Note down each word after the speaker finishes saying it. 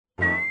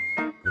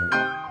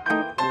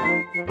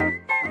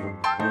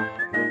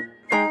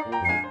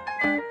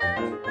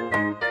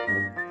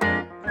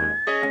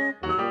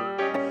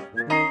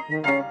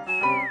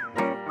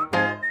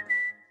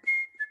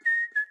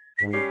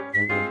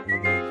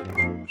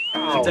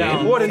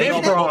Wow. What an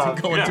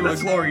improv. Going to a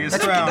glorious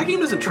crown. That game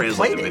doesn't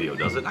translate the video,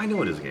 does it? I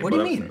know it is a game. What do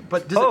you mean?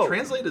 But does it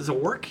translate? Does it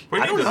work?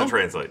 What do you mean does it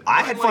translate?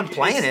 I had fun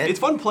playing it. It's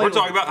fun playing. We're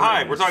talking about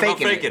friends. we're talking about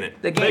faking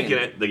it. The game. Faking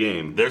it. The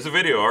game. There's a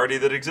video already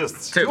that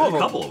exists. Two of A them.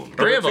 couple of them.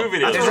 There are 2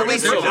 videos. There's at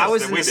least two. I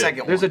was that in we the did. second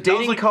one. There's a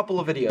dating like- couple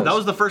of videos. That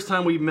was the first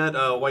time we met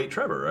White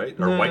Trevor, right?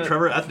 Or White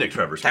Trevor, Ethnic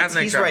Trevor. He's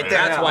right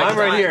there. That's why I'm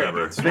right here.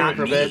 Trevor. It's been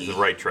for a bit. The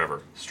right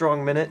Trevor.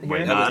 Strong minute here.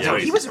 Wait, no, that's Yeah,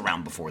 right. He was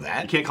around before You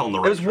that. can't call him the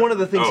It right was one of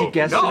the things he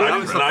guessed. No, today.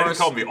 I didn't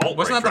call me alt.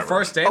 Wasn't that the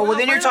first day? Oh, well,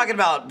 then you're talking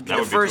about That the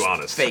would be first too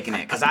honest. faking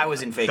it, because I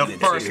was in faking The it.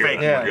 first too.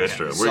 faking Yeah. We're That's good.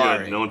 true. We're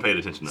Sorry. good. No one paid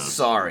attention to us.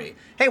 Sorry.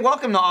 Hey,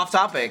 welcome to Off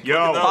Topic,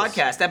 Yo. the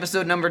podcast,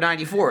 episode number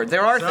 94.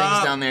 There are things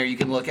up? down there you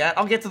can look at.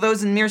 I'll get to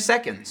those in mere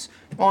seconds.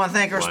 I want to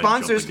thank our Brian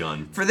sponsors jumped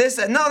the gun. for this.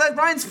 No, that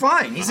Brian's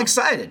fine. He's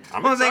excited.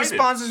 I'm I want to thank excited.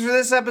 sponsors for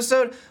this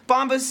episode,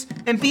 Bombas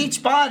and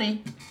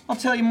Beachbody. I'll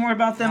tell you more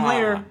about them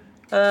later.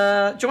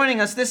 Joining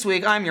us this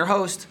week, I'm your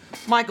host,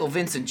 Michael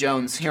Vincent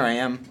Jones. Here I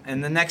am.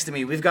 And then next to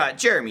me, we've got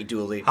Jeremy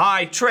Dooley.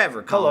 Hi.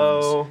 Trevor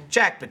Collins. Hello.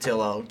 Jack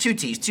Patillo. 2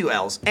 T's, 2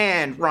 L's.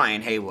 And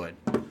Ryan Haywood.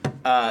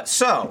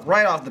 So,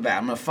 right off the bat,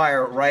 I'm going to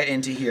fire right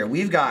into here.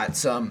 We've got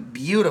some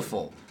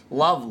beautiful,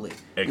 lovely,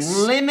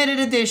 limited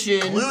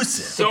edition, So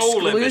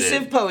exclusive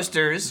limited.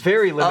 posters.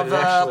 Very limited, of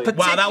actually.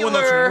 Wow, that one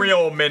looks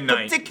real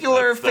midnight.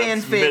 Particular That's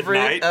fan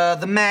favorite, midnight.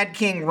 the Mad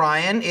King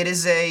Ryan. It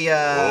is a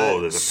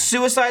there's a-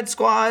 Suicide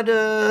Squad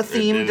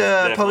themed is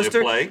definitely a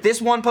poster. play.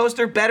 This one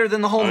poster better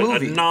than the whole A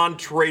movie.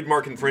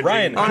 non-trademark infringing.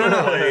 Ryan,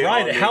 play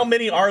Ryan, on how the-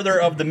 many are there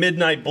of the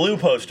Midnight Blue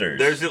posters?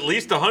 There's at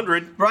least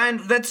 100.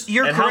 Brian,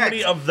 you're and correct. how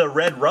many of the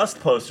Red Rust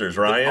posters,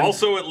 Ryan?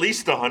 Also at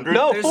least 100.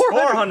 No, There's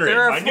 400.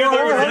 There are I knew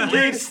there was at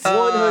 400. least.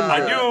 100.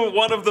 I knew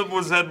one of them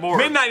had more.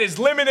 Midnight is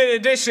limited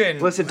edition.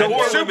 Listen, don't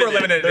More super limited.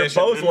 limited They're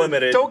edition. both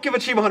limited. Don't give a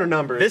cheap 100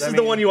 numbers. This I is the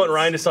mean, one you want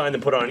Ryan to sign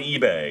and put on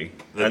eBay,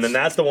 and then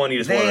that's the one you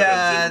just want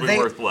to. It'd be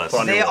worth less.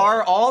 on They your wall.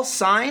 are all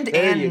signed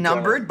There you and go.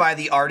 numbered by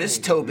the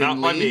artist Tobin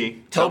Not by Lee.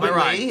 me. Tobin Not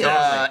by Ryan. Lee,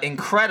 Totally.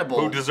 incredible.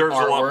 Who deserves a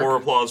artwork. lot more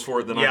applause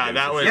for it than I Yeah, do.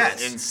 that was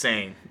Yes.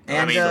 insane. And,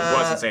 I mean, it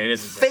was insane. It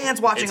is insane.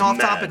 Fans watching It's Off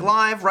mad. Topic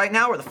Live right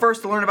now are the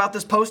first to learn about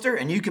this poster,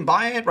 and you can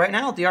buy it right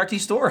now at the RT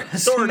store.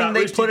 Assuming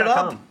they put it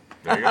up.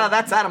 There you go.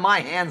 That's out of my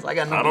hands. I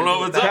got no. I don't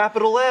know if it's up.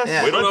 Capital S.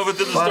 Yeah. We don't know if it's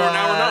in the store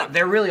now or not.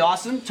 They're really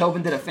awesome.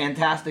 Tobin did a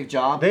fantastic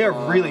job. They are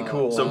really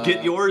cool. So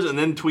get yours and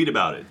then tweet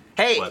about it.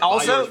 Hey, But buy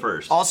also, yours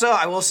first.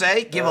 I will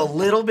say, give a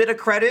little bit of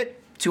credit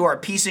to our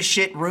piece of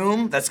shit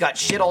room that's got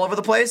shit all over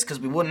the place, because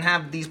we wouldn't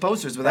have these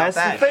posters without That's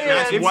that. the thing.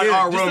 That's If what you-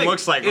 our just room think,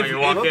 looks like when if- we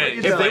walk if- in.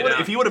 if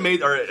If he would have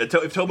made, or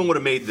if Tobin would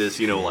have made this,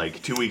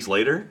 like 2 weeks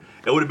later,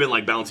 it would have been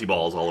like bouncy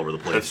balls all over the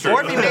place. That's true.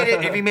 Or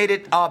if he made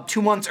it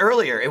 2 months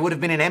earlier, it would have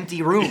been an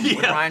empty room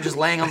with Ryan just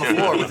laying on the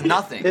floor with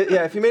nothing.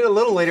 Yeah, if you made it a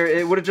little later,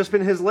 it would have just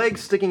been his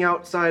legs sticking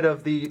outside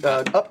of the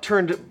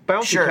upturned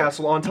bouncy Sure.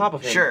 castle on top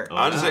of him. Sure.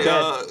 I would say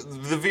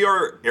the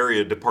VR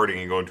area departing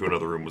and going to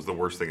another room was the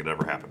worst thing that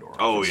ever happened to our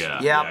Oh office. yeah.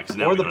 Yeah. 'cause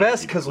now Or we the don't have to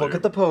best, keep because it look clear.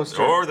 at the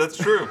poster. Or that's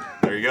true.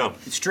 There you go.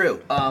 It's true.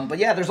 But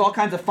yeah, there's all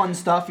kinds of fun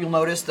stuff. You'll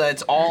notice that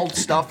it's all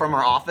stuff from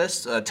our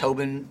office.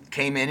 Tobin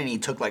came in and he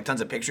took like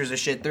tons of pictures of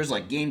shit. There's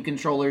like game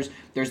controllers.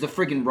 There's the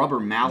freaking rubber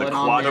mallet The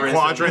on there.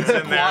 quadrants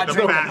in there, the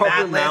Quadrant,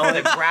 fat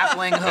mallet, the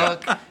grappling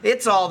hook.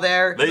 It's all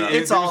there.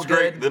 It's it all was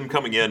great. good. Them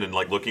coming in and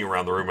like looking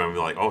around the room and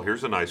being like, "Oh,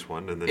 here's a nice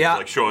one," and then Yeah.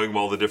 like showing them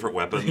all the different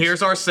weapons.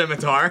 Here's our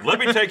scimitar. Let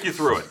me take you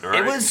through it. All right?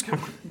 It was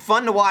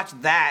fun to watch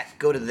that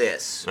go to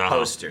this Uh-huh.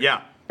 poster. Yeah.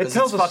 It 'Cause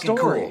tells it's a fucking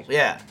story. cool.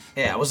 Yeah.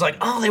 Yeah. It was like,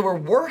 oh, they were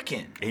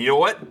working. And you know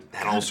what?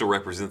 That also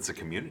represents the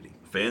community.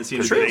 Fans seem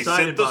to Because be they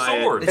excited sent the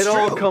by sword. It's It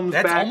all true. comes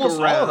That's back almost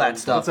all of around. that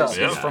stuff What's is,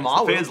 up? is Yeah. from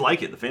all Fans of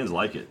like it. The fans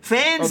like it.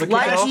 Fans the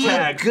like kids all ye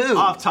tag. goo.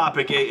 Off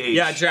topic AH.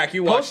 Yeah, Jack,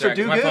 you watch Poster Jack.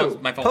 do My good. phone,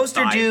 my phone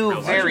Poster died do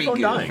real quick. very phone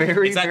good. dying?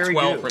 Very, It's at very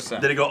 12%.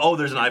 Did it go? Oh,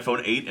 there's an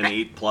iPhone 8 and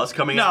 8 Plus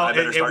coming out. No, I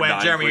better it start went,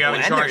 dying Jeremy, you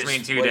quickly. haven't And charged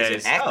there's- me in 2 what is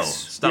days. it, X? Oh.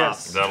 Stop.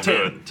 Yes. That'll do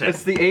it. 10.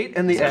 It's the 8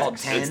 and the It's called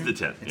X. 10. It's the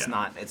 10. It's yeah.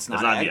 not. It's not.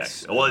 It's not the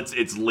X. X. Well,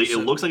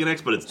 it looks like an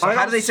X, but it's. I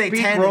How do they say speak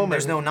 10 and Roman.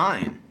 there's no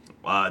 9?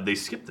 They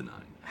skipped the 9.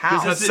 How?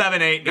 It's That's the-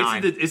 7, 8,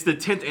 9. It's the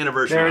 10th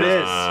anniversary. There it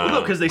is. Well,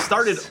 no, because they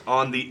started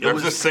on the. It There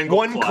was a was single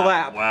one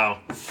clap. Wow.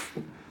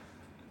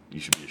 You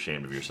should be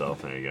ashamed of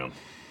yourself. There you go.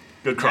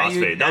 Good Now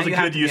you- crossfade. now That was a you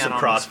have good to use be of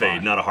on the crossfade,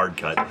 spot. not a hard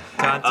cut.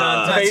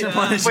 That's your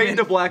punishment. Fade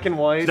to black and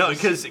white. No,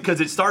 because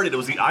it started. It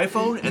was the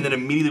iPhone, and then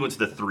immediately went to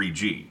the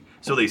 3G.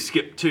 So they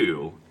skipped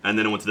 2, and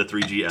then it went to the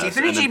 3GS. See, and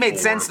 3G then made 4,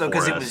 sense though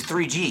because it 4S. was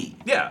 3G.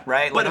 Yeah,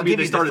 Right. but Like, I I'll mean, give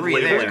they you started the 3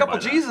 later. there. There's a couple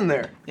G's in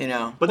there. You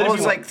know. But then Well,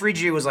 if it was you like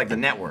 3G was like the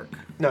network.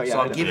 No, yeah, So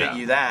I I'll know. give Yeah. it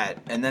you that,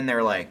 and then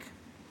they're like,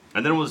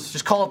 And then it was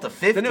just call it the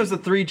 50. Then it was the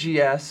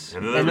 3GS,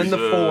 and there then was the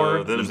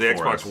 4, Then it was the then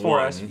Xbox 4S. One.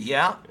 4S.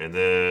 yeah. And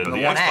then the the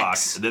One Xbox,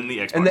 X. then the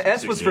Xbox. and the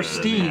S was for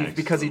 360, and then the Steve X.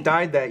 because he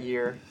died that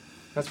year.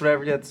 That's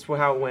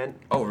how it went.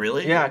 Oh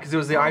really? Yeah, because it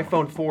was the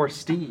iPhone 4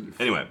 Steve.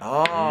 Anyway,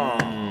 Oh. are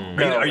you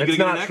gonna it's get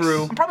not an X?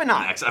 true. I'm probably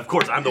not. X. Of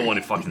course, I'm the one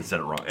who fucking said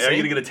it wrong. Are See?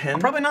 you gonna get a 10?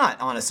 Probably not,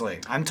 honestly.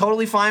 I'm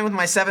totally fine with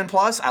my 7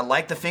 Plus. I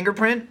like the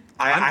fingerprint.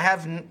 I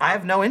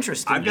have no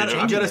interest in I've got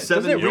changing a it.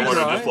 7. Doesn't it you don't want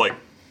to Right. just like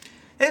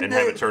and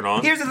have it turn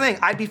on? Here's the thing.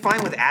 I'd be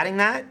fine with adding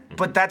that,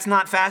 but that's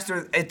not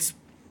faster.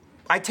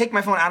 I take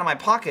my phone out of my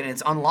pocket and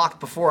it's unlocked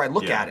before I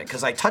look Yeah. at it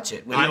because I touch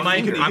it. With I my might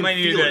finger. need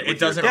feel to. it with It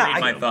doesn't your read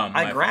thumb. my thumb.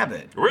 I my grab phone.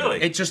 it.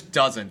 Really? It just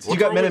doesn't. You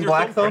got wrong Men with in your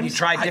Black thumb? Have you thumbs?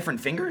 tried different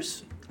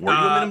fingers? Were you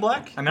a Men in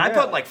Black? I mean, I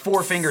put like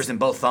 4 fingers in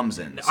both thumbs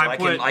in, so I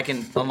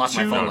can unlock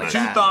my phone like two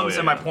that. thumbs Oh, yeah,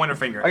 and my yeah. pointer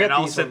finger, I got and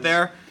I'll these sit ones.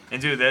 there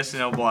and do this,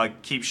 and it'll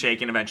like keep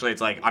shaking. Eventually, it's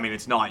like, I mean,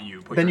 it's not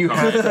you. Put Then your you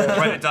phone have in. to-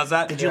 When it does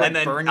that, Did you, like, and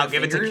then burn I'll your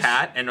give it to fingers?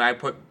 Kat, and I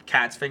put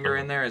Kat's finger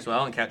in there as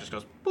well, and Kat just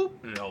goes boop,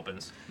 and it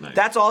opens. Nice.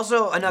 That's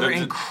also another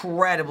There's a-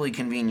 incredibly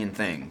convenient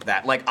thing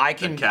that like I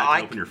can. The cat I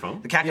can open your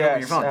phone? The cat can open your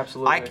Yes, phone.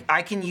 absolutely.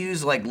 I can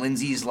use like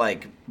Lindsay's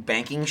like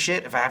banking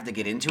shit if I have to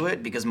get into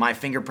it because my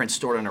fingerprint's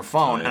stored on her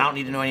phone and I don't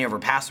need to know any of her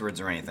passwords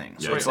or anything.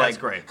 So Yeah, it's yeah. like That's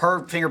great.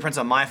 her fingerprints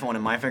on my phone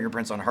and my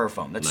fingerprints on her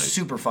phone. That's Nice.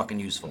 super fucking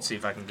useful. Let's see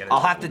if I can get it. I'll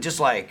have to just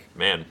like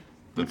Man,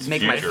 that's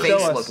make my future. face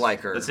Show us. look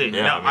like her. Let's see.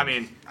 Yeah, no, I I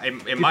mean,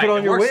 it You might. put on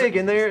it your works. wig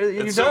and there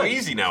you're It's so done.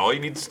 easy now. All you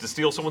need is to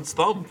steal someone's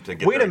thumb to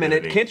get Wait their a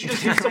minute, identity. can't you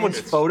just use someone's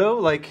photo?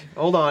 Like,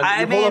 hold on,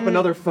 I you hold up mean-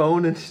 another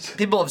phone and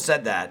People have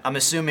said that. I'm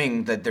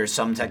assuming that there's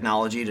some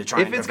technology to try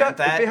if and it's prevent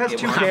got that. if it has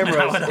two won't- cameras,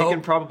 I would it hope.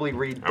 can probably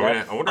read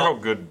depth. I wonder how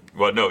good.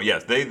 Well, no,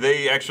 yes,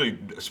 they actually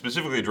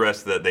specifically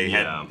addressed that they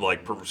Yeah. had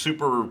like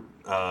super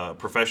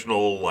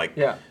professional like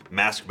Yeah.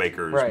 mask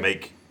makers Right.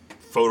 make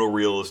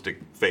photorealistic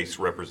face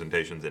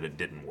representations, and it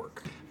didn't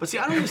work. But see,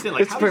 I don't understand.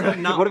 Like, It's how does fair. that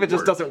not What if it just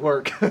work? doesn't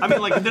work? I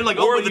mean, like they're like,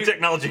 Or oh, but the you-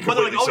 technology but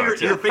they're like, oh,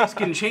 completely your sucks, face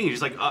can change.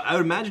 It's like I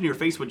would imagine your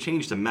face would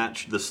change to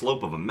match the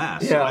slope of a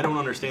mask. So Yeah. I don't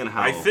understand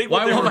how. I think Why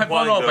what they won't were my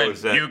phone implying, though, open?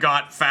 is that You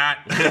got fat.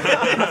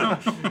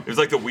 it was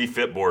like the Wii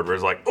Fit board, where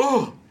it's like,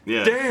 oh,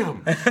 Yeah. damn.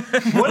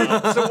 What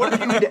if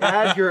you need to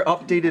add your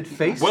updated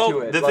face Well, to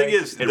it? the Like, thing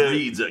is, it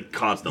reads it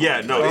constantly.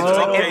 yeah, no, it's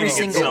Oh. updating Every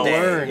single itself.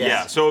 day, Yeah.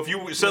 yes. So if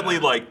you suddenly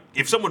like,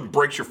 if someone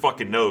breaks your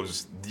fucking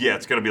nose, yeah,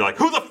 it's gonna be like,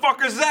 who the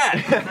fuck is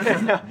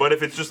that? But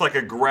if it's just like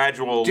a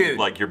gradual, Dude.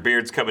 like your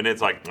beard's coming in,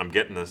 it's like, I'm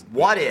getting this.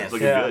 What It's if?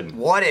 looking Yeah. good.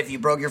 What if you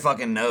broke your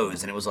fucking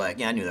nose and it was like,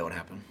 yeah, I knew that would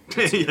happen.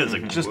 Yeah, it's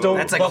like, just whoa. don't.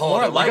 That's like a But whole.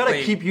 more other- you gotta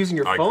likely- keep using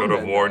your I phone. could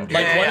have then. warned you.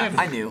 Like, Yeah, what yeah, if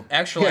I knew.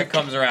 Extra Life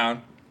comes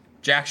around,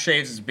 Jack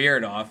shaves his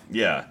beard off.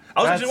 Yeah, I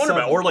was That's just wondering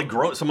about, some- or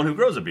like someone who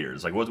grows a beard.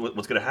 It's like,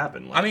 what's gonna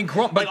happen? Like, I mean,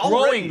 but like, already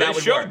growing They that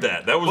would showed work.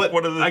 that. That was but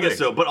one of the I guess things.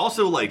 so. But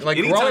also like, Like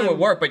anytime, growing would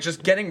work, but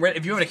just getting rid.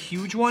 If you had a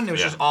huge one, it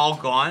was Yeah. just all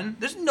gone.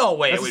 There's no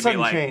way That's it a would be sudden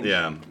like. change.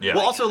 Yeah. Yeah.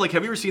 Well, also, like,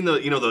 have you ever seen the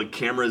the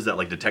cameras that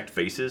like detect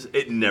faces?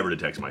 It never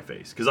detects my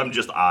face because I'm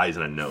just eyes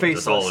and a nose.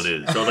 That's all it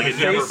Faceless. is. So like, it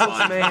never Faceless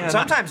finds. man.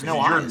 Sometimes no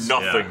You're eyes.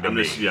 nothing to I'm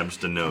me. just, I'm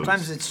just a nose.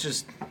 Sometimes it's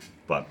just.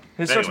 But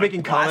It starts anyway.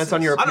 making comments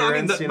on your I don't. I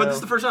mean, appearance. you but know. this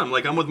is the first time.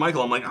 Like, I'm with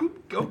Michael. I'm like, I'm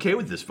okay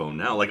with this phone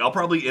now. Like, I'll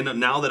probably end up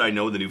now that I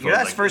know the new phone. Yeah,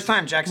 that's like, the first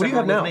time Jack's What do you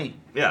ever have with now? me.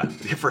 Yeah,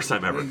 the first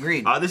time ever.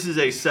 Agreed. This is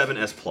a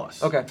 7S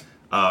Plus. Okay.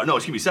 No,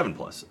 excuse me, 7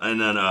 Plus. And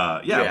then,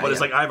 Yeah, but it's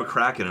yeah. like I have a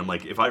crack in it. I'm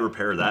like, if I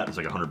repair that, it's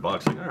like $100.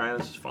 Like, all right,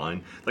 this is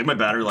fine. Like my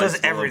battery life Does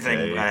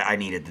everything I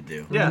needed to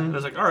do. Yeah, and I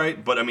was like, all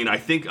right, but I mean,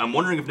 I'm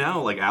wondering if now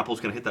like Apple's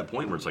gonna hit that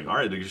point where it's like, all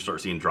right, they just start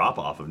seeing drop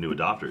off of new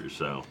adopters.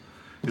 So,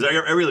 because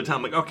every other time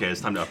I'm like, okay, it's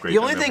time to upgrade. The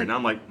time only to upgrade. thing- now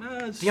I'm like,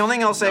 nah, it's The only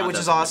thing I'll say, not which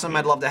is that awesome,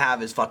 I'd love to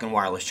have, is fucking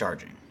wireless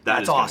charging. That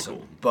That's is kinda awesome.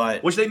 cool.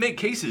 But Which they make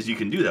cases you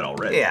can do that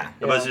already. Yeah.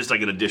 but it's just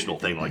like an additional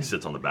thing that like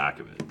sits on the back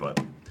of it. But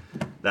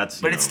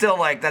that's it's still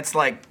like that's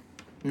like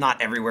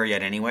not everywhere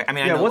yet anyway. I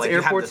mean, Yeah, I know once like, you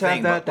airports have, the have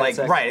thing, that, but, like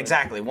that's right, excellent.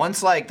 exactly.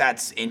 Once like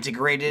that's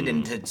integrated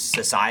into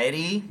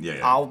society, Yeah,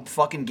 yeah. I'll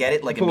fucking get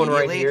it like Put one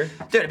right immediately.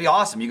 here. Dude, it'd be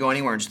awesome. You go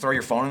anywhere and just throw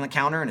your phone on the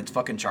counter and it's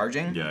fucking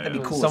charging. Yeah, That'd be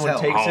yeah. cool Someone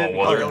as hell. takes it. Oh,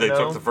 well, I don't they know.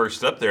 took the first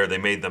step there. They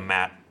made the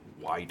mat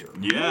wider.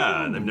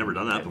 Yeah, they've never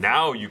done that before.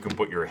 Now you can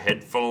put your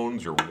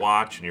headphones, your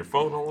watch, and your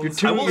phone all in Your the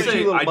two- I will your say,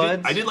 little I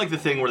buds. did like the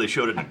thing where they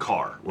showed it in a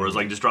car, where it's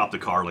like just drop the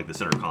car like the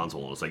center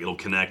console, and it's like it'll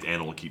connect and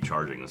it'll keep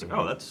charging. It's like,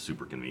 oh, that's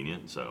super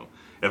convenient. So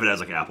if it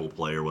has like Apple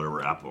Play or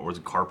whatever, Apple or is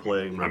it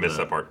CarPlay? I missed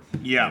that part.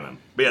 Yeah.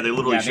 But yeah, they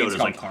literally Yeah, I think showed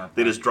it's it like called CarPlay.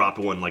 they just dropped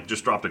one, like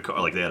just dropped a car,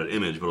 like they had an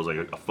image, but it was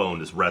like a phone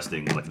just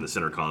resting like in the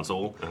center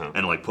console,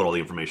 and like put all the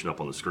information up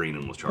on the screen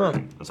and was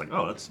charging. It's like,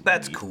 oh,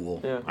 that's neat. cool.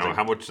 Yeah. I don't know,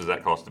 how much does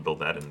that cost to build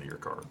that into your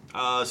car?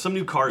 Some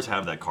new cars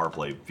have that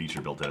CarPlay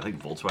feature built in. I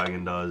think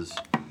Volkswagen does,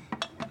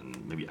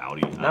 and maybe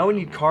Audi. Now we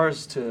need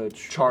cars to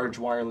charge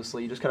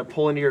wirelessly. You just kind of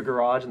pull into your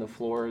garage and the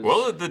floor is.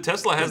 Well, the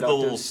Tesla has the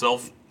little Conductive.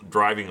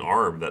 self-driving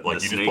arm that, like,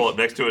 The you snake. just pull it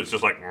next to it. It's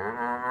just like.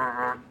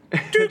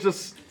 it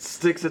just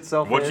sticks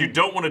itself What in. you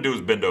don't want to do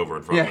is bend over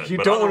in front Yeah, of it. you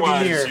but don't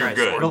wanna be otherwise, near. you're Right,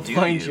 good. It'll Do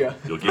find you.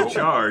 You'll get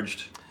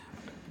charged.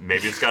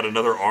 Maybe it's got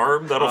another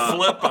arm that'll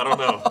flip. I don't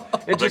know.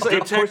 It just Like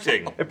it,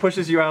 detecting. it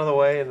pushes you out of the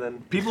way and then.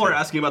 People are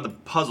asking about the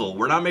puzzle.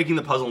 We're not making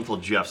the puzzle until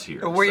Jeff's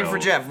here. We're waiting so- for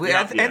Jeff. I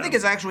Yeah. think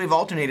it's actually we've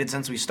alternated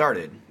since we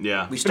started.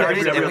 Yeah. We started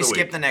Every and we other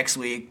skipped week. the next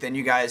week. Then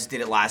you guys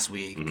did it last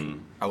week.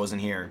 I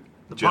wasn't here.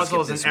 The Just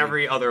puzzle is skip an this week.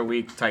 every other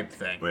week type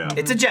thing. Yeah.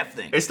 It's a Jeff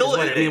thing. It's still. is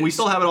what I it mean, we is.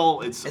 still have it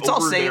all. It's It's all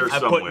over saved. there I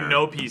somewhere. put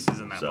no pieces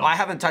in that. So- one. I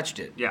haven't touched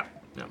it. Yeah.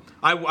 Yeah.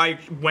 I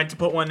went to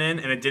put one in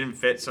and it didn't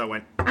fit, so I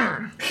went.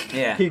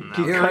 Yeah. He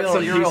You're cut some a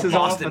real pieces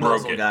off Boston and puzzle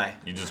Broke it. guy.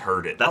 You just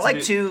heard it. I That's like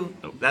the- to.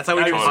 That's how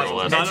we do That's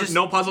puzzles. less.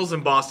 No puzzles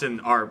in Boston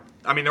are.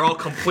 I mean, they're all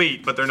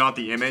complete, but they're not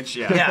the image.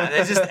 Yeah. Yeah,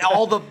 it's just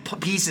all the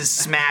pieces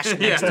smashed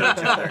next to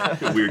each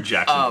other. Weird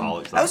Jackson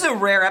Pollock stuff. That was a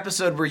rare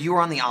episode where you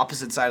were on the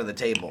opposite side of the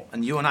table,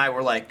 and you and I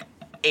were like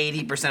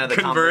 80% of the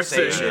Conversing.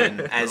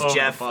 conversation as Oh,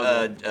 Jeff,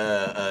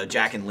 puzzle.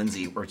 Jack, and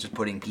Lindsay were just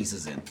putting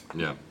pieces in.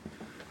 Yeah.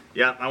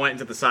 Yeah, I went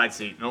into the side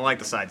seat. I don't like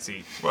the side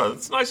seat. Well,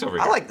 it's nice over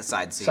here. I like the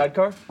side seat.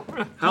 Sidecar?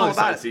 How about is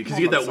side it. seat? Because All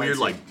you get about that weird,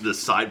 side seat. like, the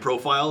side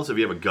profile. So if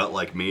you have a gut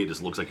like me, it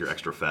just looks like you're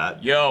extra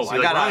fat. Yo, See, I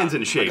like, gotta- Ryan's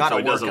in I shape, gotta so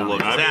it doesn't work on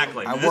look. it.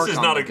 Exactly. I This work is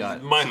on not the a.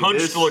 gut. My See, hunched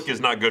this- look is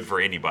not good for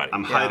anybody.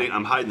 I'm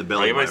hiding the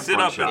belly. Like, if by I a sit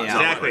front up, shot. Yeah.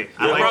 Exactly. The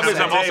I like problem is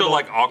that I'm also table.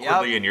 like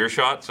awkwardly Yep. in your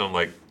shot, so I'm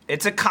like.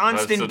 It's a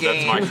constant That's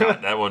game. my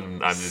shot. That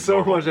one, I'm just So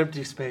normal. much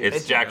empty space.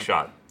 It's Jack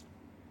shot.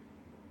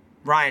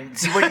 Ryan,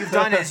 see what you've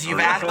done is you've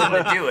asked them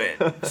to do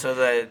it so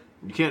that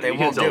You can't. they You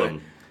won't can't tell do them.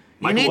 it.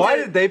 Michael, need Why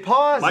to- did they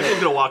pause? Michael's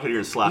it? gonna walk in here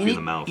and slap you, you in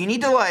the mouth.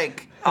 need to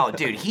like. Oh,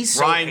 dude, he's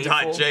so Ryan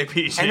hateful.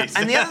 JPG.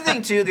 And the other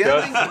thing too, the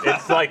other thing.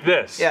 It's like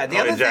this. Yeah, the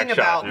Like other Jack thing shot.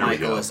 about There we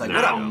Michael go. is like,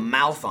 There what we a go.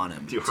 mouth on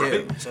him You're too.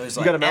 right. So he's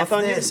You like, got a mouth F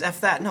on you? this, F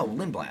that. No,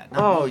 Lindblad.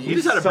 No, Oh, me. You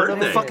just had a son of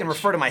birthday. I fucking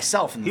refer to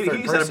myself in the He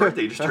third just had a person.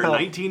 birthday. He just turned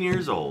 19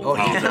 years old. Oh,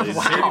 yeah. He's a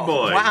Wow. baby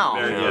boy. Wow.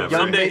 There you go. Young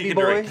Someday baby he can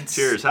boy? drink.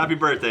 Cheers. Happy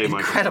birthday, Michael.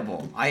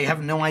 Incredible. I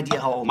have no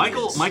idea how old he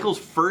is. Michael's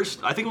first,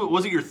 I think,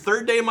 was it your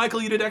third day,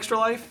 Michael, you did Extra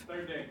Life?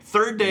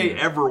 Third day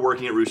ever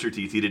working at Rooster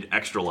Teeth, he did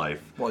Extra Life.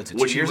 What, is it,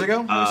 which 2 years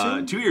ago, I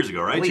assume? 2 years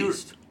ago, right? At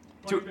least.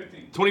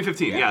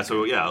 2015, yeah.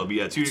 So, yeah, it'll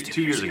be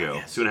 2 years ago.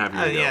 yes. 2.5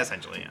 years ago. yeah,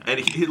 essentially. Yeah. And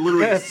he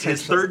literally, Yeah,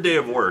 his third day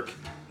of work,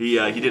 he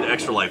did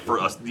Extra Life for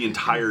us the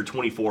entire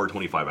 24 or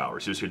 25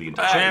 hours. He was here the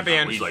entire Champion.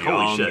 time. He's He's like,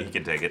 young, holy shit. he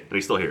can take it. And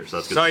he's still here, so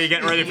that's good. So are you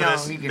getting ready for No,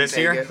 this he can this take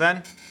year it.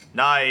 then?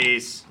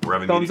 Nice. We're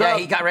having Thumbs meetings. up.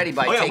 Yeah, he got ready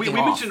by Oh, yeah, taking we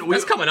off. mentioned.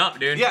 That's coming up,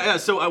 dude. Yeah.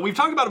 So we've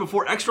talked about it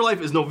before. Extra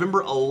Life is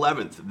November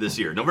 11th this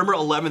year. November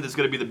 11th is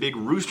going to be the big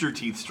Rooster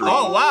Teeth stream.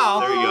 Oh, wow.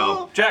 There you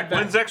go. Jack,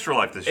 when's Extra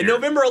Life this year? And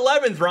November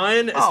 11th,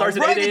 Ryan. It Oh, starts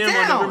at write 8 it a.m. on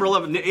down. November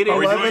 11th. 8 Are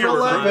we a.m. doing a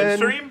 11. recruitment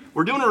stream?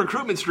 We're doing a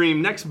recruitment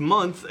stream next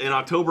month in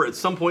October at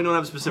some point. Don't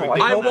have a specific Oh, I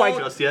date hope on I-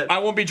 that just yet. I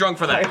won't be drunk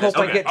for that. I hope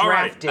I Okay, get all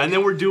right. drafted. And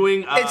then we're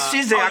doing. It's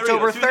Tuesday, there we go.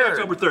 October Tuesday, 3rd.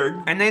 October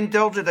 3rd. And they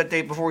indulged it that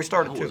day before we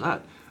started, What too. was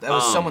that? That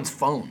was someone's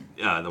phone.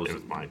 Yeah, that was It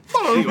was mine.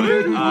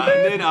 Anyway,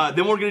 and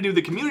then we're going to do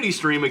the community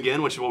stream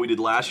again, which is what we did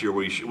last year,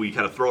 where we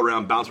kind of throw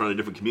around, bounce around to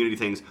different community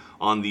things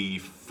on the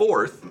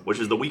 4th, which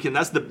is the weekend.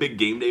 That's the big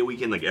game day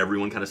weekend. Like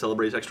everyone kind of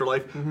celebrates Extra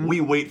Life. We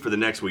wait for the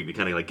next week to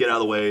kind of like get out of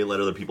the way, let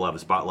other people have a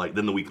spotlight.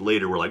 Then the week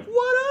later, we're like,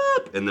 what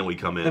up? And then we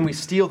come in. Then we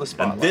steal the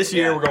spotlight. And this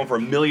year, Yeah. we're going for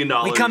 $1 million.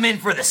 We come in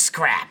for the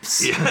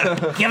scraps.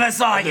 Yeah. Give us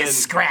all your then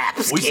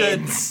scraps, We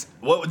kids. said,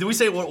 what did we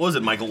say? What was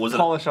it, Michael? Was it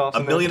Polish off a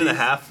some million and a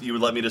empties. half? You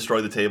would let me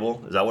destroy the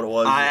table? Is that what it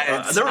was?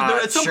 At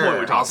some sure, point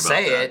we talked I'll about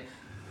say that. it.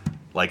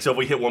 Like, so if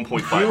we hit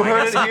 1.5, You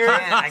heard it here.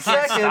 I can't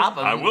Second. stop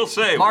him. I will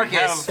say,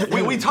 Marcus,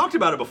 we talked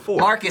about it before.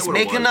 Marcus, I forget what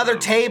make it was, another though.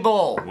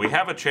 table. we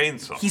have a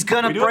chainsaw. He's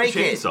gonna We do have a break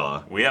it.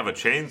 chainsaw. We have a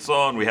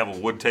chainsaw and we have a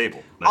wood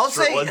table. That's I'll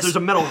true. say- Well, there's a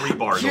metal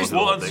rebar going Here's- through the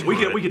whole Well, thing.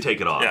 screw We could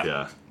take it off. Yeah.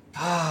 Yeah.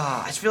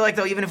 I just feel like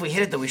though, even if we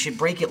hit it though, we should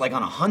break it like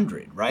on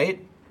 100, right?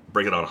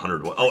 Break it on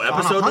 100. Oh,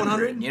 episode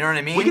 100. You know what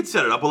I mean? We could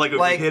set it up. But like, if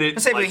Like, we hit it.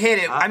 let's say like, we hit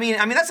it. I mean,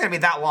 that's gonna be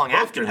that long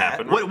after can that.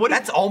 happen. What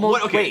That's if- almost.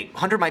 what- okay. Wait,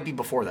 100 might be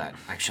before that,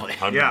 actually.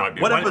 100 Yeah. might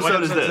be What right.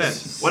 episode is episode's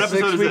this? this? What 6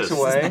 episode is weeks this?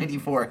 away.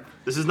 94.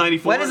 This is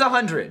 94. When is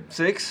 100?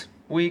 6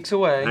 weeks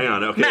away. Hang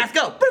on. Okay. Math,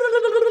 go.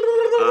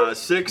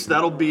 6.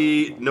 That'll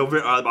be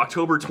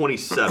October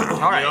 27th.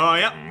 All right. Oh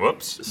yeah.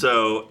 Whoops.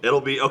 So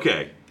it'll be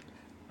okay.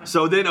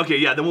 So then, okay,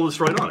 yeah, then we'll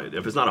destroy it on it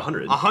if it's not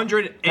 100.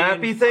 100.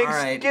 Happy right.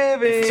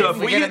 Thanksgiving. So If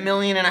we get a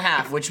million and a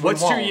half, which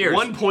What's we 2 won't. years?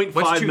 What's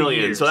 1.5 2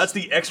 million. years? So that's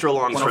the extra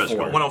long stretch 104.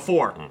 goal.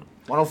 104.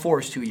 104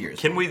 is 2 years.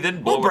 Can we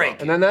then blow We'll break. it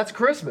up? and then that's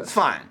Christmas. It's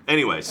fine.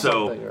 Anyway,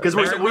 so Something, because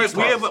Merry we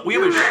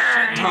have a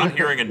shit ton, Not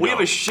hearing a we have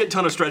no. a shit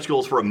ton of stretch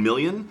goals for $1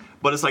 million,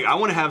 but it's like I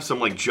want to have some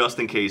like just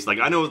in case. Like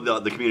I know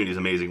the community is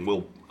amazing.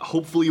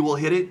 Hopefully we'll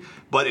hit it,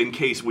 but in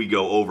case we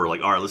go over,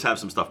 like all right, let's have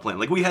some stuff planned.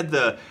 Like we had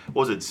the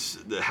the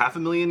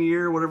 $500,000 a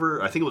year, or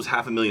whatever. I think it was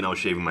 $500,000. I was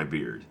shaving my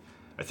beard.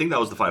 I think that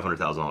was the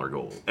 $500,000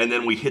 goal, and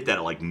then we hit that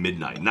at like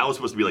midnight, and that was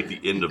supposed to be like the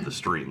end of the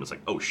stream. It's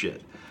like, oh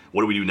shit,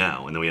 what do we do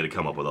now? And then we had to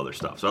come up with other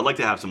stuff. So I'd like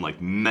to have some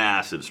like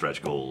massive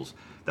stretch goals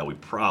that we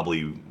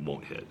probably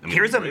won't hit. I mean,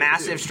 Here's a it'd be great to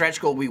massive do.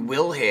 stretch goal we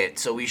will hit,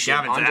 so we should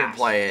Gavin's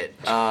underplay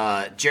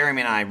it.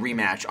 Jeremy and I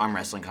rematch arm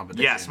wrestling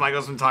competition. Yes,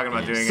 Michael's been talking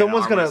about doing.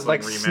 Someone's an arm gonna wrestling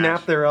like rematch.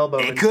 snap their elbow.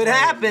 It and- could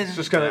happen. It's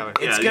just gonna.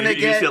 Yeah, It's Yeah, gonna you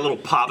get. see that little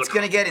pop. It's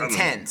gonna get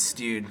intense,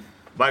 dude.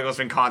 Michael's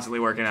been constantly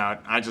working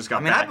out. I just got. I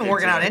mean, back I've been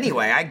working into out it.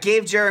 anyway. I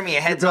gave Jeremy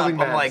a heads up. I'm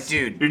building like, mass.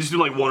 dude, You're just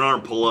doing like one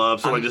arm pull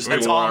ups, or like just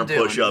That's doing all one I'm arm doing.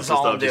 push ups That's and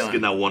all stuff, I'm just doing.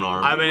 getting that one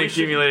arm. I've been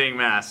accumulating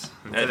mass.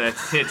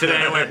 Today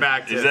I went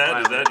back to. Is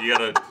that you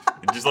gotta?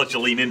 just lets you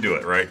lean into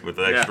it, right, with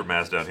the extra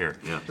mass down here.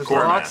 Yeah. Core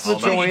Lots mass.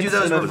 of You joints do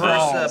those and reverse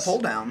balls. pull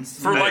downs.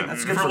 For like,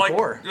 That's good for for like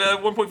core.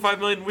 1.5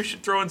 million, we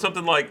should throw in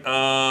something like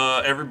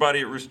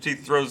everybody at Rooster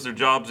Teeth throws their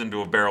jobs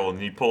into a barrel,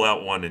 and you pull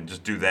out one and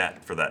just do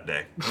that for that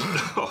day.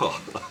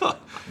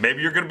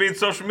 Maybe you're going to be in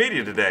social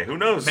media today. Who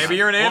knows? Maybe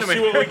you're an We'll see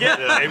what we get.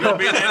 Maybe I'll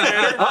be an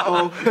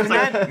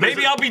animator.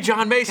 Maybe I'll be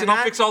John Mason.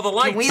 I'll fix all the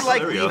lights. Can we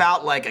like There we leave go.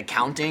 out like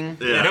accounting?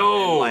 Yeah.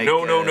 No, Like,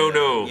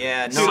 no.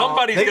 yeah, no.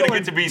 Somebody's They going to go get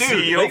in- to be dude,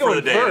 CEO they go for the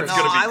in day. first. It's No,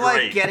 going to be I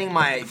great. like getting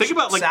my Think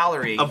about like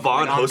salary.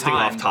 Yvonne like, on hosting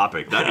time. off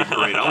topic. That'd be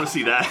great. I want to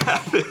see that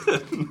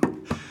happen.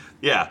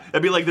 Yeah,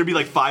 there'd be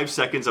like 5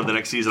 seconds of the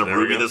next season of There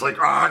we Ruby go. that's like,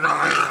 It's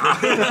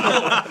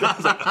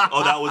like,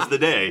 oh, that was the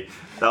day.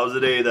 That was the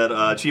day that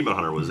Achievement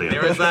Hunter was in.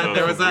 There was that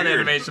Weird.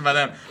 animation by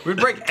them. We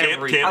break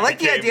every. I like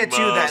the became, idea,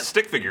 too, that-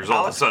 stick figures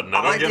all of a sudden. I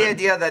I don't like get the it.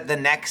 idea that the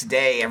next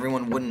day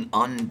everyone wouldn't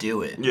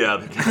undo it.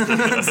 Yeah.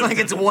 It's like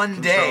it's one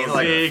day.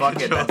 Like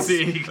fuck it,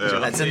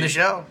 that's in the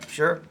show.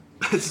 Sure.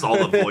 It's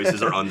all the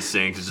voices are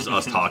unsynced. It's just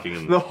us talking.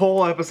 And The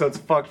whole episode's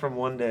fucked from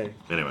one day.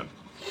 anyway,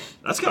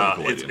 that's kind of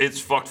a cool. idea. It's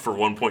fucked for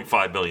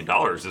 $1.5 million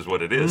is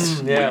what it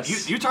is.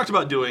 Yes. You talked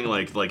about doing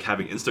like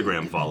having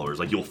Instagram followers.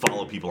 Like you'll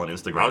follow people on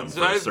Instagram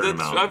for a certain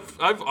amount.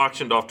 I've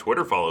auctioned off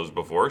Twitter follows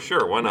before.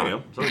 Sure, why There not?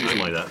 you go. Something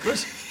like that.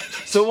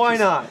 So why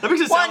not? That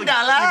makes it sound like $1.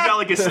 you've got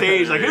like a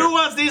stage. Like who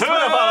wants these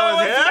Twitter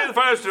followers? Yeah?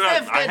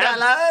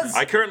 $50.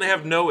 I currently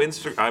have no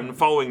Instagram. I'm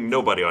following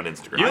nobody on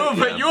Instagram.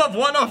 You have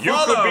one to You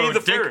could follow. be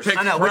the Dick first. pic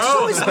I know,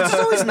 pro. which is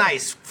always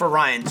nice for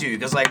Ryan too,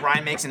 because like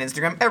Ryan makes an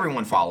Instagram,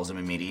 everyone follows him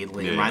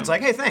immediately, and Yeah. Ryan's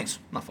like, "Hey, thanks,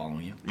 I'm not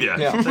following you." Yeah.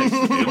 Yeah. Because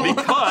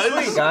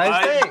Sweet,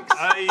 guys, thanks.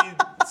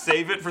 I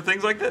save it for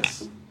things like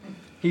this.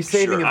 He's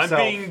saving Sure. I'm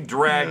himself. being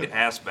dragged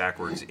ass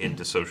backwards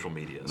into social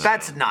media.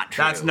 That's not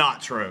true. That's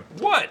not true.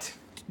 What?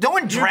 No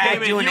one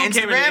dragged you in came into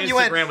Instagram. You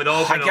went. Instagram with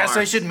I open guess I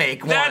arms." should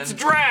make one. That's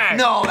drag.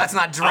 No, that's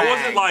not drag. I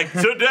wasn't like,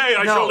 today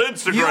I shall no,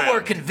 Instagram. you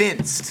were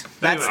convinced.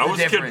 That's I the was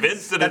difference.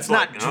 convinced that that's it's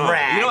not like, oh.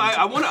 drag. You know,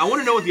 I want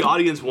to know what the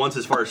audience wants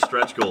as far as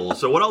stretch goals.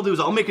 So what I'll do is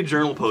I'll make a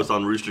journal post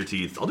on Rooster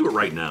Teeth. I'll do it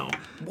right now.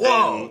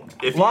 Whoa. And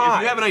if you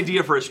have an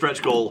idea for a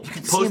stretch goal, see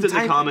post him it in the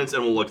typing. comments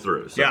and we'll look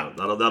through. So Yeah.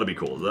 that'll be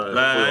cool. Let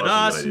Hopefully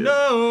us some good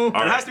ideas. know.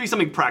 And it has to be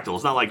something practical.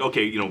 It's not like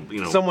okay, you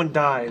know, Someone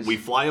dies. we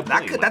fly a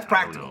plane. that's like, I don't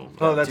practical. know.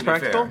 Oh, that's To be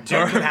practical?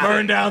 fair. Dude,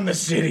 Burn down the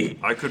city.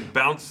 I could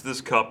bounce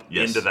this cup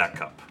Yes. into that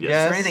cup. Yes. Is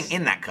Yes. there anything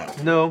in that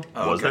cup? No.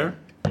 Was there?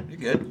 You're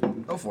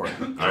good. Go for it.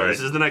 All right. This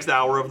is the next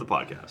hour of the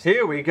podcast.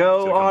 Here we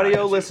go, come back audio at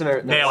you.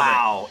 listener. Nailed it.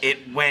 Wow,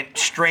 it went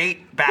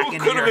straight back Who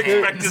into could your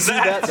have hands.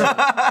 expected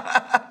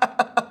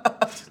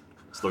that?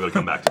 Still gonna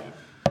come back to you.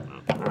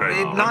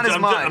 Right. Not as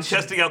I'm much.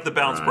 testing out the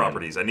bounce Right.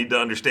 properties. I need to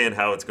understand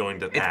how it's going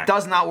to It act.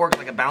 does not work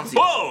like a bouncy.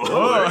 Whoa!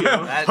 There you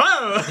go.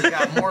 That, you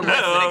got more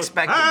lift than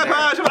expected there.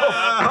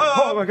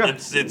 Oh my god.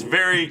 It's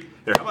very.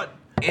 Here, how about?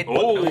 It,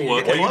 Oh, it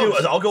what What you do closed.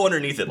 is I'll go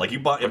underneath it. Like you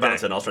bounce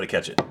it, and I'll try to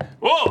catch it.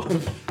 Whoa!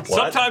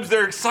 Sometimes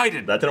they're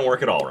excited. That didn't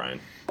work at all, Ryan.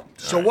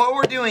 So what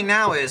we're doing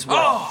now is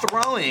we're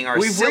throwing our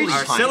silly reached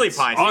pints. Silly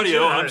pints.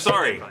 Audio. I'm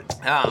sorry.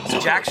 So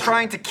Jack's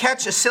trying to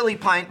catch a silly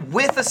pint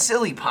with a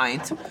silly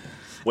pint.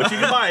 Which you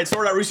can buy at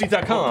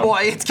store.roosterteeth.com.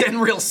 Boy, it's getting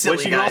real silly,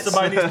 Which you can guys. also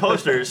buy these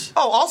posters.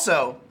 Oh,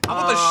 also, How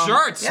about the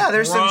shirts? yeah,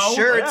 there's bro? some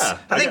shirts. Yeah,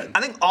 I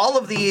think all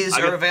of these I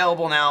are got-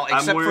 available now,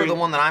 except for wearing- the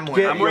one that I'm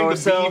wearing. I'm wearing the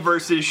yourself. B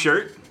versus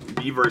shirt.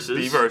 B versus.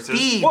 B versus.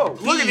 B. Whoa,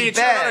 Look at B each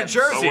other on a bad.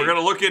 jersey. So we're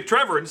gonna look at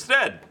Trevor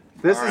instead.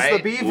 This All is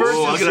right. the B Whoa, versus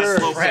look at that shirt.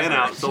 slow fan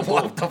out. So full.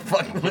 What the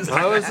fuck was that?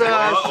 I was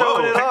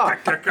showing it off.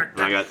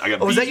 I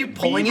got Oh, was B- that you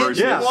pulling B it?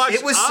 versus- Yeah.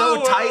 It was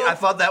so tight, I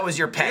thought that was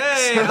your pecs.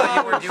 I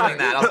thought you were doing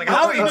that. I was like,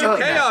 how are you doing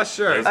that? Chaos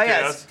shirt. Oh,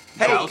 yes.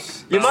 Hey,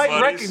 House. You might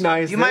Buddies.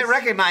 recognize you this. might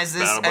recognize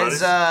this Battle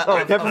as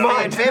buddies. never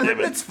mind. favorite. Damn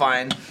it. It's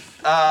fine.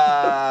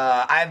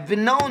 I've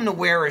been known to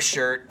wear a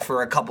shirt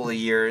for a couple of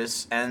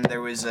years, and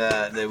there was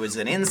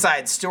an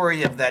inside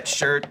story of that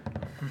shirt.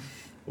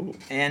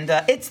 And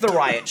it's the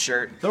Riot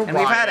shirt. And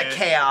we've had a Riot.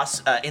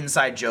 Chaos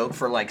inside joke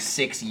for like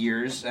 6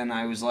 years, and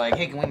I was like,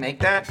 hey, can we make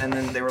that? And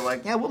then they were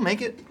like, yeah, we'll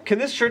make it. Can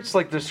this shirt's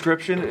like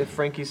description, if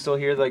Frankie's still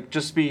here, like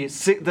just be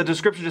the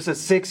description just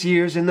says 6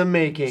 years in the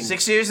making.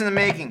 6 years in the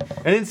making.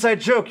 An inside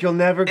joke you'll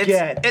never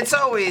get. It's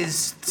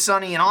always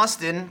sunny in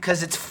Austin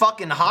because it's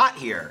fucking hot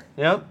here.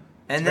 Yep.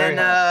 And very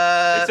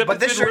then, Except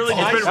but it's this been shirt's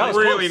really, It's been That was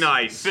really close.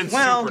 nice. It's been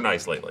Well- super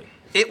nice lately.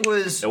 It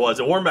was. It was.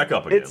 It warmed back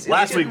up again. It's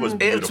Last week was It's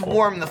beautiful.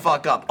 warm the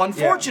fuck up.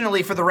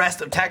 Unfortunately for the rest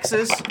of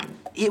Texas,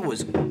 it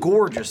was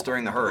gorgeous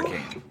during the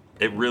hurricane.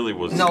 It really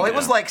was. No, it yeah.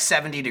 was like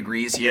 70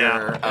 degrees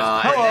here.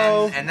 Yeah.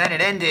 Hello. And then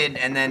it ended,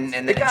 and then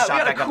it we shot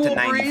had a back up cool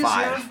to breeze,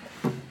 95.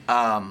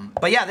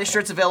 But yeah, this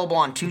shirt's available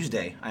on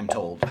Tuesday, I'm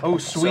told. Oh,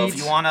 So sweet. if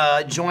you want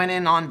to join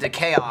in on the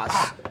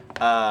chaos,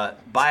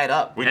 buy it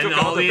up. We And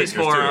took all other these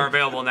pictures, four too. are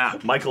available now.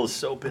 Michael is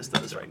so pissed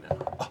at us right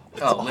now.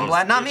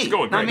 Lindblad, not me. It's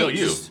going not great. me. No,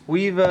 you. Just-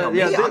 We've me, I'm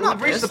not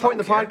we've reached the pissed. point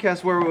in the I don't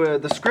podcast where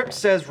the script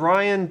says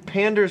Ryan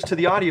panders to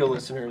the audio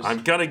listeners.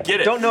 I'm gonna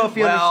get it. Don't know if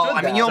you Well, understood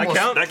I mean, that. you almost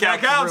count? That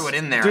counts. threw it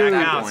in there Dude, at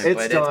that point, it's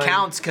but done. it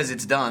counts because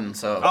it's done.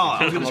 So Oh,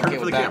 I was I'm gonna turn okay it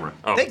for with the that. camera.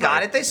 Oh, They got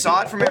sorry. it. They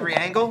saw it from every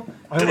angle.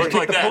 I almost looked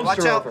like kicked the that.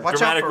 poster Watch out! over. Watch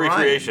Dramatic out for Ryan.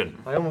 recreation.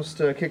 I almost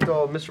kicked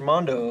all Mr.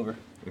 Mondo over.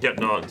 Yeah,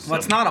 no, Well,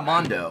 it's not a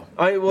Mondo.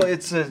 Well,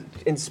 it's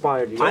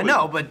inspired you. I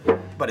know,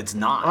 but it's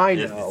not. I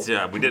know.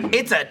 Yeah, we didn't.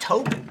 It's a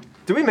token.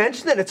 Did we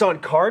mention that it's on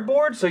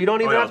cardboard, so you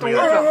don't even yeah, have to I worry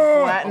think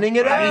about flattening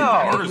it I mean,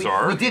 out? Ours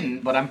are. we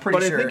didn't, but I'm pretty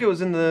But sure. I think it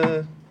was in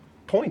the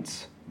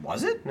points.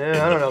 Was it?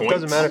 Yeah, I don't know. It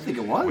doesn't points? I matter. don't think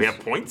it was. We have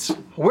points.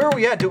 Where are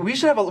we at? Dude, we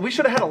should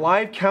have had a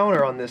live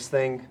counter on this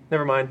thing.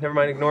 Never mind.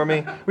 Ignore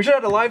me. We should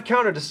have had a live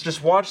counter to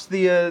just watch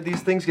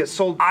these things get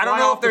sold. I don't fly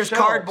know off if the there's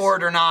shelves.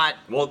 cardboard or not.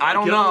 Well, I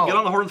don't get know. on- get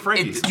on the Horn and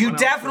Frankie. You Find out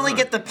what's definitely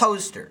going get the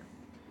poster.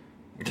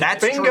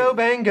 That's Bingo, true.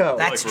 bango.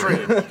 That's Like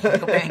true.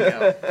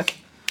 Bingo.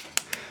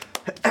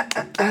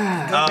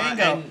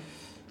 Bingo.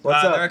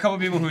 What's There are a up? couple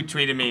people who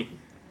tweeted me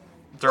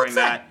during What's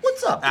that. up?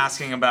 What's up?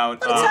 Asking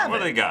about. What's happening? What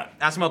do they got?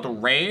 Asking about the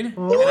raid. Raid.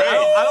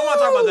 I don't want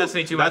to talk about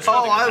Destiny too much. That's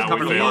Oh, I Now was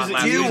we going failed. to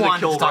last you week. wanted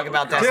to Kill talk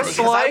about Destiny because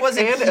I Dislike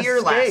wasn't and here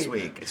last escape.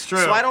 week. It's true.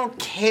 So I don't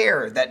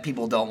care that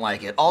people don't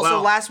like it. Also,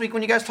 Well- last week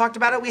when you guys talked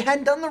about it, we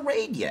hadn't done the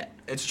raid yet.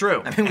 It's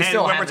true. I mean, we and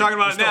still when we're haven't- talking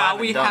we about it still now,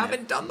 haven't we done haven't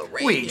it. done the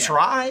raid We yet.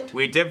 tried.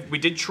 We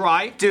did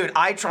try. Dude,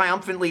 I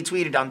triumphantly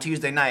tweeted on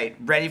Tuesday night,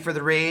 ready for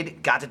the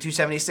raid, got to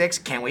 276,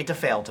 can't wait to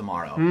fail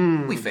tomorrow.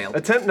 We failed.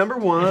 Attempt number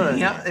 1.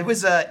 Yeah, it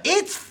was,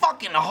 it's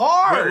fucking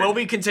hard. We'll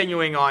be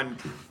continuing on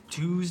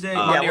Tuesday. yeah,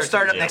 Monday we'll or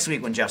start up Tuesday. next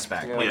week when Jeff's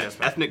back. Yeah. When Yeah, Jeff's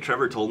back. Ethnic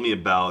Trevor told me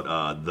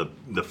about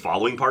the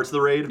following parts of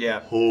the raid. Yeah.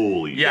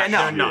 Holy Yeah,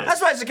 No, they're nuts.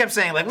 that's why I just kept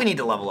saying, like, we need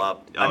to level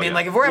up. I Oh, mean, yeah.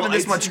 like, if we're having Well,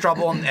 this it's- much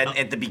trouble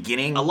at the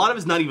beginning, A lot of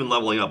it's not even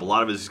leveling up. A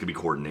lot of it's just gonna be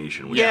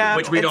coordination. yeah,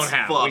 which we it's- don't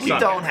have. fucking- We suck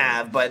don't at it.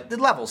 have, but the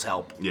levels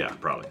help. Yeah,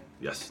 probably.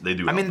 Yes, they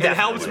do. I mean, help. It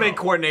helps Definitely make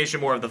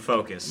coordination more of the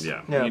focus.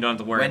 Yeah. Yeah. You don't have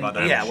to worry about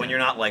that. Yeah, shit. when you're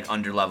not, like,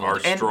 under leveled.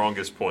 Our And-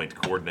 strongest point,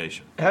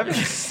 coordination. Haven't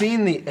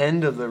seen the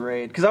end of the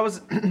raid because I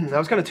was I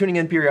was kind of tuning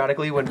in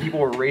periodically when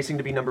people were racing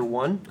to be number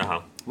 1. Uh huh.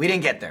 We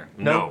didn't get there.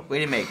 No. We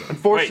didn't make it.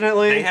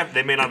 Unfortunately, Wait,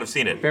 they may not have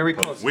seen it. very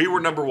close. We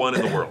were number 1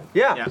 in the world.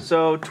 Yeah, Yeah.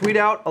 so tweet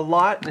out a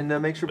lot and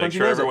make sure Make Bungie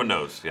sure knows everyone it.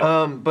 knows.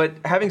 Yeah. But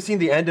having seen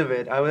the end of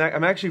it,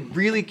 I'm actually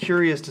really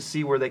curious to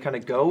see where they kind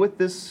of go with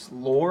this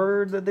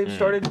lore that they've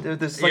started.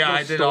 This like Yeah, little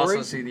I did story.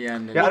 also see the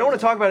end. Yeah, I don't want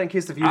to talk about it in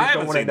case the viewers I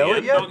don't haven't want to seen the know it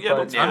end. yet. Don't- yeah,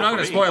 but don't- I'm not going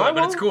to for spoil I it,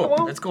 but it's won't, I cool.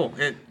 won't. It's cool.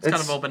 It's kind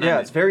of open Yeah,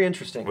 ended. it's very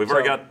interesting. We've So-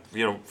 already got,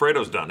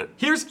 Fredo's done it.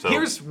 Here's So-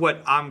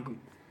 what I'm.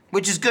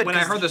 Which is good. When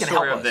I 'cause heard he the can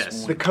story help of us this.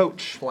 when the we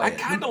coach. play I it.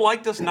 kind of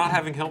liked us not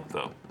having help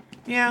though.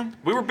 Yeah.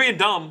 We were being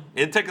dumb.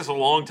 It'd take us a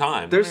long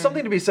time. There's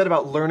something to be said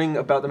about learning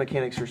about the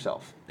mechanics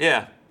yourself.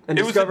 yeah. And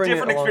It was a discovering it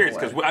different along the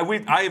experience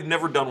because I have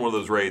never done one of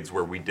those raids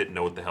where we didn't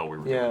know what the hell we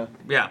were doing. Yeah.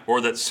 Yeah.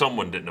 Or that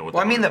someone didn't know what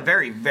Well, I the mean, hell the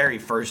very, very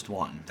first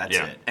one. That's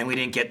Yeah. it. And we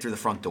didn't get through the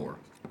front door.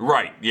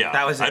 Right, yeah.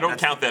 That was it. I don't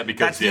That's- count that because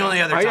that's the only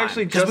other I time.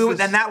 actually because just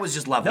then that was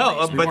just level. No,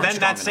 based. We but weren't then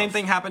strong that same enough.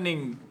 thing happened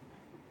in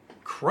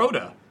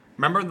Crota.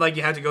 Remember, like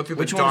you had to go through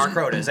Which the one was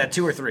dark Crota? Is that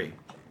 2 or 3?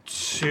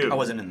 2. I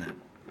wasn't in that.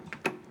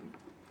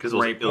 Because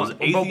Right, it was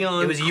well,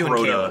 Atheon, it was you and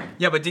Crota. Caleb.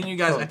 Yeah, but didn't you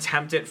guys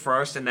attempt it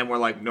first, and then we're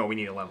like, no, we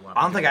need to level up.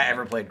 I don't think I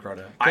ever played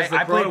Crota. I The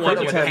played Crota one,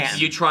 Crota with you- Pan.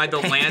 you tried the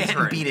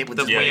lantern. beat it with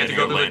the the- Yeah, way you you had to had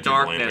go to through go the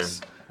lantern,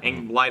 darkness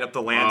and light up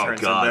the lanterns,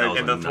 God, that and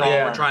was the a thrall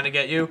nightmare. were trying to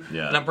get you.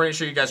 Yeah. And I'm pretty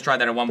sure you guys tried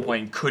that at one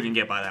point and couldn't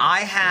get by that. I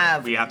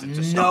have, We have to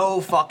just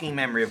no fucking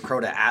memory of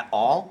Crota at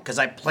all because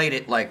I played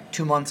it like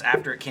 2 months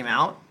after it came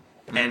out,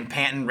 and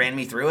Panton ran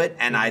me through it,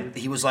 and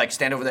he was like,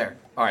 "Stand over there."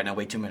 All right, now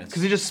wait 2 minutes.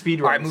 Because he just speed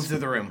All right, runs. move through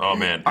the room. Oh,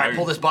 man. All right,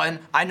 pull this button.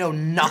 I know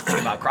nothing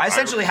about Crota. I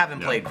essentially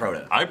haven't played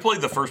Crota. I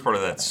played the first part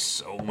of that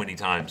so many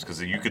times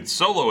because you could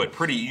solo it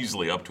pretty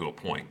easily up to a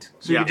point.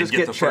 So you and just get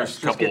get the chests,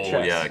 first just couple, get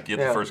chests. get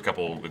Yeah. the first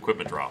couple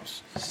equipment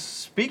drops.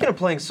 Speaking of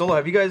playing solo,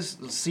 have you guys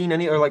seen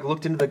any or like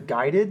looked into the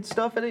guided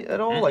stuff at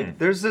all? Like,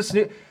 there's this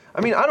new. I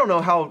mean, I don't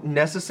know how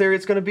necessary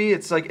it's going to be.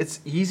 It's like it's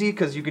easy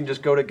because you can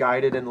just go to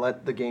guided and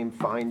let the game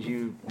find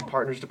you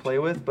partners to play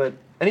with. But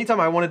anytime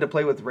I wanted to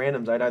play with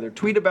randoms, I'd either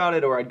tweet about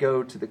it or I'd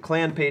go to the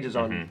clan pages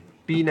on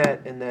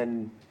BNet and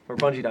then or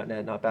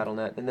Bungie.net, not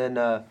BattleNet, and then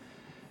I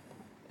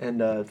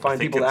find think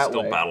people it's that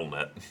still way.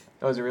 BattleNet.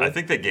 Oh, is it really? I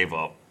think they gave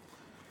up.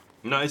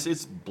 No,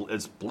 it's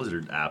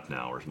Blizzard app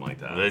now or something like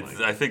that.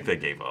 I think they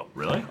gave up.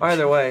 Really?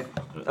 Either way,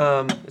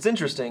 it's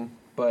interesting,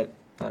 but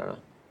I don't know.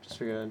 Just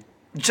figured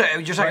I'd... So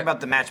you're talking about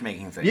the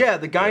matchmaking thing. Yeah,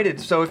 the guided.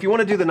 So if you want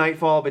to do the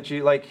Nightfall, but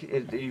you like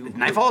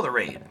Nightfall or the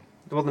raid?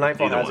 Well, the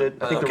Nightfall Either has one. it.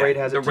 I think the Okay. raid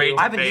has the it raid too.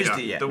 I haven't beta. used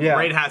it yet. The Yeah,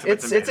 raid has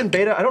it. it's in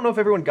beta. I don't know if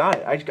everyone got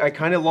it. I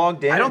kind of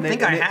logged in. I don't and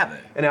think and I have it.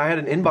 And I had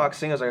an inbox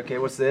thing. I was like, okay,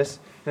 what's this?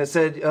 And it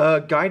said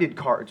guided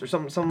cards or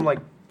something like.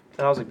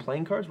 And I was like,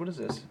 playing cards? What is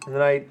this? And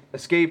then I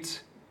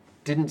escaped,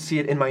 didn't see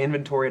it in my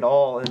inventory at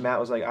all. And Matt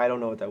was like, I don't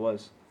know what that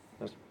was.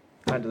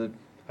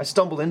 I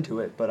stumbled into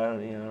it, but I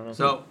don't know.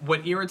 So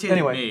what irritated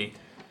Anyway. me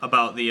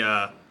about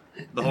the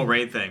whole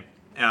raid thing,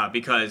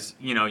 because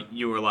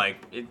you were like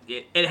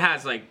it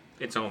has like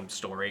its own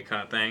story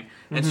kind of thing.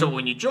 And so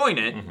when you join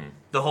it,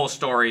 the whole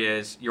story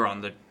is you're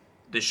on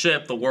the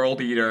ship, the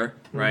World Eater,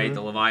 right,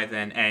 the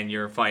Leviathan, and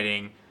you're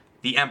fighting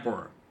the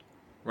Emperor,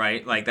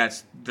 right? Like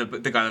that's the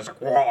guy that's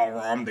like,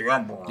 I'm the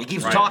Emperor. He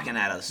keeps right? talking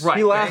at us. Right.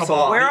 He laughs a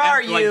lot. Where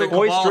are Like you? the Cabal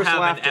Boisterous have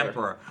laughter. an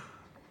Emperor.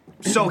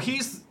 So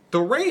he's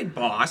the raid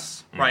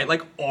boss, right?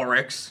 Like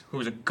Oryx,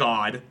 who's a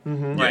god,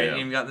 right? Yeah. And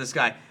you got this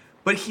guy.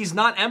 But he's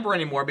not Emperor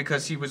anymore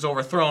because he was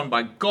overthrown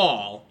by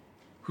Gaul,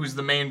 who's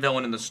the main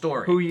villain in the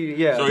story.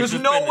 So There's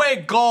just no been-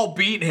 way Gaul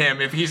beat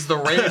him if he's the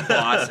raid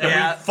boss, and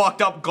we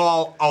fucked up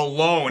Gaul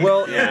alone.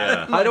 well,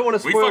 Yeah. I don't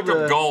want to We spoil fucked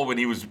the. up Gaul when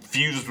he was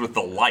fused with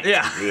the light.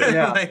 yeah,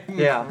 Yeah. like,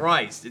 Yeah.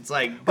 Christ, it's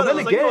like. But I then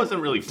was like, it again,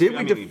 wasn't really- did I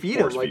we mean, defeat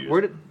him? force Like, fused.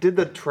 where did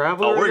the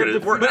Traveler? we're get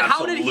gonna- we're defeated? But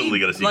how did absolutely he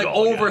gonna see like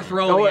Gaul again.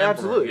 overthrow Oh, the Emperor?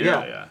 absolutely,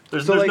 Yeah, yeah. yeah.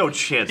 There's So, like, no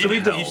chance. So we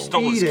in hell. He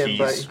stole his defeat him,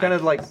 but keys. he kind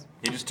of like.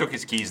 He just took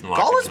his keys and locked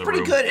Gaul him was in the pretty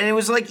room. good, and it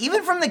was like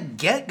even from the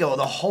get-go,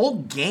 the whole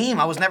game,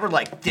 I was never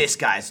like, this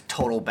guy's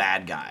total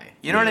bad guy.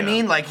 You know what I Yeah.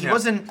 mean? Like he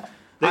wasn't.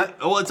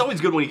 Well, it's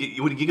always good when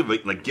you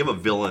give a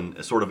villain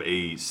a sort of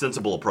a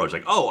sensible approach.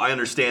 Like, oh, I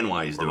understand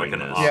why he's Or doing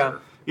like an this. honor. Yeah.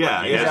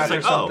 Yeah, He yeah. has, It's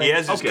like like, oh, something. he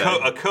has his okay.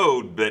 a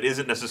code that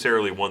isn't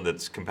necessarily one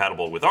that's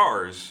compatible with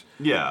ours,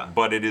 Yeah.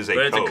 but it is a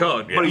But code. it's a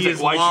code. Yeah. But But he's he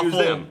is like, why choose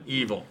lawful them?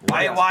 evil.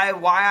 Why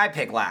I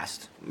pick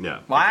last? Yeah.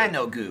 Why I okay.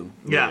 know goo?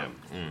 Yeah.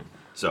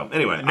 So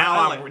anyway,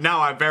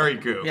 Now I'm very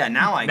goo. Yeah,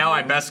 now I. Now goo.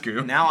 I best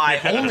goo. Now I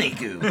only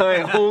goo.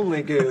 I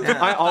only goo.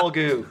 I all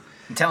goo.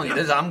 I'm telling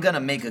you, I'm gonna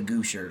make a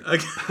goo shirt.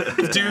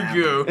 do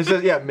goo. It's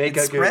just make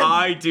It's a goo. spread.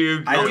 I do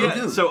goo. I Oh do yeah.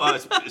 goo. So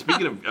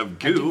speaking of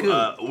goo,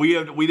 goo.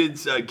 we did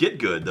Get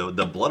Good.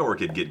 The Blood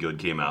Orchid Get Good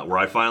came out where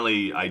I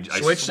finally I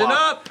Switched it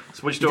swapped- up.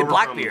 Switched You did over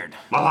Blackbeard.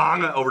 from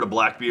Malanga over to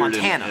Blackbeard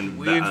Montana.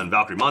 and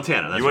Valkyrie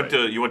Montana. That's You went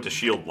right. to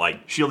Shield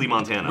Light. Shieldy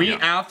Montana. We yeah.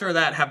 after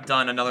that have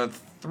done another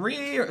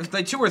 3 or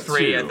like 2 or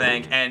 3 I Two.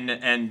 think,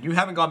 and you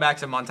haven't gone back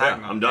to Montana.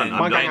 Yeah, I'm done. And,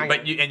 I'm done.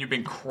 But you've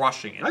been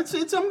crushing it.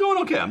 I'm going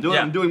okay.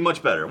 I'm doing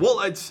much better.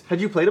 Well, it's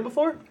Had you played it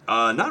before?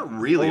 not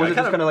really. Or was I it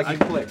just kind of like you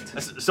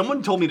clicked?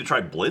 Someone told me to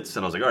try Blitz,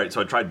 and I was like, all right. So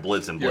I tried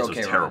Blitz, and Blitz You're okay,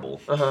 was terrible.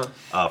 He's for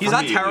not me,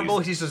 at terrible.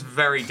 least. He's just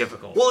very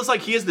difficult. Well, it's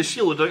like he has the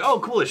shield. It's like, oh,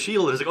 cool, a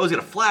shield. And it's like, oh, he's got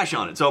a flash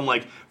on it. So I'm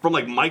like, from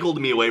like Michael to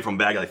me away from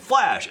bag, like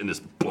flash, and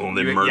just boom,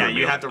 they murder me.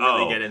 you have to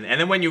really Oh. get in. And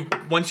then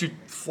once you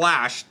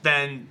flash,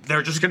 then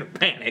they're just gonna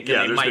panic.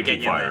 Yeah, and they're they just might gonna get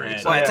keep you in the firing.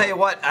 head. So- Well, I Yeah. tell you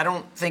what, I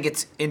don't think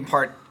it's in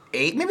part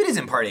 8. Maybe it is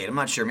in part 8. I'm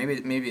not sure. Maybe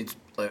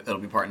it'll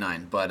be part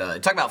 9.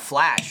 But talk about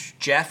Flash.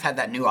 Jeff had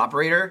that new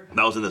operator.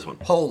 That was in this one.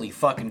 Holy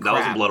fucking crap! That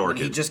was in Blood When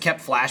Orchid. he just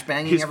kept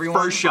flashbanging His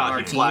everyone. first on shot, our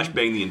he team.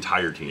 flashbanged the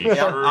entire team.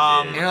 Sure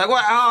And did. you're like,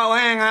 what? Oh,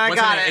 hang on, I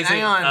What's got his it. name? Is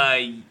Hang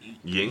on.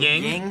 Ying?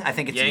 Ying? Ying? I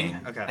think it's Ying? Ying.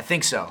 Okay. I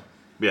think so.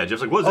 Yeah,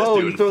 Jeff's like, what does this Oh,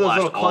 do? you And throw those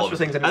flashed little all of cluster it.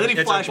 things in And then it. he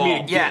It's a flashed me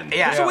ball. again.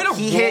 Yeah. There's a way to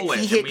he roll it,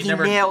 He and hit. we He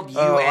never- nailed you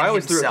Oh, I and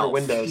always threw it through himself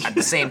windows. at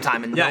the same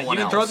time, and Yeah, no one you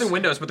can else. throw it through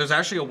windows, but there's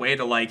actually a way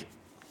to like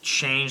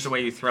change the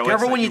way you throw it.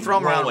 Careful so when you throw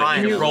 'em roll around it.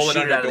 Ryan, You you'll roll it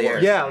shoot under out of the air.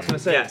 doors. Yeah, I was gonna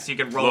say. Yeah, so you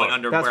can roll Look, it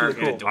under that's where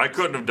really cool. I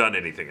couldn't have done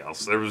anything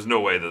else. There was no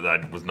way that I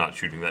was not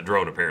shooting that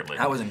drone, apparently.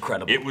 That was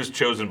incredible. It was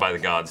chosen by the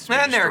gods to be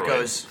And there it destroyed.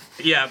 goes.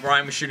 Yeah,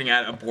 Brian was shooting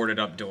at a boarded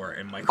up door,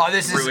 and Michael. Oh,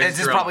 this threw his is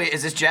this drone. probably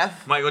is this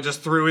Jeff? Michael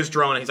just threw his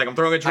drone, and he's like, "I'm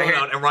throwing a drone hear-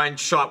 out," and Ryan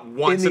shot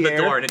once In in the the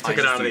air? door, and it took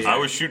I it out of just the I air.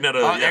 was shooting at a.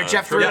 Oh, yeah,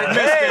 Jeff threw it.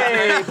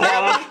 Hey,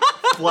 Bob.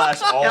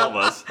 Flashed all of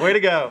us. Way to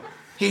go.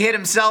 He hit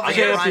himself. and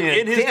hit champion. Ryan.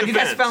 In his Damn, you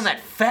guys defense. found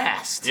that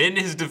fast. In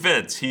his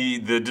defense,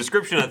 the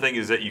description I think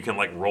is that you can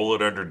like roll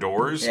it under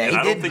doors. Yeah, and he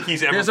I don't did- think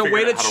he's ever. There's a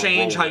way figured to out how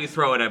change roll how it. you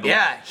throw it. I believe.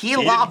 Yeah, he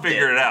didn't lobbed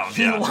figure it out,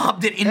 He yeah.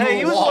 lobbed it into Hey,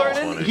 he a was wall.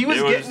 learning. He was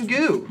It was- getting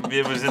goo.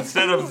 It was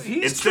instead of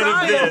He's of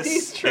trying, this,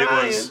 he's it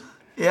was. trying.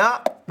 Yeah.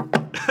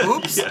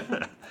 Oops.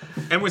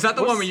 And was that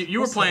the one where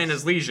you were playing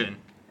as Legion?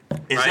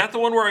 Is Right. that the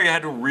one where I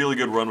had a really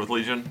good run with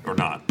Legion or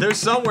not? There's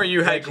some where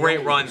you had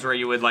great runs where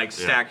you would like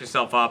stack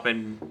yourself up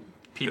and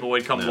people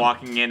would come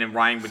walking in and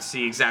Ryan would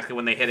see exactly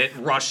when they hit it,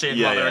 rush in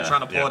Yeah, while they were yeah,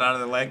 trying to pull yeah. it out of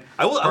their leg.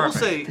 I will Perfect.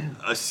 say,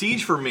 a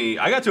Siege for me,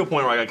 I got to a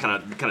point where I got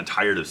kind of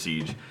tired of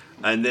Siege.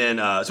 And then,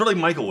 sort of like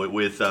Michael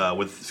with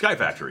Sky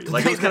Factory.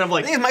 Like, it was kind of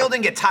like... The thing is, Michael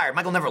didn't get tired.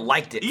 Michael never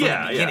liked it from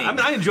Yeah, the yeah. beginning. I mean,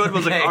 I enjoyed it, but I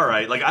was like, Hey. all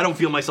right, like, I don't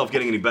feel myself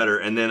getting any better.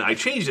 And then I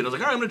changed it. I was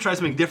like, all right, I'm going to try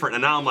something different.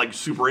 And now I'm, like,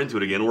 super into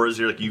it again. Whereas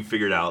you're, like, you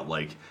figured out,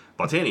 like,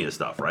 Botania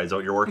stuff, right? Is that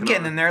what you're working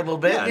Getting on? in there a little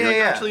bit. Yeah, Yeah, you're, like,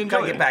 yeah. actually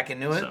Gotta enjoying get it. back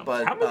into it, So.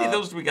 but How many of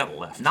those do we got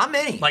left? not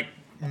many. Like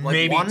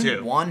maybe one,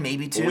 two. One,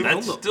 maybe two. Well,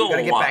 That's we still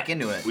gotta a get lot. back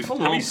into it. We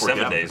filmed How many long before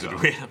 7 Gavin days was do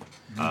on. we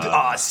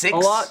have? 6. A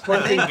lot,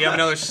 I think. We have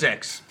another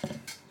 6.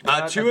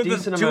 Two a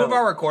decent of amount.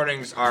 our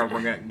recordings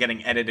we're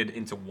getting edited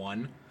into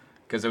one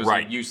because it was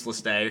Right. a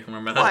useless day.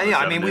 Remember that? Well, yeah,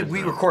 I 7 mean, days, we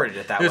yeah. recorded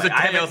it that There's way. a I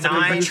have chaos it of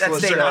 9. adventure.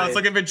 That's day I 9. was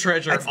looking for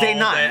treasure. That's day all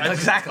 9. day. That's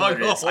exactly what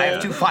it is. I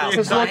have 2 files.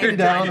 Just looking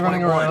down,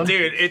 running around.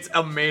 Dude, it's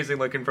amazing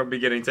looking from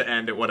beginning to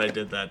end at what I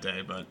did that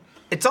day. But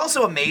It's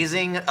also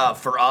amazing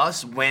for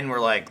us when we're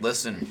like,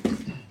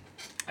 listen,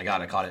 I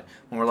caught it.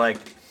 When we're like,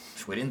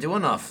 we didn't do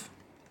enough.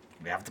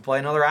 we have to play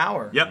another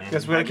hour. Yep.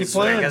 Guess we gotta I keep guess-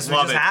 playing. I guess we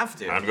Love just it. have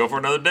to. Time to go for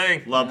another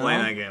day. Love You playing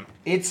know? that game.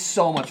 It's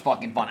so much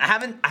fucking fun. I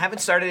haven't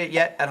started it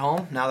yet at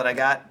home. Now that I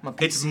got my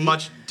PC, It's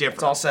much different.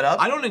 It's all set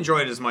up. I don't enjoy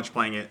it as much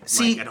playing it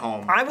See, like, at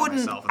home. I by wouldn't.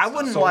 myself and I stuff.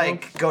 wouldn't Solo?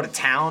 like go to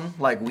town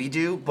like we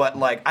do, but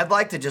like I'd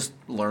like to just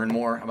learn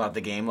more about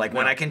the game. Like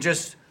when I can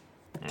just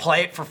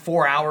play it for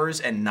 4 hours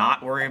and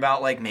not worry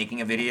about like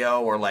making a video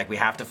or like we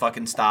have to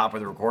fucking stop or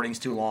the recording's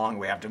too long or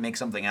we have to make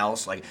something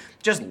else. Like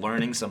just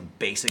learning some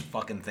basic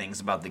fucking things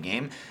about the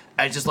game.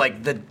 I just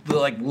like the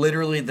like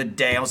literally the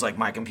day I was like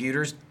my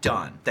computer's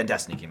done. Then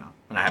Destiny came out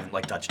and I haven't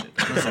like touched it.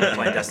 Since I've been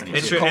playing Destiny.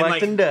 It's 2. true. And,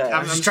 Collecting debt.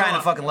 I'm just trying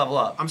to fucking level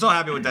up. I'm so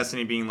happy with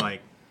Destiny being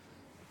like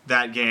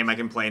that game I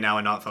can play now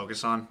and not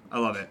focus on. I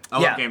love it. I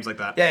love games like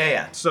that.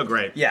 Yeah. It's so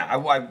great. Yeah,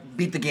 I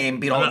beat the game,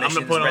 beat all the I'm gonna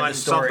missions, put read on the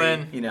story,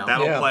 something you know,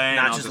 that'll Yeah. play. and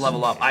not I'll just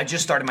level up. I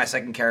just started my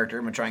second character.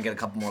 I'm gonna try and get a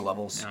couple more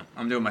levels. Yeah,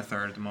 I'm doing my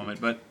third at the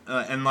moment, but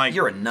and like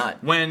You're a nut.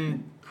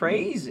 when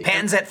Crazy.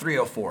 Pan's at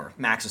 304.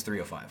 Max is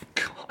 305.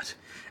 God.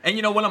 and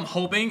you know what I'm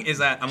hoping is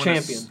that I'm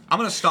Champion.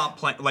 gonna stop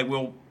playing. Like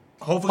we'll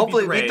hopefully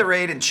Hopefully beat the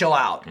raid and chill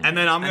out. and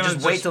then I'm And gonna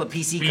just wait till the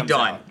PC be comes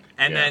done. out.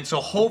 And Yeah. then so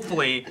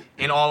hopefully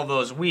in all of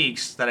those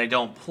weeks that I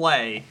don't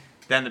play,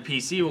 then the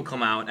PC will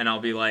come out and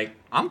I'll be like,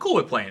 I'm cool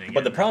with playing again.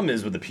 But the problem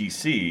is with the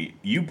PC,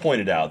 you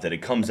pointed out that it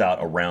comes out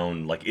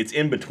around, like, it's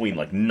in between,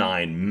 like,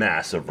 9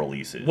 massive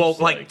releases. well,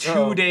 like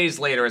 2 days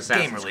later, Game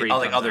Assassin's release. Creed. Oh,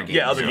 like comes other out. games.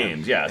 yeah, other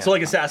games, yeah. So,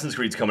 like, Assassin's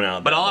Creed's coming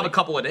out. But I'll have a like,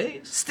 couple of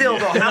days. Still,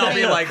 though, And I'll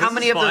be like, how this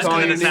many is of those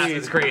fun. games-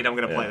 Assassin's Creed, I'm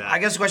gonna play Yeah. that. I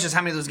guess the question is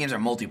how many of those games are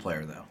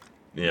multiplayer though?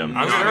 Yeah.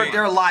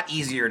 They're a lot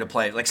easier to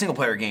play. Like single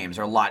player games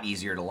are a lot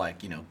easier to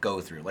like, you know,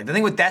 go through. Like the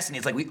thing with Destiny,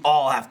 it's like we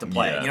all have to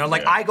play it. Yeah, You know,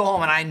 like yeah. I go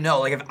home and I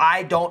know, like if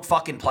I don't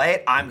fucking play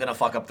it, I'm gonna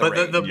fuck up the But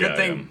raid. the Yeah, good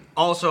thing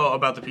also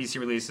about the PC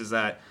release is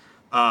that,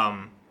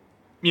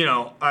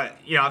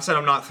 I've said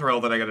I'm not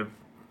thrilled that I got to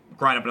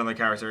grind up another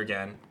character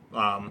again.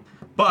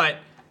 But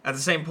at the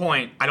same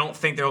point, I don't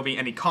think there will be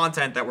any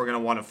content that we're going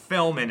to want to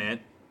film in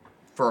it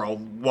for a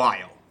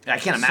while. I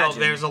can't imagine. So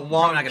there's a Probably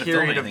long not gonna film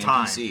period of anything in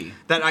time PC.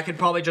 that I could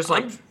probably just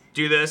like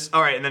do this.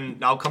 All right, and then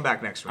I'll come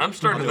back next week. I'm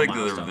starting I'll to do think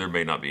my that stuff. there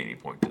may not be any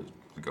point to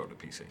go to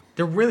PC.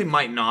 There really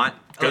might not.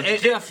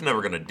 Because Jeff's never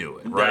going to do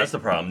it, right? That's the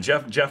problem.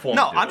 Jeff won't.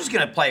 No, do I'm it. just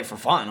gonna play for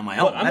fun on my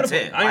own. Well, I'm That's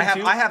gonna- it. I am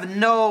too. I have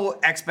no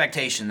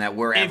expectation that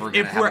we're ever gonna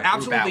If have we're a group at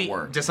absolutely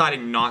work.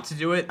 deciding not to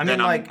do it, I mean, then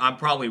like- I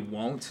probably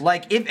won't.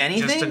 Like if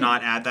anything, just to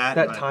not add that.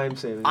 That but- time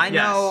saving. I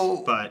Yes,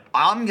 know, but-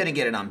 I'm gonna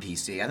get it on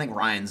PC. I think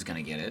Ryan's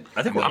gonna get it.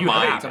 I think I you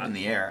might. have It's up in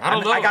the air. I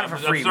don't know. I got it for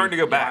I'm free. starting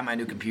to go back. Buy my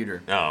new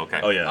computer. Oh,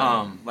 okay. Oh yeah.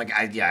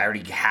 I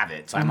already have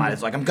it, so I might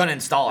as like I'm gonna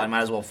install it. I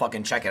might as well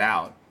fucking check it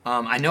out.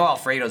 I know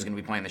Alfredo's gonna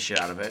be playing the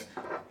shit out of it.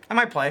 I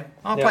might play.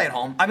 I'll Yeah. play at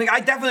home. I mean, I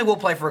definitely will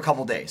play for a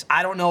couple days.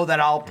 I don't know that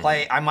I'll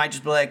play. I might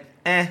just be like,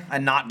 and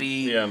not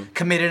be Yeah.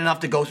 committed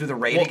enough to go through the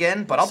raid Well,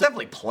 again. But I'll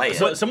definitely play it.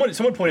 So someone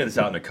pointed this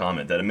out in a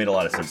comment that it made a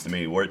lot of sense to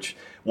me, which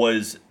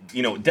was,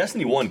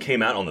 Destiny 1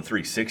 came out on the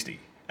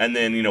 360. And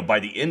then, by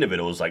the end of it,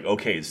 it was like,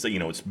 okay,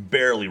 it's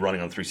barely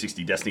running on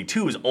 360. Destiny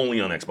 2 is only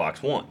on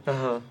Xbox One.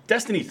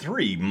 Destiny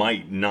 3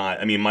 might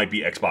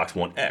be Xbox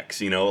One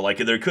X, like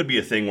there could be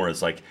a thing where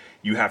it's like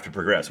you have to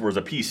progress. Whereas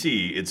a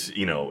PC,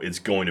 it's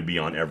going to be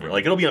on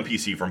it'll be on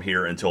PC from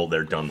here until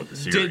they're done with the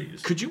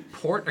series. Could you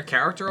port a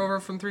character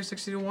over from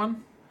 360 to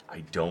 1?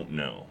 I don't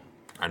know.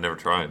 I never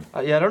tried.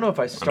 Yeah, I don't know if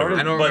I started.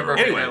 I don't But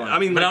remember. anyway, if I I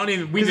mean, but I like- don't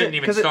even. We didn't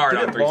even start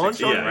on Did it launch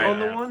 360. on, Yeah, on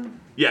the yeah. one?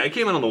 Yeah, it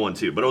came out on the one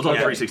too, but it was on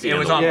 360. It and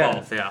was the on one. Yeah.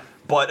 both. Yeah.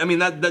 But I mean,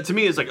 that to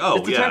me is like, oh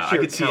It's yeah, attached to I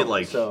your could see it account,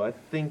 like. So I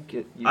think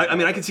it. I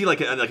mean, I could see like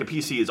a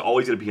PC is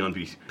always going to be on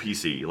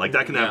PC. Like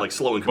that can have Yeah. like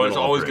slow incremental. But it's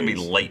always going to be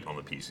upgrades. late on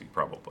the PC,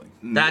 probably.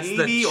 That's the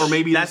maybe, or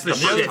maybe that's the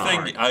this is The shit other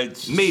first thing,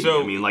 time. Maybe.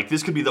 so I mean, like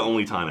this could be the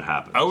only time it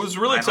happens. I was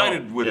really I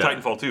excited hope. with Yeah.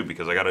 Titanfall 2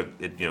 because I got it.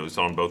 It's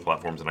on both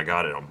platforms, and I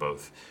got it on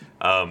both.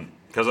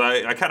 Because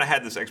I kind of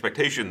had this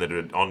expectation that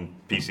on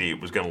PC it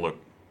was going to look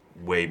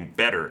way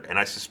better, and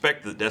I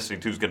suspect that Destiny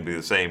 2 is going to be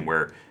the same,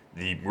 where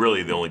the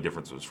only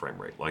difference was frame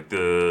rate. Like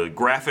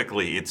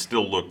graphically, it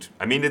still looked.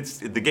 I mean,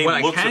 the game What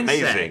I looks can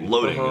say- amazing.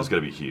 Loading is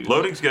going to be huge.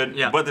 Loading's good,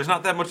 Yeah. but there's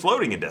not that much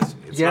loading in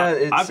Destiny. It's Yeah, not,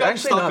 it's I've gotten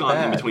actually stuck not on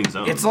bad. in between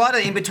zones. It's a lot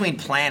of in between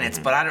planets,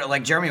 but I don't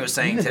like Jeremy was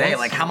saying Even today. that's-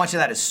 Like, how much of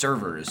that is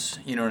servers?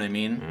 You know what I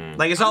mean?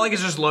 Like it's not like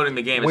it's just loading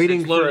the game. It's,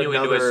 Waiting it's loading for you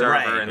into a another- server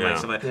Right. and Yeah. like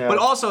stuff like that. Yeah. But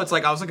also, it's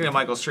like I was looking at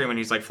Michael's stream and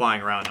he's like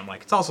flying around. I'm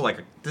like, it's also like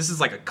this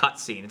is like a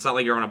cutscene. It's not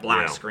like you're on a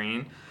black Yeah.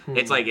 screen.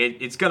 It's like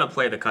it's gonna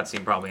play the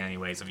cutscene probably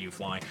anyways of you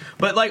flying.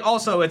 But like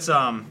also, it's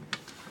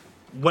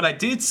what I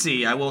did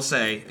see, I will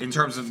say, in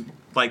terms of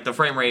like the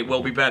frame rate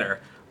will be better.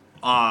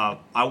 I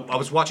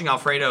was watching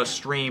Alfredo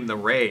stream the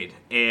raid,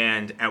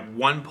 and at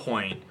one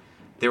point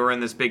they were in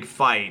this big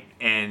fight,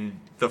 and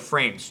the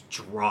frames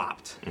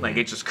dropped. Like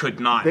it just could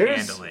not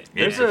handle it.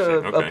 There's Yeah. a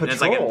Okay. patrol. And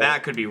it's like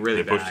that could be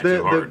really They pushed bad. it. the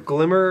too hard.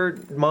 glimmer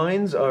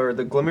mines or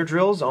the glimmer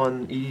drills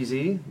on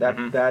EDZ,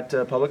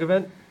 that public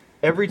event.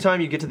 Every time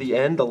you get to the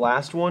end, the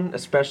last one,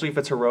 especially if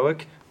it's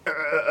heroic,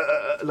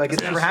 like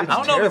it's never just, happened. it's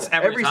I don't know if it's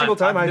terrible. every single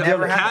time I've I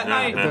never did had it, Cat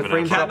Knight- the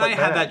frames Cat drop Knight like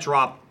had that. that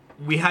drop.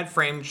 We had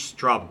frames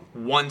drop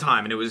one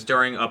time, and it was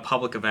during a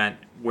public event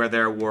where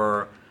there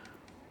were,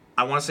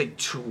 I want to say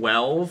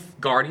 12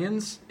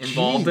 Guardians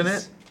involved in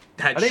Jeez.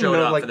 it had I didn't showed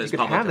know, up like, for this you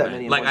could public have that event.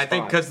 many in Like one I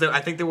think spot. because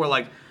I think there were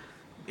like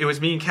it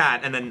was me and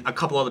Kat, and then a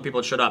couple other people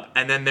had showed up,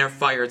 and then their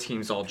fire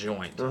teams all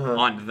joined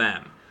on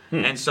them.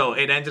 And so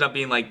it ended up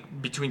being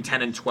like between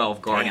 10 and 12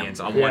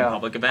 Guardians on one Yeah.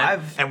 public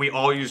event, and we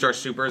all used our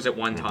supers at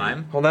one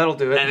time. Well, that'll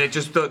do it. And it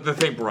just the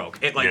thing broke.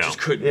 It like Yeah. just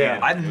couldn't. Yeah.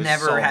 handle it. I've It was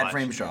never so had much.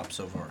 frames drop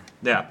so far.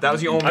 Yeah, that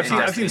was the only. I've seen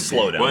time.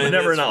 slowdown, Well, but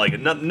never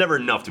it's- never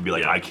enough to be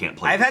like I can't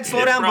play. I've had this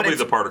game. slowdown, It's but probably it's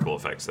the particle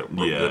effects that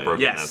broke, Yeah. that broke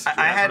Yes. that.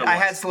 I That's had what it I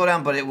had was.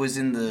 slowdown, but it was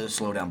in the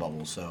slowdown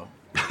bubble, so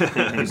One of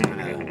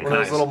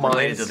those little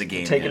related mines, to the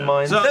game, taking yeah.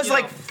 mines. So- there's you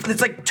like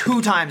it's like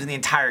 2 times in the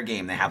entire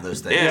game they have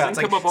those things. Yeah, it's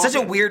they like come up such a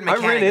often. weird I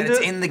ran mechanic that into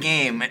it's it. in the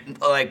game,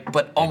 like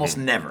but almost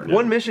never.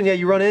 One mission, yeah,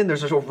 you run in.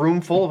 There's just a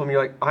room full of them.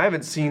 You're like, I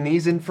haven't seen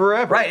these in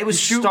forever. Right, it was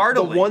you shoot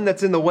startling. the one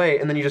that's in the way,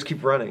 and then you just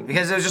keep running.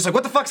 Because it was just like,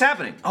 what the fuck's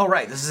happening? Oh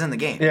right, this is in the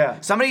game. Yeah.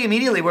 Somebody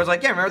immediately was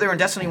like, yeah, remember they were in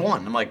Destiny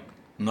 1. I'm like,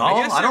 no,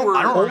 I guess I they don't were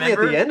only at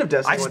remember. the end of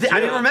Destiny I just 1 I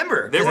didn't too.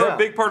 remember. They were Yeah. a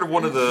big part of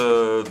one of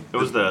the. It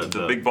was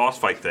the big boss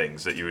fight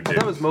things that you would do.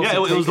 That was mostly Yeah, it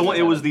was the taken one.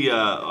 It out. was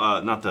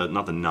the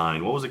not the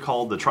 9. What was it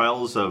called? The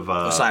Trials of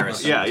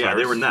Osiris. Yeah, yeah. They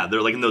Osiris. were in that.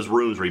 They're like in those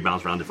rooms where you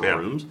bounce around different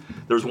Yeah. rooms.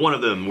 There's one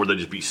of them where they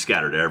just be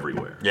scattered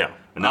everywhere. Yeah.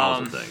 and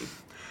that was the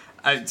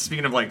thing.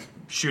 Speaking of like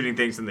shooting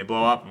things and they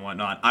blow up and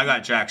whatnot, I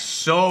got Jack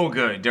so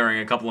good during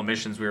a couple of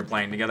missions we were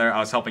playing together. I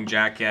was helping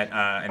Jack get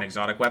an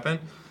exotic weapon,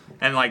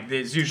 and like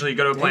it's usually you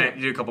go to a planet,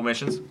 you do a couple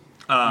missions.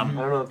 I don't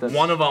know if that's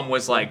One of them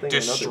was like thing or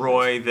another.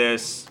 destroy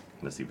this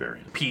That's the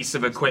variant. piece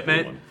of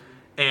equipment.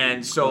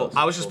 And so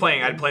I was just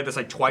playing. I'd played this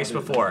like twice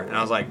before, and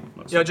I was like,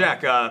 "Yo,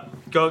 Jack,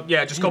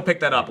 just go pick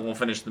that up, and we'll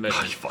finish the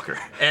mission." Fucker.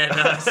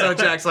 And so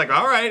Jack's like,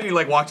 "All right." And he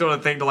like walked over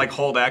the thing to like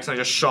hold X, and I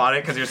just shot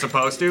it because you're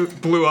supposed to.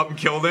 Blew up and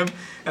killed him.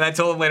 And I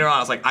told him later on, I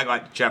was like, "I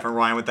got Jeff and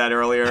Ryan with that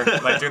earlier.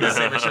 Like doing the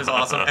same mission is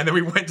awesome." And then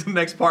we went to the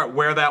next part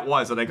where that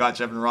was, and I got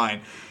Jeff and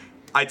Ryan.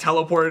 I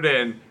teleported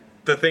in.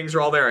 The things are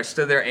all there. I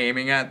stood there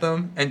aiming at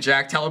them, and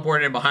Jack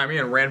teleported in behind me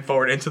and ran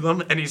forward into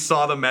them, and he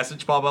saw the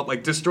message pop up,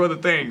 like, destroy the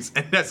things.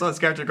 And I saw his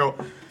character go,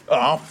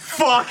 oh,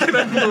 fuck, and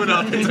I blew it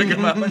up and took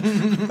him out. I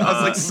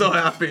was, like, so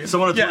happy.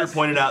 Someone on Twitter Yes.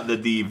 pointed out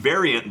that the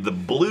variant, the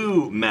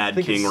blue Mad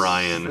think King it's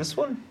Ryan, this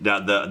one?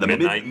 the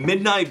Midnight.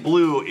 Midnight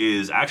Blue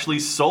is actually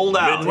sold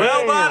out.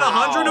 Well, about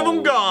 100 of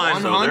them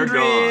gone. So they're gone.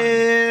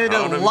 100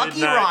 On a lucky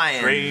midnight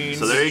Ryan. train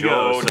So there you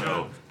go. showed So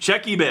up.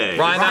 check eBay.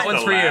 Ryan, that Ryan,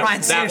 one's for you. Ryan,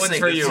 Ryan, That seriously, one's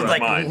for you. this is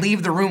like mine.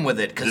 leave the room with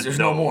it because there's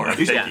no more. I'm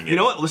You, taking you it.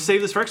 know what? Let's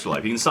save this for Extra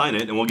Life. You can sign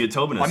it, and we'll get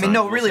Tobin to I sign mean, it.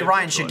 no, We'll really, save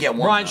Ryan Extra should Life. get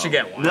one. Ryan though. should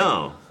get one.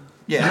 No.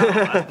 Yeah.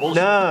 That's bullshit.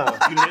 No.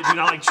 Do you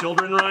not like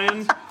children,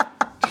 Ryan?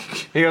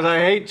 He goes, I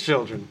hate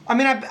children. I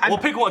mean, Well,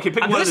 pick one. Okay,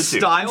 pick one of the This two.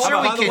 style, sure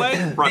by we the way,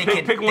 could. Right, They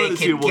pick- pick one of they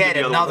the two, could we'll get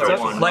get the other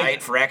another one. one, Like-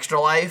 right, for Extra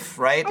Life,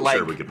 right? I'm like,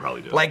 sure we could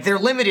probably do it. like they're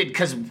limited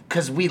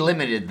because we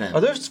limited them. Are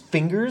those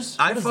fingers?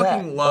 I What is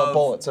fucking that? love- Oh,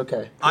 bullets.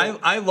 Okay.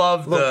 I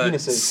love Little the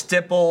penises.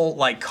 stipple,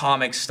 like,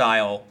 comic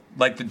style,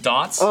 like the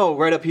dots Oh,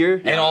 right up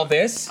here. and all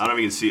this. I don't know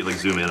if you can see it. Like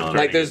zoom in on it.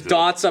 Like there's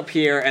dots up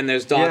here and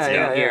there's dots Yeah,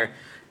 down yeah, here,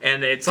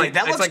 and it's Dude, like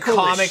that it's looks like cool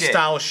as comic shit.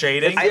 style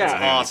shading. I- It's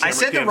yeah. awesome. I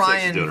said to Cam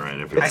Ryan- doing it right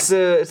if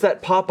you're- It's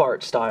that pop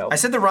art style. I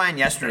said to Ryan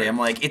yesterday, I'm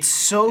like, it's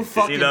so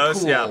fucking those?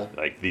 cool. Yeah.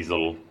 like these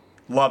little.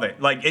 Love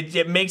it. Like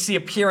it makes the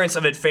appearance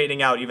of it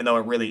fading out, even though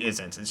it really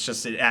isn't. It's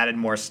just it added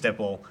more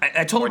stipple.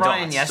 I told more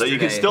Ryan dots. So yesterday. you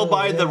can still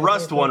buy the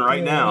Rust one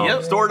right now.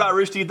 Yep.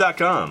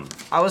 Store.roosterteeth.com.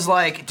 I was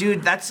like,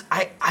 dude,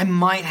 I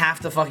might have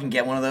to fucking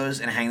get one of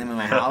those and hang them in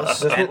my house.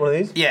 This And- one of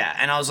these? Yeah,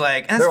 and I was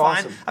like, and that's They're fine.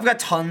 awesome. I've got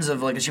tons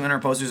of like Achievement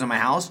Hunter posters in my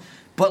house,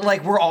 but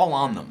like we're all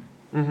on them.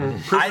 It'll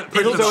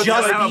So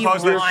just have a be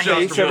poster Ryan.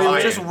 just for It'll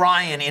Ryan. just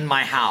Ryan in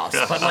my house,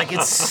 but like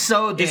it's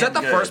so damn Is that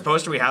the good. first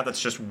poster we have that's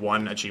just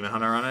one achievement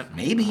hunter on it?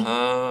 Maybe,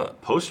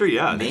 Poster,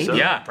 yeah. I think maybe, so.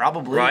 Yeah,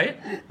 probably. Right?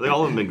 I think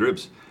all of them in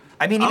groups.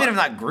 I mean, even if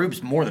not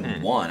groups, more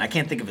than one. I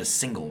can't think of a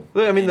single.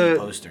 I mean, any the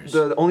posters.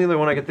 only other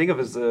one I can think of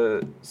is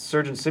the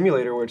Surgeon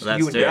Simulator, where it's That's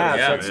you and two, Gabs.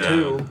 yeah, That's yeah.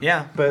 two.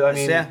 yeah, But I that's-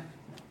 mean, yeah,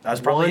 that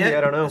was probably one, it. yeah,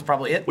 I don't know. That's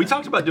probably it. We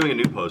talked about doing a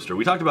new poster.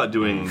 We talked about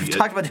doing. We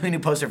talked about doing a new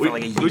poster for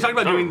like a year. We talked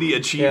about doing the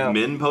Achieve Yeah.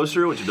 Min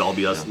poster, which would all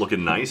be us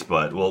looking nice,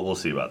 but we'll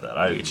see about that.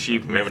 We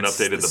haven't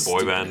updated the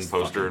boy band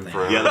poster in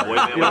forever. Yeah, the boy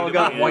band. We all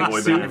got white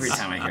boy suits. bands. Every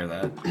time I hear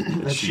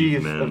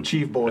that.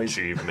 Achieve boys.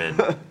 Achievement.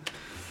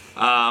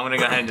 I'm gonna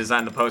go ahead and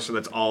design the poster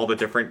that's all the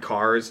different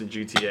cars in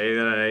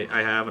GTA that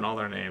I have and all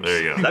their names.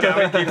 There you go.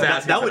 Gavin keeps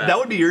asking That for would that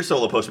would be your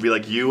solo poster. Be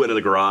like you in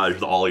the garage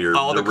with all your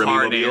all the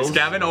car names. Remy-mobiles.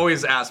 Gavin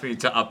always asks me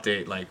to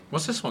update. Like,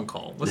 what's this one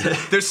called?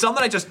 There's some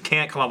that I just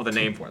can't come up with a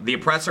name for. The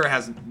oppressor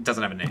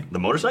doesn't have a name. The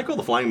motorcycle,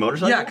 the flying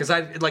motorcycle. Yeah, because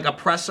I like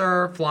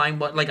oppressor, flying,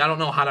 but like I don't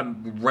know how to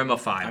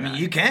rimify. I mean,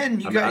 you can.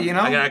 You got. You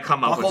know. I gotta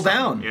come up buckle with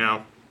down. something,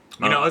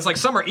 You know, it's like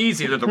some are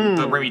easy. They're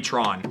the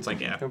Remy-tron. It's like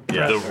Yeah. The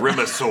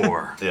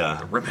Rimosaur. Yeah.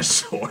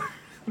 Rimosaur.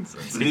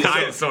 It's a The-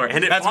 dinosaur.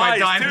 And it That's my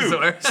flies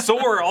dinosaur. too.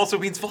 Soar also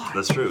means fly.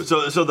 That's true.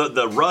 So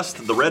the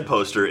Rust, the red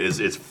poster it's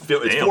Damn.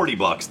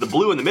 $40. The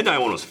blue and the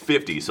midnight one was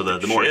 50. So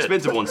the more Shit.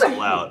 expensive one sold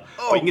out.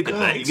 But you can get the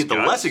Thanks, you can get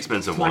the guys. less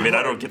expensive one. I mean,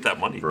 I don't get that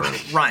money. for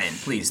Ryan,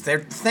 please.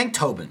 Thank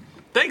Tobin.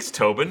 Thanks,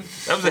 Tobin.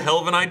 That was a hell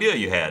of an idea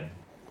you had.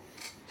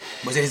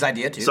 Was it his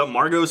idea too? So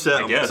Margot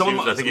said, I guess. I think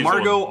he was the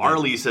Margot one.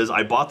 Arley says,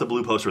 I bought the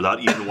blue poster without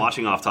even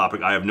watching Off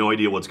Topic. I have no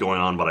idea what's going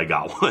on, but I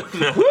got one.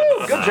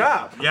 Woo, good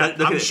job. Yeah,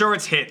 I'm sure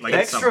it's hit. Like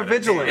it's Extra subreddit.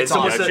 vigilant. And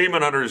someone Yeah, said,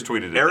 Achievement Hunter has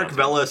tweeted it. Eric out.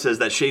 Vela says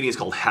that shading is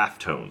called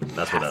halftone.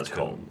 That's what that's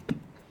called.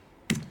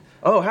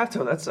 Oh,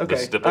 halftone. That's okay.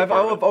 stipple I've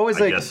part of it? always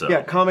I like guess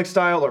so. comic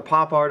style or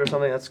pop art or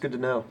something. That's good to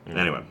know.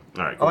 Anyway,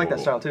 all right. I like that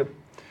style too.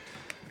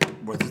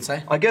 What does it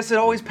say? I guess it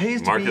always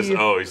pays to Marcus. be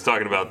Oh, he's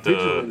talking about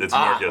vigilant. it's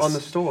Marcus. on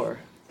the store.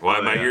 Why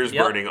my yeah. ears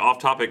Yep. burning? Off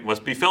topic.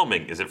 Must be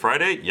filming. Is it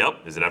Friday? Yep.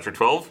 Is it after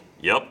 12?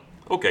 Yep.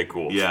 Okay,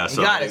 cool. Yeah, You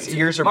so got His it.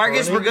 ears are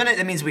Marcus, burning.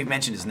 that means we've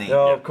mentioned his name.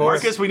 Oh, of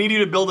course. Marcus, we need you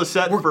to build a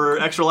set for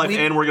Extra Life,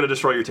 and we're going to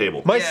destroy your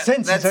table. My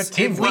senses are If we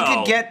tingling. Well,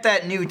 could get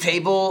that new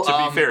table,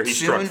 to be fair, he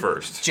soon, struck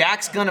first.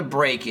 Jack's gonna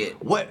break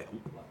it. What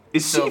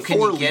is So can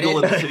C4 you get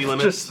legal it? in the city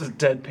limits? Just a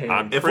deadpan.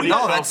 I'm If pretty we-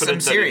 No, that's confident I'm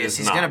that serious. it is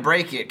He's not. gonna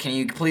break it. Can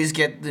you please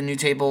get the new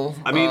table?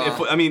 I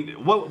mean,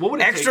 what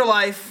would it Extra take?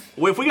 Life.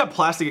 Well, if we got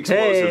plastic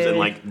explosives Hey. and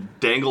like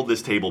dangled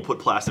this table, put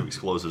plastic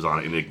explosives on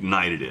it, and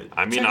ignited it,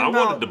 I mean, Talking I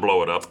about- wanted to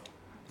blow it up.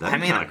 that'd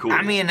be kind of cool.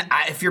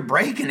 If you're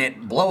breaking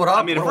it, blow it up.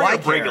 I mean, if What we're do I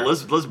gonna break care? it,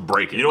 let's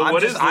break it. You know I'm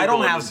what just- is I don't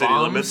legal in have the city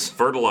bombs. limits?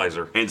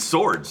 Fertilizer. And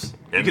swords.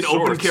 And you can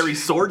open swords. carry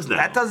swords now.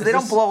 That doesn't. They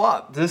don't blow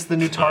up. Is this the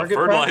new target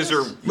Fertilizer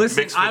practice?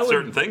 Listen, mixed I with would-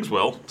 certain things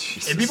will.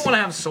 If people want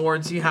to have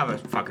swords, you have a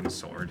fucking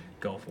sword.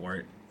 Go for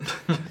it.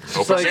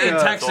 Open like, In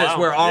uh, Texas, allowed.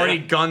 where already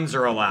Yeah. guns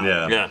are allowed.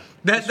 Yeah. Yeah.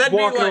 That'd be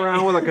Walking like,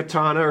 around with a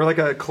katana or like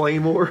a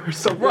claymore or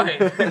something. right.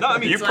 No, I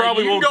mean, You It's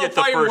probably you won't go get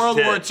the fight in first World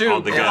hit War II.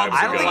 on the guy with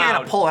I the don't think gun. I'm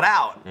gonna pull it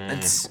out.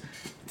 It's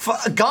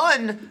a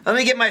gun. Let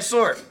me get my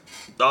sword.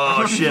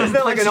 oh shit. Isn't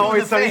that like Punch an you in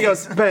always the sunny? He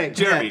face. goes bang,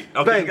 Jeremy,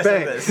 yeah, okay, bang,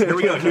 bang. Here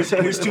we go.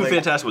 Here's two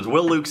fantastic ones.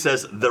 Will Luke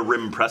says the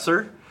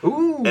Rimpresser.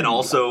 Ooh. And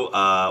also,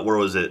 where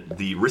was it?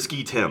 The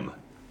Risky Tim.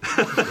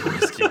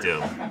 Risky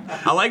Tim.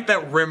 I like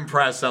that rim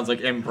press sounds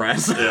like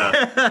impress. Yeah.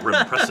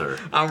 Rimpresser.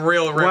 I'm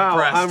real rim Wow,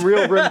 pressed. I'm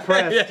real rim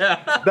pressed.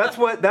 Yeah. That's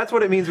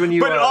what it means when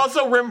you. But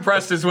also rim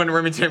pressed is when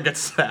Rim Tim gets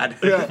sad.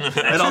 yeah.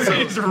 And also,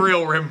 It's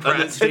real rim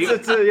pressed.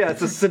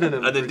 It's a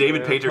synonym. and then for,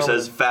 David Painter probably.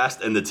 says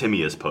Fast and the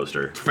Timius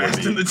poster.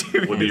 Fast and the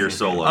Timius. Would be your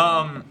solo.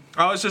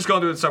 I was just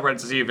going through the subreddit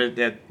to see if it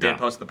did Yeah.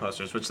 post the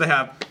posters, which they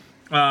have.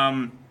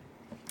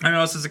 I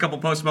noticed there's a couple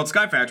posts about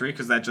Sky Factory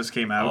because that just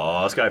came out.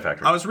 Oh, Sky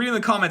Factory. I was reading the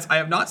comments. I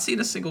have not seen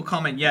a single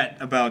comment yet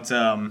about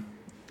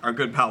our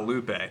good pal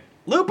Lupe.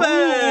 Lupe!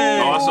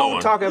 I saw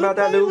one. Talking about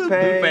that Lupe.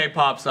 Lupe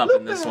pops up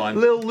in this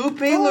one. Lil Lupe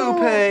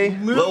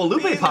Lupe. Little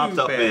Lupe popped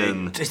up Lupe.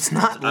 in. It's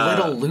not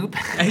Little Lupe.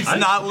 It's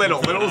not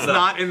little. Little's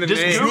not in the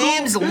Just name. His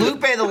name's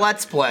Lupe the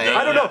Let's Play.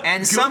 I don't know.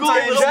 And Google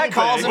sometimes Little he Lupe.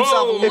 calls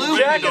himself Whoa, If Lupe.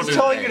 Jack Don't is do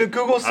telling that. you to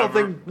Google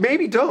something,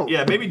 maybe don't.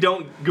 Yeah, maybe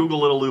don't Google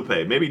Little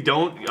Lupe. Maybe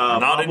don't.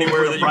 Not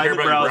anywhere that you private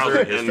care about your browser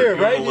browser and Here,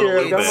 Google right Little here,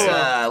 Lupe.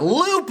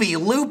 download.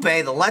 It's Lupe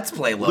the Let's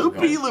Play logo.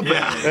 Lupe.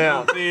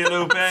 Yeah.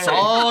 Lupe.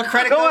 All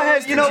credit Go goes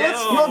ahead. to You know, Jeff.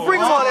 let's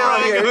bring him on out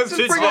Oh, here. goes Let's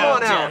to bring him Jeff.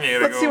 on out.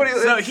 Jeremy, Let's see what he. So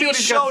let's see he what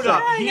he's got showed to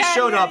up. say. He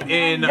showed up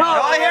in.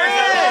 Oh, here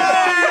he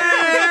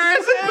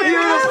is! He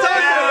was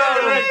talking about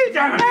it.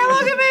 Hey,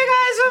 look at me,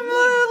 guys. I'm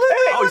Lupe.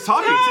 Oh, he's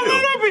talking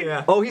too.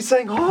 Yeah. Oh, he's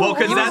saying, oh. Well,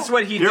 because that's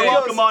what he You're did.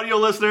 welcome, audio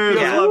listeners.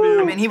 I Yeah. love you.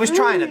 I mean, he was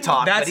trying to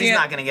talk, That's but he's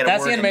not going to get a That's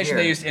word the in animation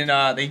here. they used in.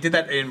 They did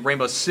that in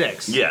Rainbow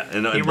Six. Yeah,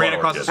 and he ran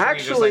across the screen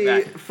Actually, just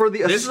like that. for the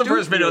This is the astute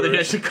first video that he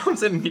viewers- actually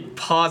comes in and he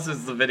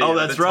pauses the video. Oh,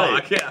 that's to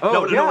right. talk. Yeah. Oh,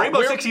 no, yeah. Rainbow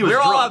we're, Six, he was we're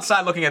drunk. all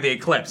outside looking at the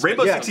eclipse.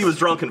 Rainbow Yes. Six, he was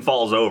drunk and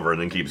falls over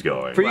and then keeps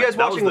going. For you guys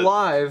That was watching the-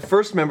 live,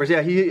 first members,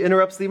 yeah, he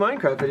interrupts the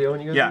Minecraft video.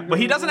 And you guys Yeah, but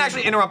he doesn't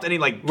actually interrupt any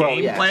like Well,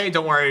 gameplay. yeah.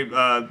 Don't worry,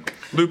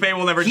 Lupe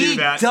will never He do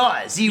that.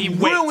 does. He waits.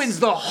 ruins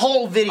the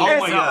whole video. Oh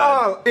my God.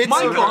 It's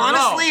Michael,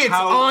 honestly, no. it's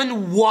How-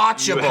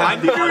 unwatchable.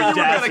 had the I knew you were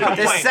gonna audacity. The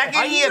complain. second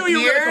I he knew you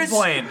were gonna appears,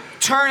 complain.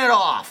 turn it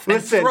off and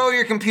Listen. throw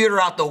your computer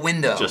out the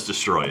window. Just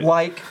destroy it.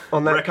 Like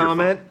on that Wreck your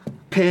comment,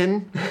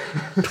 pin.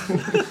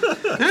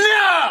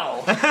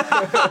 no!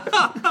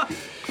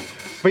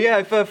 But yeah,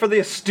 if, for the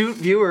astute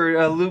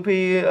viewer, Lupe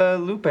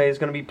is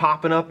going to be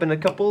popping up in a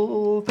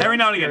couple. Every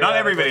now and again, not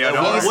every video.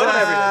 Don't He's, worry.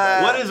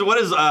 What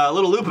is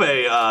little Lupe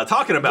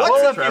talking about,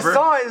 Well, if Trevor? you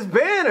saw his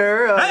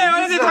banner, Hey,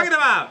 what is he talking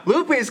about?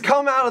 Lupe's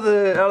come out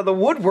of the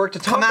woodwork to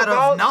talk Come out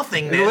about of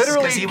nothingness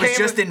because he was came-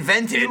 just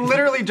invented. He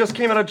literally just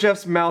came out of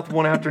Jeff's mouth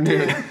one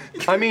afternoon.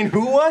 I mean,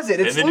 who was it?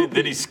 And It's then, Lupe.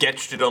 then he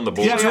sketched it on the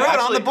board. He drew it on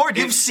actually, the board.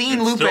 You've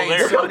seen Lupe still in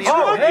there. so many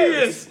Oh, other hey.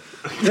 Yes.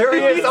 There he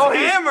is. He's Oh,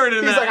 hammered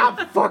in he's that. like,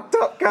 I'm fucked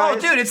up, guys. Oh,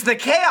 dude, it's the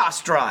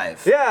Chaos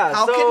Drive. Yeah,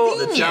 How so-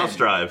 convenient. The Joust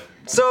Drive.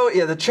 So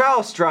yeah, the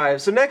Chouse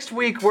Drive. So next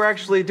week we're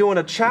actually doing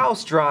a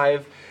Chouse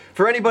Drive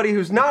for anybody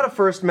who's not a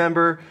first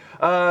member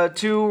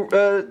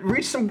to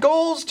reach some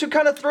goals to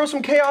kind of throw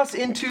some chaos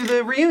into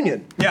the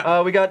reunion.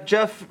 Yeah. We got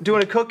Jeff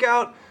doing a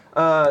cookout.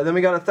 Then we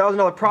got a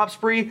 $1,000 prop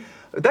spree.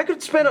 That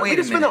could spend. We Wait could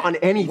a spend it minute. on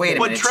anything. Wait a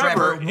But minute,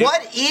 Trevor, Trevor.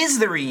 What is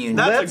the reunion?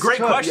 That's Let's a great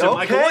talk- question,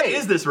 Michael. okay. What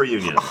is this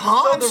reunion?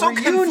 Huh? I'm the so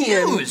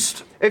reunion,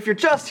 confused. if you're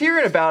just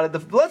hearing about it,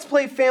 the Let's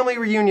Play Family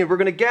Reunion, we're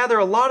going to gather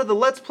a lot of the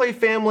Let's Play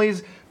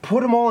families,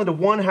 put them all into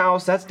one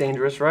house. That's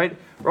dangerous, right?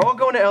 We're all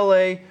going to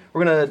LA.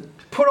 We're going to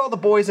put all the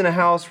boys in a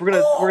house. We're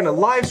gonna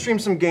live stream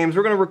some games.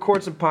 We're gonna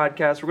record some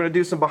podcasts. We're gonna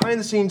do some behind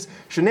the scenes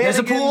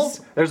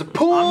shenanigans. There's a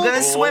pool? I'm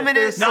gonna swim in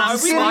it. Now, are we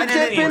Skinny in it the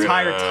dipping.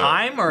 entire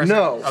time, or is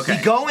No. it, okay.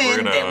 You go in,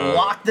 gonna- they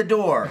lock the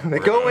door. They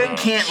go in,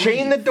 Can't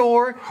chain leave. the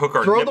door, Hook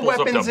our throw the nipples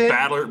weapons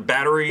up in. to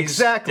batteries.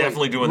 Exactly.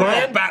 Definitely doing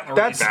Ryan, that.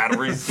 That's your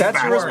Batteries.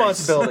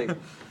 responsibility.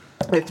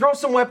 They throw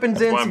some weapons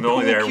in, why some I'm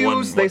only cool there cues.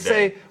 one They day.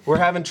 say, we're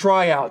having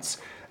tryouts,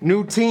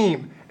 new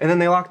team, and then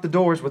they lock the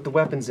doors with the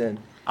weapons in.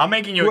 I'm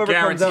making you Whoever a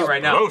comes guarantee out.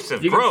 right now.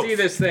 Corrosive You growth. can see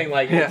this thing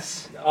like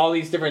Yes. all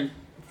these different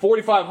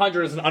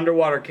 4500 is an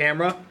underwater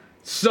camera.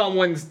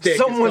 Someone's dick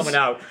Someone's- is coming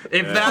out.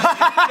 If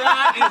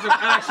that is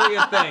actually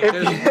a thing,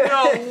 there's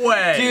no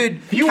way. Dude,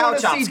 You cow wanna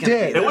chop's see gonna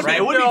dick. be It would, there, it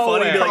right? would be No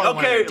funny to be way. like, Probably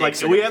okay, one of their like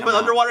dicks are we gonna have an come out.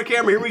 underwater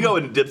camera. Here we go,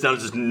 and dips down.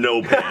 It's just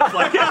no pants.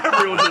 Like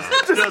everyone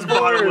just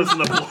bottomless in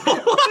the pool.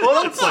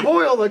 Well, don't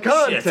spoil the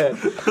content.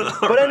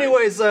 But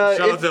anyways,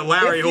 Shout out to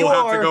Larry, if who you will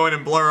have are- to go in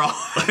and blur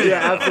off.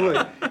 Yeah,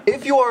 absolutely.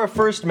 If you are a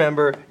first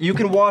member, you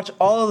can watch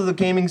all of the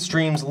gaming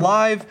streams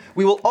live.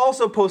 We will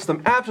also post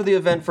them after the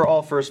event for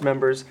all first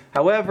members.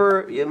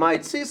 However, you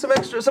might see some of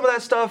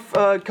that stuff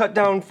cut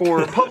down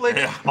for public.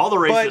 All the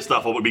racist But-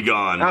 stuff would be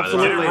gone.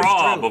 Absolutely. By the Get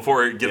time. it raw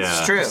before it gets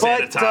Yeah. True.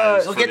 But,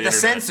 sanitized. You'll for get the internet.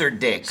 censored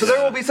dicks. So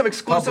there will be some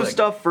exclusive Public.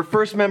 stuff for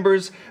first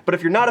members, but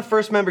if you're not a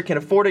first member, can't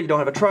afford it, you don't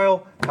have a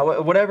trial,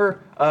 whatever,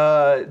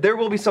 there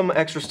will be some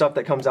extra stuff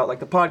that comes out, like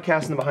the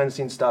podcast and the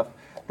behind-the-scenes stuff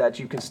that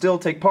you can still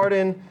take part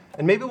in,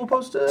 and maybe we'll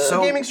post a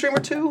So- gaming stream or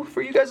two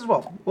for you guys as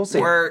well. We'll see.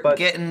 We're But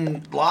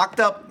getting locked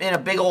up in a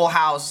big old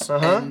house,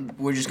 and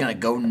we're just gonna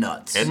go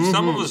nuts. And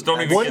some of us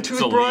don't even one get to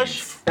toothbrush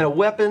leave. and a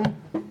weapon.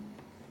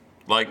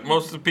 Like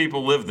most of the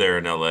people live there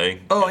in LA.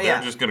 Oh, and yeah.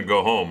 They're just gonna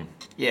go home,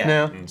 Yeah.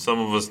 Yeah. and some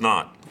of us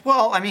not.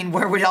 Well, I mean,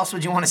 where else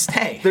would you want to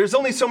stay? There's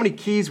only so many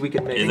keys we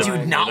can make. In Did a-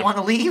 you not in a- want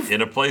to leave?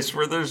 In a place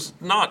where there's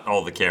not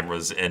all the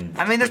cameras and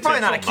I mean, there's probably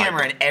not a potential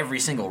camera in every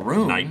single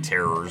room. night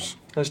terrors.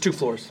 There's 2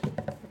 floors.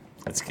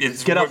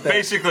 It's Get up there.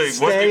 basically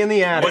Stay in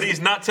the attic. What he's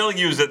not telling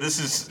you is that this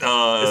is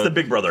It's the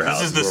Big Brother house.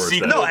 This is the is where it's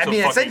sequel. at. No, I to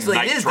mean, fucking essentially it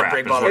Night is the Trap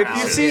Big is Brother what If it you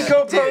house. is. see Yeah.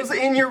 GoPros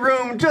in your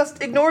room,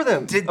 just ignore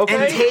them. Okay?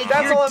 and take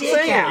That's your all I'm dick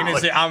saying. out. You're gonna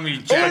say, I'm gonna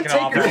be jacking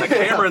take off. your There's a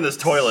camera in this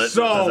toilet.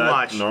 So Is that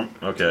much. norm?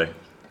 Okay.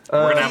 We're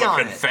gonna Be have on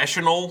a it.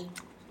 confessional.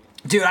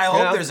 Dude, I hope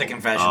Yeah. there's a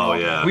confessional. Oh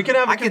yeah. We can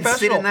have a I could confessional.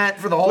 sit in that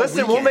for the whole Listen,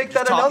 we'll weekend, make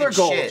that just another talking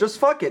goal. shit. Just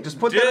fuck it. Just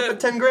put that up at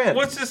 10 grand.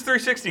 What's this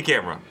 360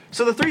 camera?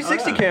 So the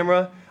 360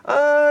 camera,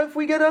 if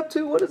we get up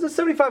to, what is it,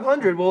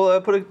 7,500, we'll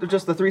put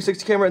just the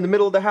 360 camera in the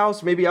middle of the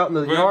house, maybe out in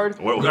the yard.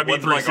 What- I what mean,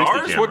 like 360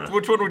 ours? camera?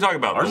 Which one are we talking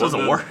about? Ours The one doesn't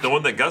that- work. The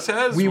one that Gus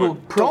has? We will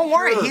Don't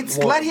worry,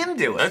 procure let one. him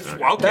do it. That's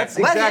okay. That's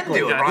Let exactly.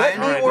 him do it, Yeah, Ryan.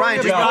 let me Ryan, worry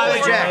just about pull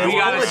it. the jack. We Pull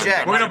gotta- the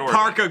jack. We're gonna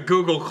park a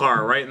Google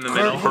car right in the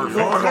middle. Perfect.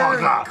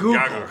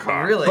 Goggle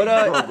car. Really?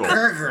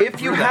 But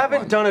if you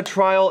haven't done a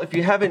trial, if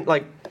you haven't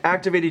like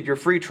activated your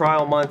free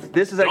trial month,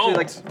 this is actually Don't.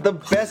 like the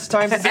best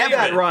time to do Save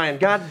that, it. Ryan.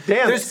 God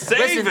damn it. Save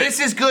Listen, it. this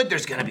is good.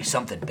 There's gonna be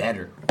something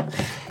better.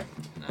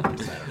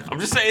 I'm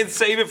just saying,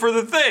 save it for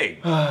the thing.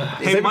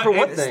 Save it for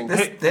what thing?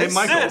 Hey,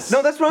 Michael. This.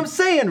 No, that's what I'm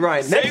saying,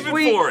 Ryan. Save Next it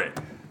week, for it.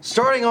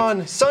 starting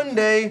on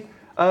Sunday,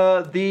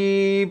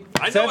 the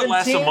I know it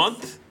lasts a 17th,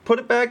 month. Put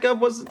it back up.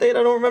 What's the date?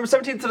 I don't remember.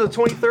 17th to the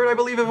 23rd, I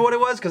believe, is what it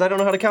was, because I don't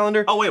know how to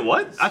calendar. Oh wait,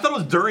 what? I thought it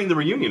was during the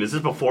reunion. Is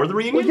this before the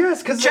Well, reunion?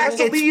 yes, because it Jack, has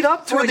to it's lead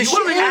up to for it. the You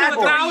wanna shit be out of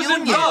animal.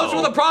 it. $1,000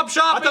 for the prop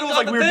shop. I thought it was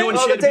like we were doing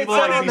Oh, shit. the and people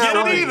date's like, not on you that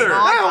don't one. either.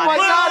 Oh my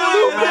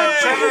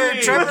God,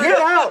 Lucas! Trevor, Get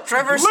out!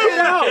 Trevor, Get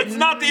out! It's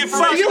not the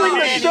information Stealing we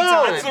the need.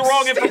 show. That's the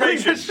wrong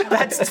information.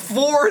 That's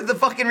for the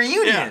fucking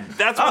reunion. Yeah,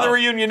 that's what the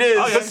reunion is.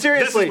 But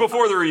seriously, this is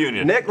before the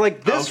reunion. Nick,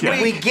 like this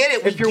Okay. week, We get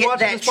it. We if you're get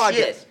watching that this podcast,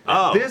 shit.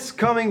 Oh. this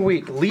coming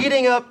week,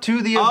 leading up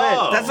to the event.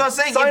 Oh. That's what I'm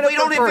saying. Sign If we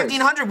up don't for hit first.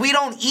 1,500, we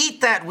don't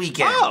eat that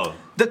weekend. Oh.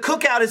 The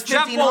cookout is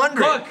Jeff won't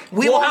 1,500. cook.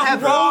 We We'll won't have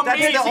have raw food. That's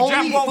meat. the only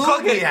Jeff won't food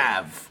cook we it.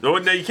 have. No,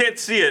 you can't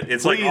see it.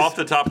 It's Please. like off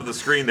the top of the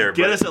screen there.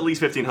 Get but us at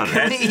least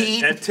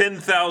 1,500. at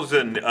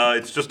 10,000,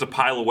 it's just a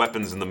pile of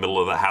weapons in the middle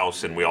of the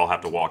house, and we all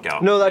have to walk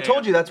out. No, I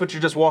told you that's what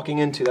you're just walking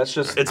into. That's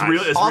just It's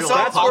real. It's Also, real.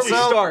 That's where we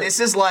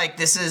start.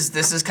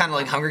 this is kind of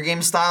like Hunger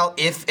Games style.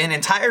 If an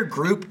entire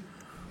group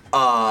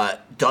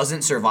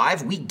doesn't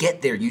survive, we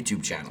get their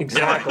YouTube channel.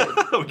 exactly.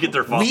 we get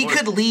their followers. We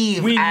could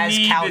leave We as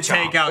need cow to chop.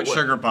 take out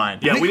Sugar Pine.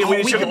 Yeah, we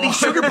we Sugar, could be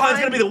Sugar Pine's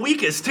gonna be the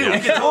weakest too. We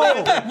can-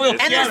 Oh, We'll And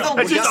get there's him.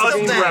 the It's just least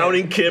us of them.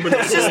 Drowning Kim in the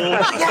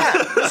pool.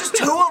 Yeah, there's just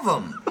 2 of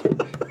them.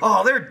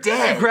 Oh, they're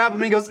dead. grab him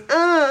and he goes,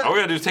 All we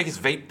gotta do is take his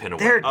vape pin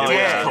away. They're Oh, dead.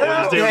 yeah. We'll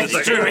just do Yeah, this,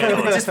 like-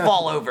 they just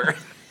fall over.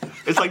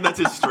 It's like that's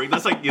his strength.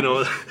 That's like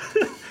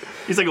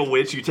he's like a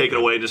witch. You take it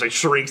away, and just like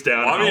shrinks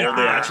down. I mean, how old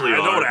they actually I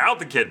don't are. want to out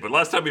the kid, but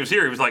last time he was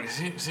here, he was like,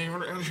 "See,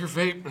 where's your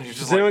vape?" And he's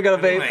just has anyone got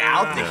a vape?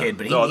 Out the kid,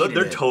 but he No, needed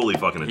they're it. totally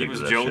fucking he addicted was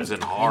to that Jones shit.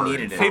 and hard. He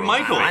needed it. Hey,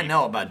 Michael. I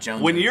know about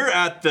Jones. When you're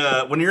at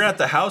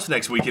the house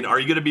next weekend, are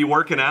you gonna be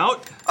working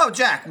out? Oh,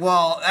 Jack.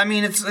 Well, I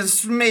mean,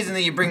 it's amazing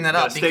that you bring that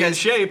up Gotta stay in because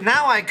shape.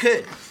 now I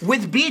could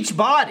with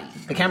Beachbody.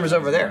 The camera's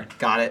over there.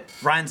 Got it.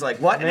 Ryan's like,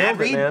 what? An ad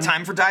read? man.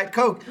 Time for Diet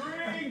Coke.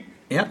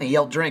 Yep, he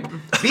yelled drink.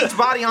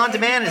 Beachbody On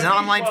Demand is an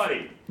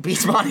online.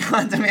 Beachbody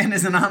On Demand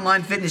is an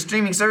online fitness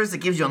streaming service that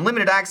gives you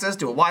unlimited access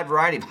to a wide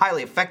variety of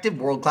highly effective,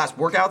 world-class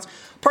workouts,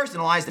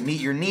 personalized to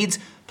meet your needs,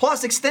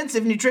 plus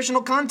extensive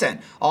nutritional content,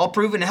 all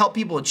proven to help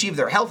people achieve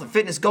their health and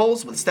fitness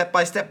goals with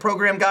step-by-step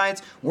program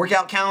guides,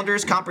 workout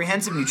calendars,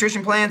 comprehensive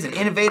nutrition plans, and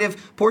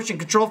innovative portion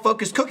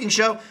control-focused cooking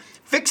show.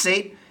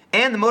 Fixate,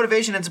 and the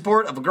motivation and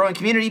support of a growing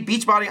community.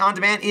 Beachbody On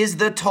Demand is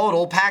the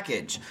total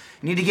package.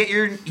 You need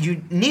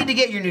to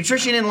get your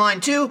nutrition in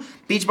line too.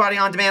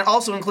 Beachbody On Demand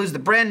also includes the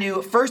brand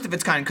new first of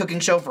its kind cooking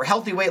show for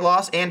healthy weight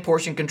loss and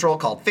portion control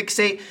called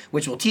Fixate,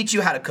 which will teach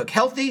you how to cook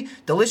healthy,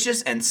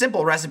 delicious, and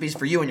simple recipes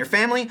for you and your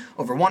family.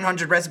 Over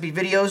 100 recipe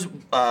videos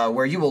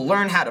where you will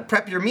learn how to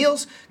prep your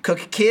meals,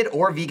 cook kid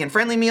or vegan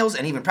friendly meals,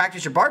 and even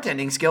practice your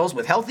bartending skills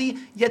with healthy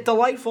yet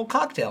delightful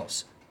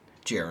cocktails.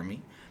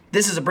 Jeremy.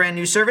 This is a brand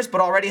new service,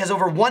 but already has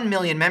over 1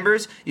 million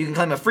members. You can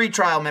claim a free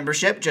trial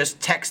membership. Just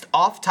text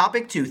off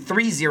topic to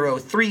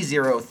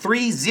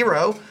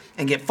 303030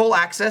 and get full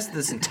access to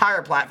this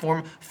entire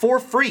platform for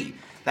free.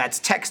 That's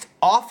text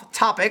off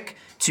topic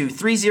to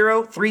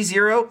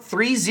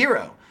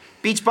 303030.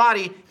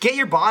 Beachbody, get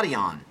your body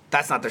on.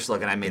 That's not their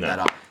slogan. I made that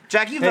up.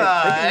 Jack, you've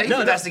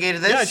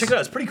investigated this. Yeah, check it out.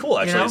 It's pretty cool,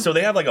 actually. You know? So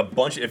they have like a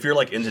bunch. If you're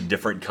like into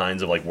different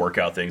kinds of like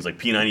workout things, like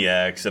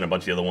P90X and a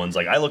bunch of the other ones.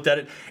 Like I looked at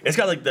it. It's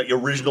got like the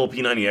original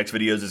P90X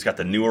videos. It's got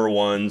the newer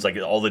ones, like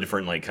all the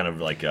different like kind of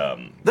like.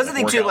 That's the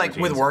thing too. Like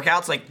with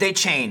workouts, like they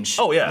change.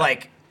 Oh yeah.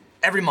 Like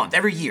every month,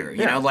 every year.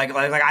 You know, like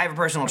I have a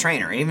personal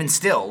trainer, and even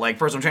still, like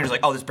personal trainers, like,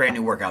 oh, this brand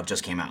new workout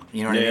just came out.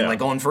 You know what I mean? Like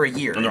going for a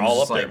year, and they're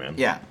all up there, man.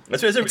 Yeah,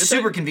 it's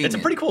super convenient. It's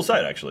a pretty cool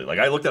site, actually. Like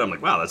I looked at it, I'm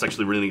like, wow, that's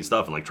actually really neat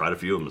stuff, and like tried a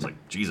few of them. It's like,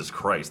 Jesus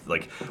Christ,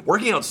 like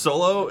working out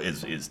solo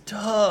is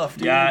tough,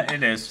 dude. Yeah,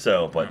 it is.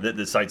 So, but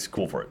the site's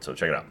cool for it. So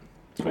check it out.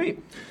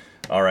 Sweet.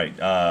 All right,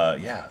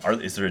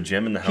 is there a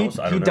gym in the house?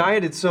 I don't He know.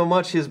 dieted so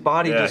much his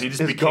body he is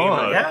became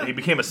gone. he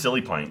became a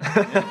silly pint.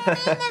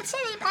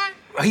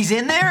 He's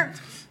in there.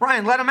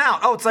 Ryan, let him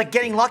out. Oh, it's like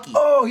getting lucky.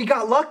 Oh, he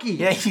got lucky.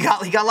 Yeah, he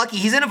got lucky.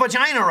 He's in a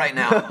vagina right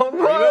now. Oh,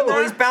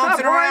 no. He's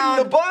bouncing Stop riding around.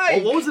 the bike.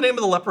 Well, what was the name of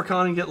the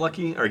leprechaun in Get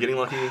Lucky? Or Getting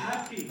Lucky?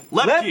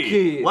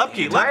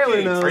 Lepke.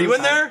 Tyler knows. Are you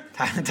in there?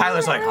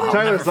 Tyler's like, oh,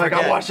 Tyler's like,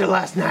 I watched it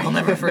last night. I'll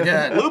never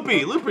forget.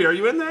 Loopy, are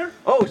you in there?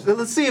 Oh, so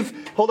let's see if.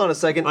 Hold on a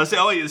second. Let's see.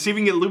 Oh, wait, see if we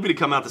can get Loopy to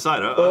come out the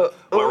side.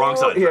 Wrong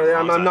side. Here,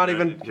 Wrong I'm side. not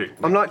even.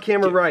 I'm not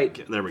camera right.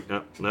 There we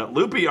go. No,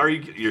 Loopy,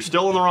 you're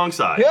still on the wrong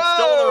side. Yo!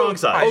 Still on the wrong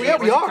side. Oh yeah,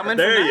 we are.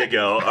 There you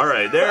go. All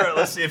right, there.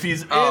 Let's see if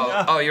he's in.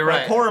 You're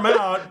right. Pour him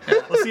out.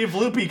 Let's see if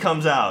Loopy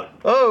comes out.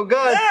 Oh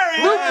god. There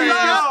he Look, is. he's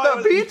got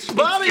the beach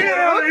body.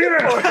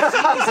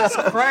 Jesus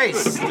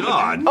Christ.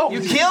 God. Oh,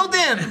 You killed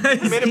him. He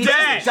dead.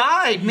 just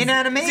died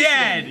mid-animation.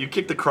 Dead. You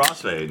kicked the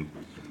crossfade.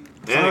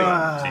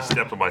 Anyway. He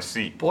stepped on my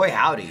seat. Boy,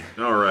 howdy.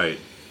 All right.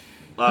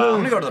 I'm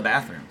going to go to the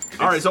bathroom.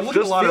 All right, so I'm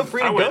looking at just a lot feel of.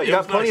 free to I go. went, You it got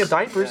was plenty nice. of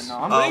diapers.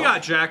 What do you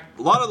got, Jack?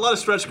 A lot of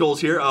stretch goals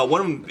here.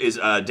 One of them is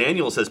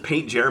Daniel says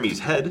paint Jeremy's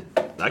head.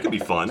 That could be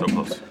fun. So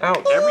close.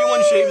 Ouch.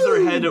 Everyone shaves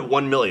their head at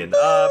 1 million.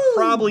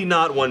 Probably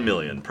not 1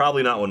 million.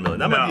 Probably not 1 million.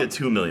 That might be a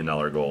 $2 million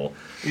goal.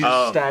 You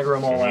just stagger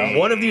them all out.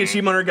 One of the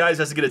Achievement Hunter guys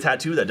has to get a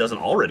tattoo that doesn't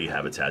already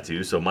have a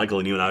tattoo. So Michael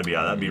and you and I would be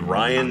out. That'd be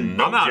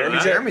Ryan, I'm out of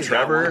that. Jeremy's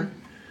got Trevor. one.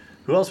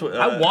 Who else?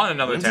 I want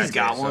another Lindsay's tattoo.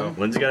 got one.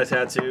 Lindsay got a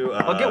tattoo.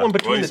 I'll get one Well,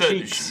 between he the said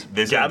cheeks.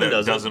 they said Gavin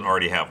that doesn't.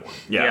 already have one.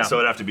 Yeah, so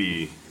it'd have to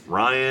be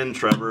Ryan,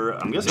 Trevor.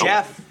 I'm guessing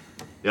Jeff.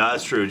 Yeah,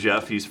 that's true.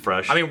 Jeff, he's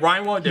fresh. I mean,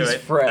 Ryan won't do He's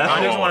it. fresh.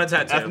 Ryan doesn't want a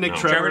tattoo. Ethnic No.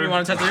 Trevor. Do you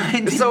want a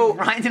tattoo? So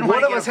Ryan didn't one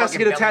wanna of get us a has to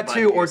get a fucking belly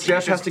tattoo, button, or so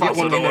Jeff has to get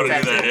Also one. don't want to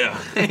Get do a that,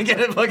 yeah. Get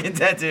a fucking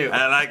tattoo.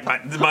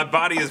 And my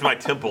body is my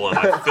temple, and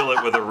I fill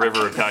it with a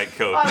river of Diet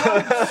Coke.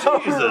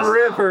 Jesus.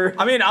 River.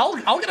 I mean, I'll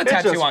get a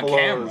just tattoo on flows.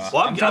 camera.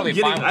 Well, I'm totally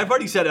getting. fine with I've it.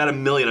 already said at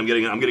 1 million, I'm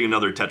getting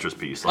another Tetris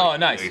piece. Oh,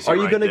 nice. Are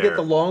you right gonna there. get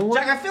the long one?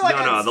 Jack, I feel like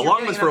No, the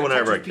long one's for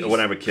whenever I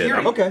have a kid. Here.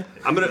 Okay.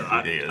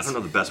 I is. don't know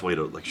the best way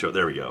to like show.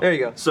 There we go. There you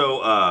go.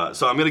 So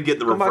I'm gonna get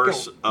the Come back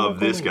reverse on. of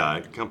Come this on.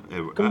 guy.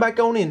 Come back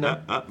on in now.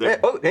 There.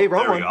 Hey,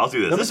 wrong There we one. go. I'll do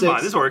this. Number This is fine.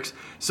 6. This works.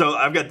 So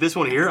I've got this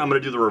one here. I'm gonna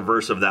do the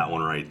reverse of that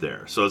one right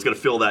there. So it's gonna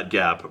fill that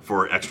gap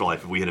for extra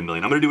life if we hit 1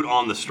 million. I'm gonna do it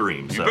on the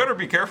stream. You So. better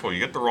be careful. You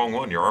get the wrong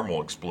one, your arm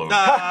will explode.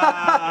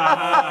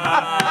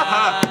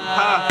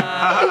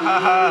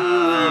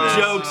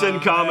 Jokes and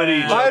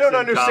comedy. I don't jokes and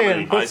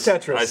understand. comedy. What's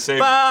Tetris? I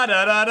saved.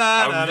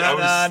 I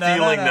was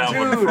stealing that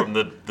one Dude. from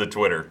the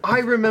Twitter. I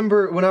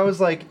remember when I was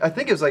like, I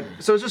think it was like,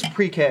 so it was just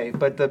pre-K,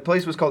 but the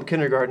place was called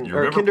kindergarten You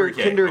or remember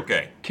pre-K?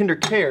 Okay. Kinder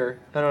Care.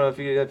 I don't know if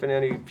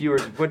any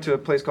viewers went to a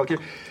place called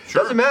Kinder.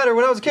 Sure. Doesn't matter.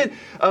 When I was a kid,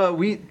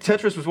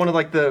 Tetris was one of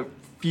like the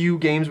few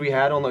games we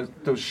had on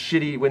those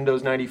shitty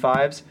Windows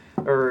 95s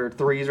or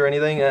 3s or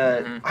anything.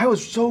 I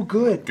was so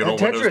good Good at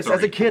old Windows Tetris as a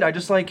 3. kid. I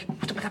just like,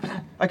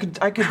 I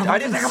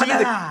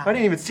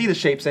didn't even see the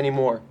shapes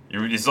anymore.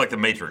 It's like the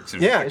Matrix. It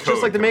was Yeah, the it's just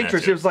code like the coming at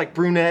Matrix. you. It was like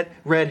brunette,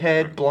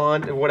 redhead,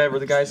 blonde, and whatever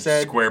the guy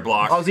said. Square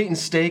block. I was eating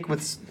steak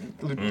with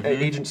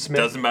Agent Smith.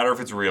 Doesn't matter if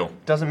it's real.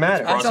 Doesn't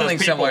matter. Process Something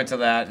people. similar to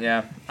that,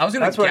 yeah. I was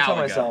gonna That's what I tell Galaga.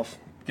 myself.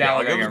 Galaga, Galaga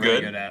was I'm really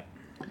good. good at.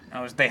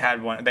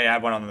 They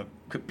had one on the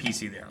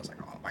PC there. I was like,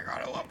 oh my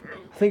god, I love it.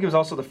 I think it was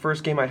also the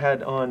first game I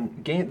had on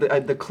game.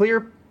 The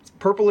clear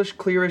purplish,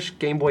 clearish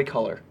Game Boy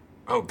Color.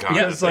 Oh god.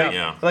 Yeah, It's like,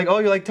 yeah. like, oh,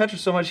 you like Tetris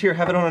so much, here,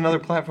 have it on another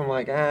platform. I'm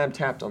like, I'm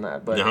tapped on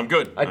that, but Yeah, I'm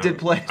good. I did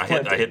play. I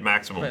hit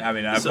maximum. I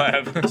mean,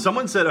 I've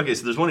Someone said, okay,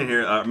 so there's one in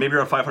here, maybe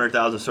around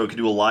 500,000, so we could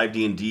do a live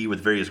D&D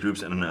with various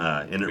groups and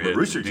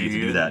Rooster Teeth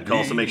to do that. Can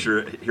also make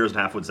sure Heroes and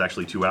Half Woods is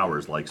actually 2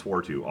 hours, like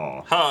swore to.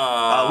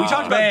 Aw. We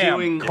talked about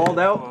doing... Called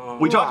out.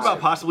 We talked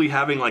about possibly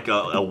having like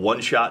a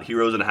one-shot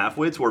Heroes and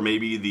Half-Wits where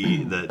maybe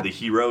the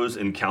heroes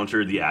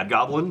encounter the Ad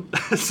Goblin.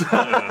 So,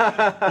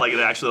 like it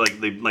actually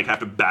like they like have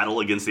to battle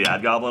against the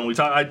Ad Goblin.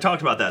 I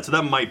talked about that, so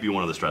that might be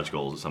one of the stretch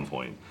goals at some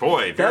point.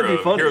 Boy, if That'd you're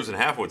be a funny. Heroes and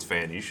Halfwoods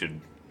fan, you should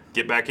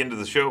get back into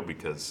the show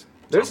because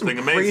There's some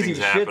something crazy amazing's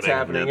shit's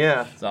happening. It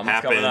Yeah.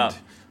 Something's coming up.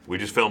 happened. We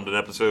just filmed an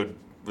episode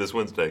this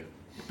Wednesday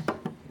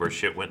where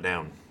shit went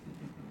down.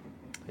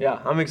 Yeah,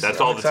 I'm excited.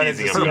 That's all the excited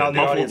teasing to I'm see how gonna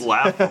the do. audience.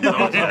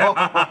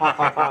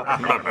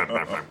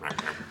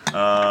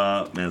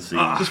 Man, let's see.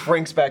 Just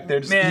Frank's back there,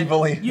 just Man,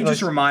 evilly. you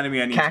just reminded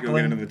me I need to go cackling.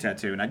 get another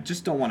tattoo, and I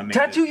just don't want to make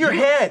Tattoo it. your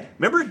head.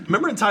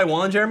 Remember in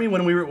Taiwan, Jeremy,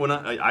 when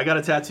I got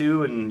a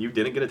tattoo and you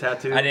didn't get a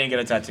tattoo? I didn't get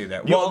a tattoo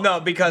there. You- Well, no,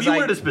 because you I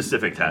wanted a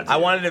specific tattoo. I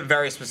wanted it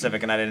very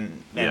specific, and I didn't.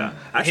 And Yeah. his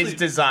Actually,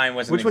 design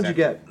wasn't. Which one did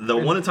you exact- get? The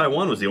one in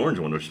Taiwan was the orange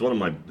one, which is one of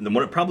my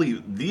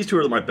probably these two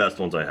are my best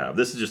ones I have.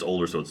 This is just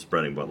older, so it's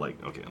spreading, but like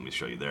okay, let me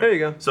show you there. There you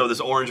go. So this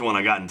orange one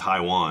I got in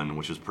Taiwan,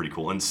 which was pretty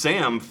cool. And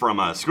Sam from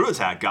Screw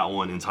Attack got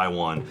one in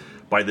Taiwan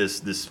by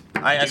this.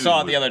 I dude saw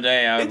it who- the other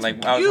day. I was It's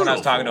like, when I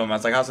was talking to beautiful. him, I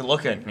was like, "How's it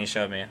looking?" And he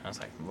showed me. I was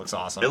like, "It looks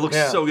awesome." It looks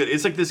Yeah. so good.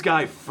 It's like this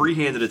guy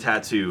free-handed a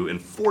tattoo in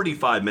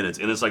 45 minutes,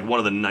 and it's like one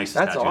of the nicest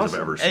That's tattoos awesome.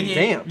 I've ever And seen.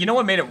 Damn. you know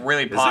what made it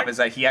really pop that is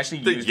that he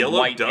actually the used yellow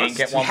white dust? ink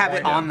at You one have point.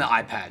 it on the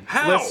iPad.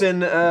 How? Listen,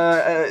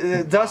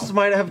 Dust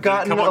might have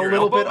gotten come a on your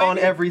little elbow, bit on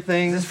maybe?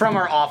 everything. It's from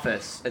our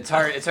office. It's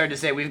hard to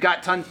say. We've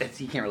got tons.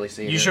 You can't really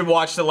see it. You should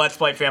watch the Let's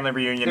Play Family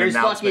Reunion There's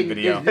announcement fucking.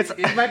 video.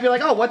 It might be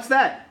like, oh, what's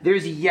that?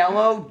 There's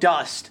yellow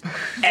dust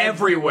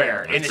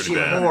everywhere, and That's it's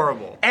pretty bad.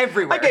 horrible.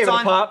 Everywhere. I gave it's it a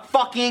on pop.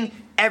 fucking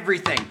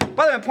everything.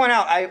 By the way, point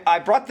out, I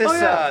brought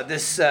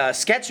this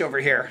sketch over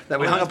here that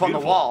we hung that's up on the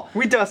beautiful. wall.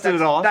 We dusted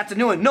it off. That's a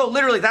new one. No,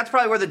 literally, that's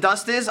probably where the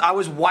dust is. I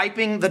was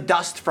wiping the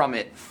dust from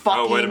it. Fucking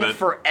Oh, wait a minute.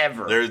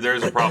 forever.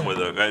 There's a problem with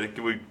it.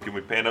 Can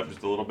we pan up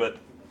just a little bit?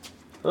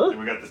 Huh?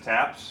 We got the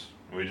taps.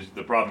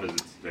 The problem is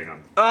it's hang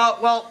on.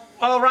 Well,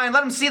 Ryan,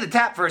 let him see the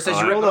tap first as you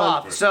Alright. roll it Hold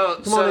on. off. So,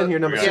 Come on in here,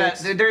 number yeah,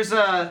 six. there's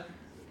a.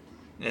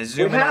 Yeah,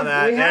 zoom in have- on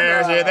that. we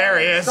have, There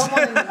he is.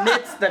 Someone in the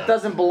midst that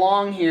doesn't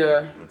belong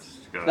here.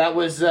 That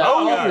was. There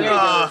it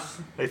goes.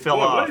 They fell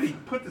Why off. did he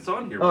put this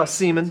on here? Oh,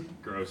 semen.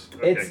 Gross.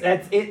 It's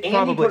Okay. Andy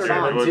Probably put it true.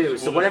 on We'll too.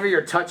 just- So we'll whatever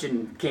you're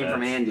touching came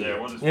from Andy. Yeah,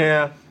 we'll just-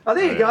 Yeah. Oh,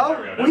 there you go. there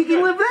we go. Well, he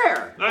can That's live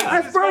there. Nice.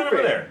 That's It's right over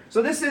perfect. there.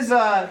 So this is it's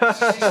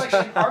like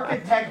an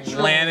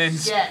architectural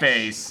Lannon's sketch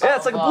face. Yeah,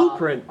 it's like a of,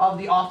 blueprint. of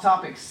the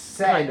off-topic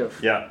set. Kind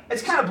of. Yeah.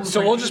 It's kind of blueprint.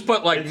 So we'll just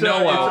put like It's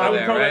Noah I over would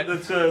there, call right? it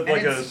it's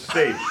like a it's-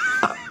 stage.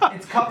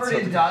 It's covered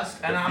in dust,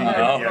 and I'm gonna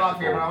Oh. take it off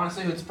here, but I want to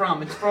say who it's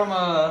from. It's from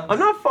I'm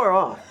not far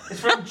off. it's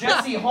from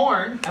Jesse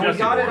Horn, and we Jesse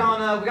got it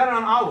Horn. on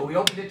AWU. We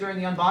opened it during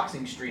the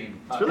unboxing stream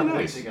a really couple nice.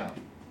 weeks ago,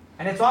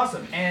 and it's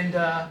awesome. And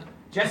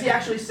Jesse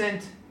actually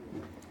sent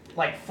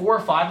like 4 or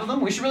 5 of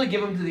them. We should really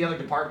give them to the other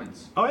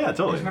departments. Oh yeah,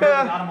 totally. Remember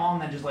Yeah. we got them all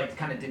and then just like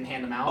kind of didn't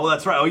hand them out. Oh,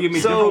 that's right. Oh, you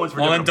mean So- different ones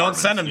for Well, then different don't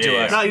send them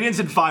departments. to No, us. you didn't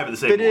send 5 of the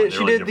same They one. did, They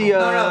she were did the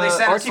No, they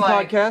sent us RT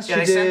like- podcast. yeah, she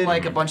they sent, did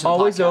like, a bunch of the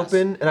Always podcasts.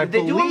 Open, and I Did they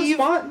do it on the believe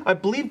spot? I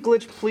believe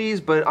Glitch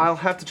Please, but I'll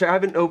have to check. I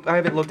haven't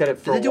looked at it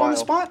for Did they a do it while. on the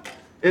spot?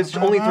 It's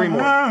only 3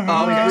 more.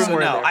 Oh, okay, Three so more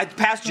in no. there. I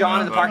passed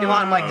John in the parking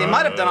lot. I'm like, they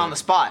might have done on the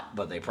spot,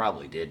 but they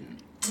probably didn't.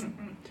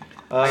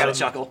 I got a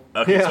chuckle.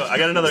 Okay, Yeah. so I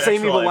got another Same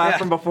extra evil life. laugh Yeah.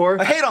 from before.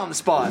 I hate on the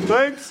spot.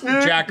 Thanks.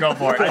 Jack, go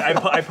for it.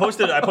 I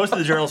posted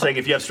the journal saying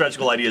if you have stretch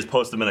goal ideas,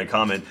 post them in a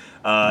comment.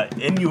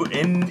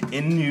 Innuendo?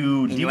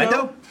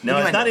 Innuendo? No,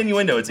 it's not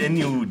innuendo. It's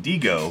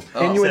innudigo.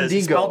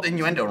 Innuendigo. Spelled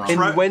innuendo wrong.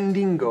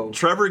 Innuendingo.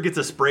 Trevor gets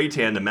a spray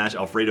tan to match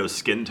Alfredo's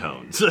skin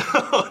tone. So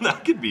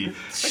that could be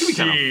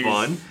kind of Jeez.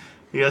 fun.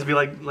 You guys be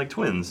like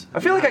twins. I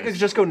feel like I could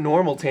just go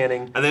normal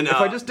tanning. And then, if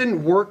I just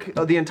didn't work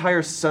the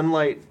entire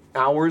sunlight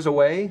hours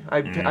away,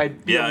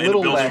 I'd be Yeah, a in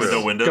little buildings less with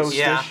no windows. ghostish.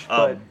 Yeah.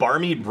 But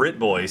Barmy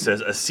Britboy says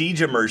a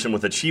siege immersion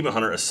with achievement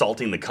hunter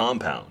assaulting the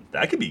compound.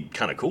 That could be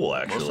kind of cool,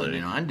 actually.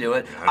 I'd do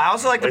it. I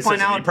also like to It point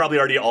says you out, probably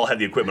already all have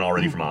the equipment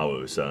already from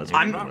AWU, so it's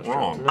I'm Not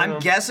wrong. I'm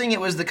guessing it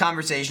was the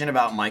conversation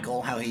about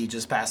Michael, how he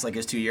just passed like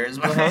his 2 years,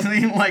 but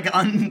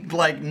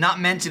like not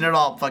mentioned at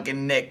all.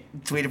 Fucking Nick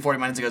tweeted 40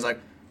 minutes ago. He's like,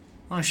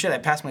 oh shit, I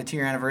passed my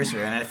 2-year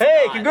anniversary. And I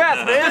hey, forgot."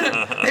 congrats,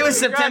 man! It was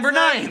September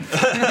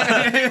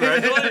 9th.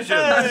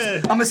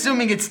 Congratulations. I'm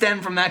assuming it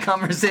stemmed from that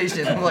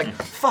conversation. I'm like,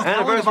 fuck,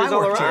 how long have I Anniversaries all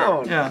worked here?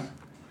 around. Yeah.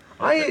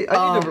 I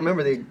need to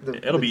remember the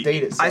It'll be-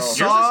 date itself. I Yours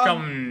saw- is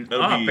coming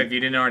It'll up be- if you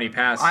didn't already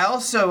pass. I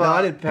also No,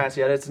 I didn't pass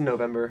yet. It's in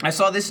November. I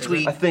saw this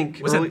tweet. I think.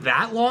 was early- it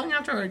that long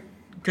after?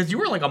 Because you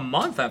were like a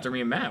month after me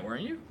and Matt,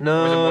 weren't you? Or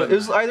No, more it than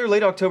was that? either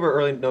late October or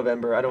early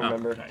November. I don't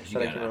remember. You But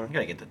I gotta, can remember. you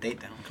gotta get the date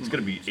down. It's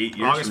gonna be 8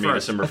 years August from me, 1st.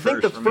 December I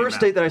think the 1st. first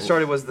date that I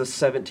started was the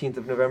 17th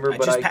of November, I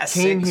but just I passed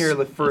came 6. here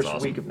the first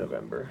awesome. week of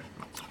November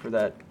for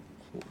that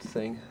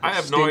thing. I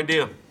have no Stint.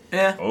 idea.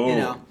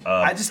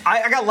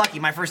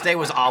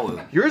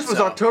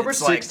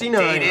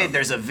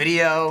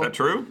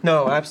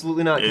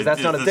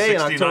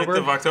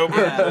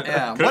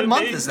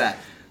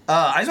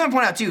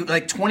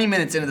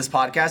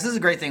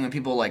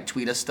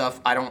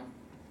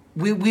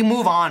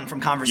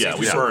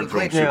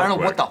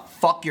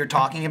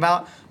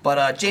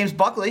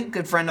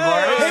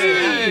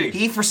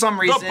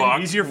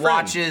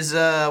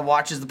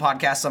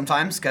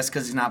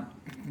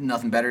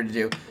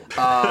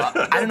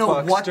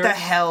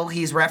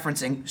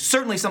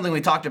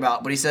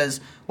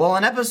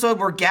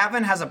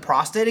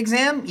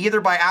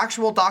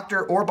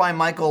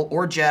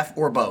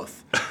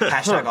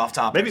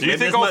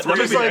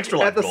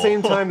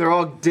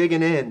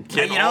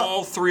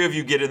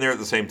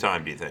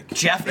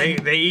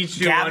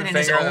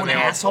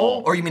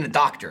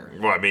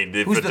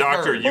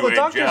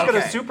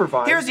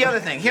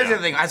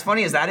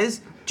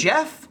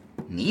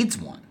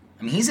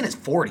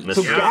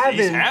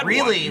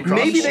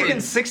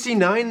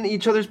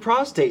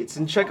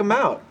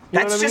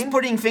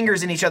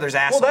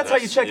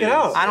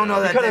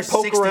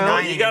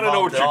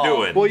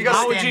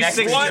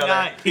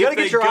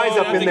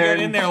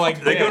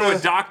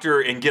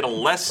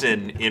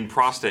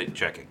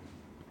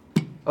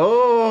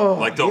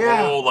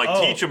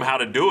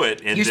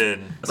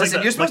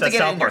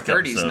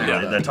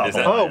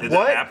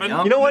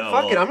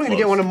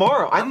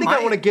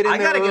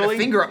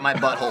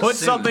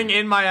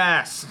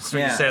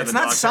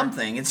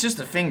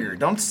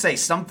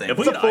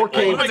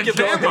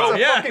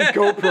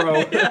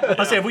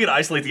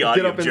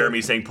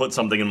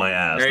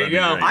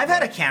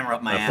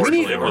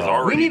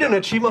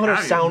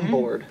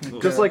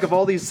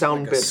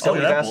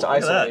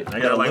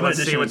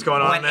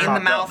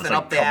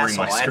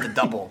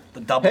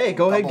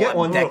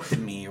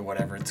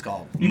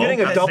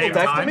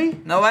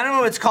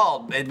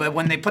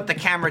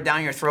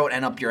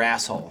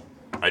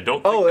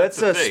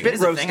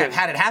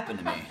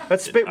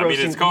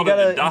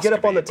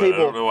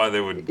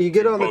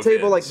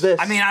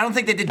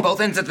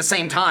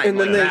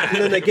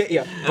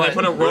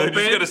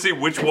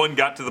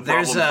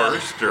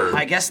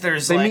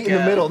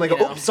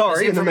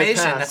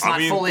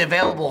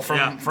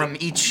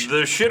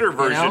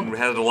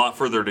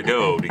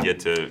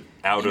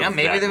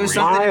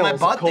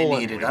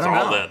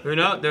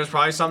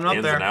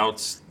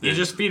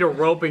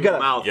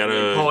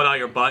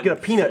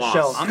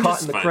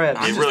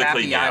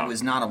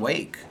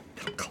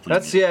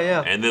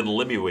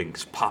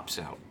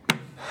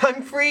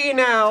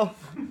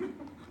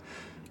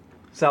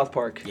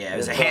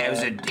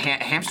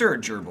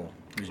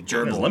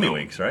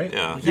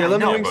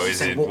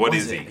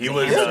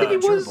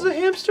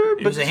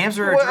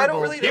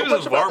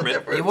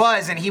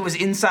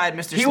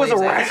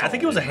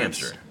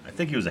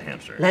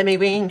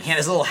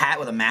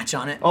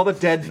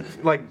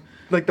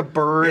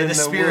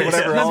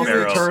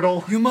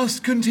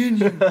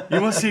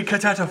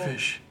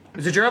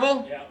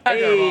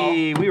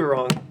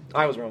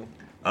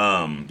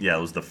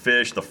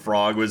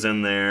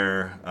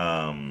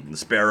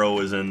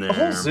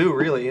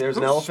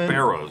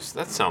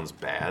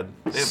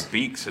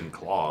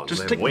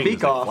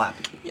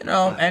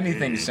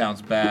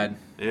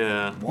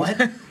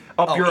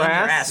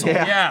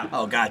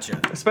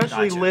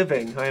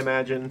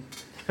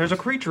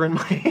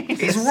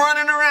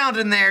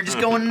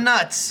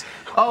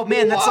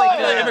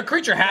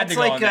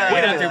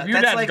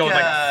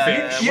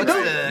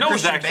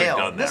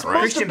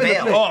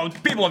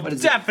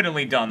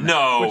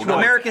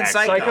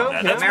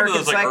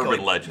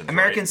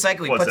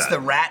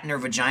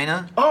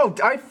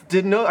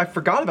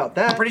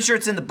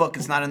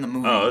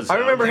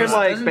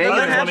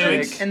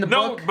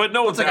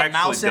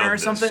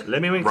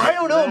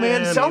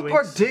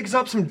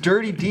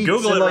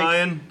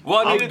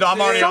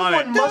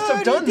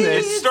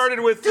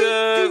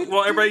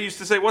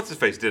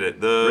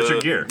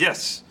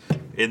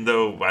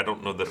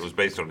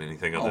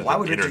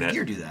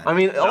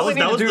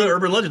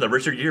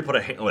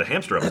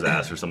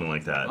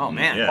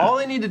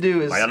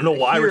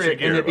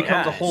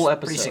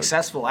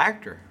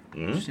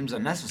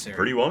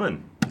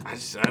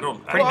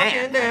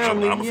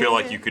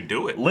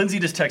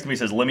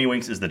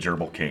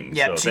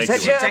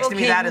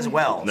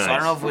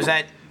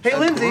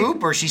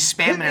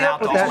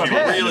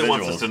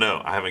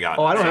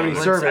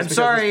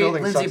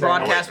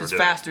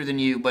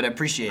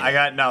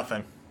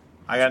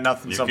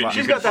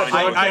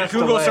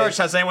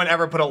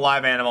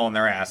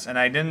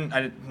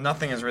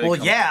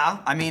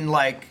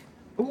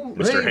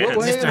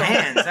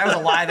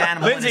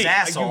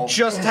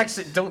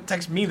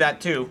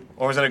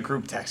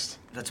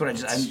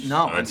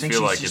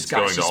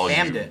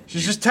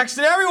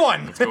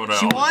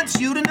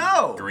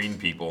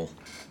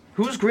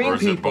 Who's Or green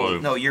is it people?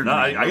 blue? No, you're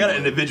No, green. I got it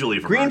individually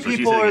from her, Green so she's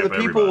people hitting are up the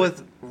people everybody.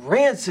 with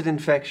rancid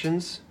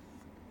infections.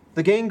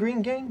 The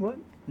green gang? What?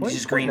 These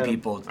just green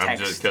people I'm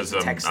text. just- 'cause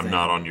it's a text I'm thing,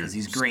 not on your 'cause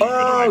he's green.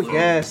 Oh iPhone.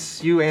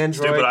 yes, you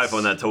Android. Stupid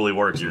iPhone that totally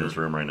works in this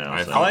room right now.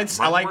 I So. like-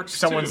 I like works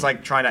someone's too.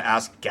 like trying to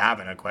ask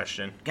Gavin a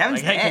question.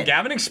 Gavin's like, hey, can dead.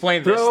 Gavin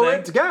explain Throw this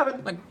it to thing?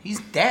 Gavin. He's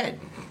dead.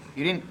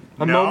 You didn't.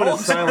 A moment of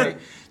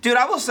silence. Dude,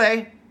 I will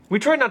say, We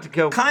tried not to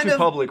go kind too of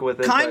public with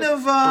it. Kind but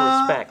of.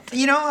 for respect.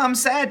 You know, I'm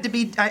sad to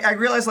be. I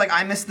realized like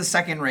I missed the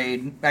second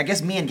raid. I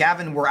guess me and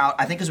Gavin were out.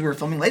 I think because we were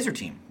filming Laser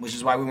Team, which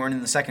is why we weren't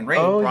in the second raid.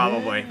 Oh,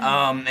 Probably.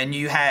 And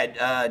you had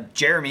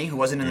Jeremy, who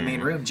wasn't in the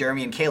main room.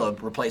 Jeremy and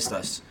Caleb replaced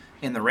us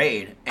in the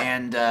raid,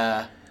 and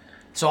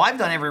so I've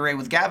done every raid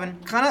with Gavin.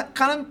 Kind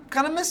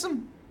of miss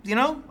him. You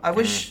know, I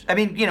wish. I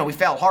mean, you know, we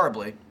failed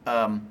horribly.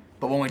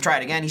 But when we try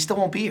it again, he still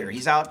won't be here.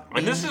 He's out.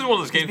 And this is one of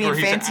those games being where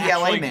he's fancy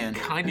actually LA man.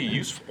 kind of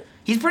useful.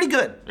 He's pretty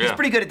good. He's Yeah.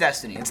 pretty good at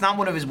Destiny. It's not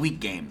one of his weak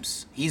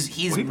games. He's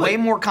he way played-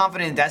 more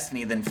confident in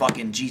Destiny than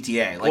fucking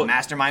GTA. Like Well-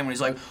 Mastermind when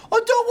he's like, I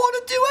don't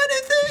want to do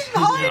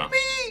anything. Hide Yeah.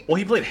 me. Well,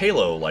 he played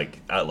Halo like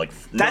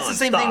That's the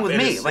same thing nonstop. with It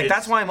me. is- Like it's-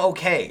 that's why I'm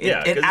okay. Yeah,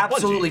 'cause It it's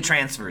absolutely Bungie.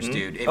 transfers,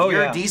 dude. If Oh,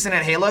 you're yeah. decent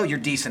at Halo, you're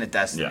decent at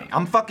Destiny. Yeah.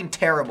 I'm fucking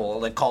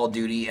terrible at Call of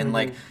Duty and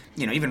like,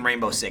 you know, even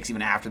Rainbow Six,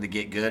 even after they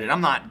get good. And I'm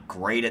not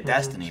great at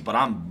Destiny, but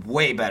I'm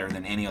way better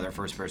than any other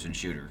first-person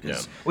shooter.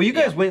 'Cause, Yeah. Well, you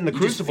guys yeah, went in the you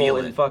just Crucible feel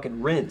and it.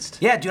 fucking rinsed.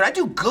 Yeah, dude, I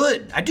do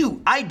good. I do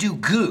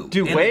goo.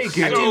 Do And way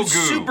goo. I do So goo.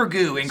 super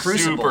goo in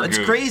Crucible. Super It's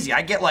goo. crazy.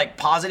 I get like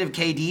positive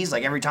KDs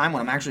like every time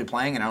when I'm actually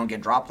playing and I don't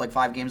get dropped like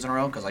 5 games in a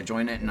row because I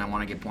join it and I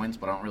want to get points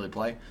but I don't really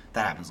play.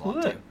 That happens a lot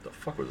What? too. The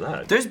fuck was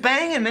that? There's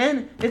banging,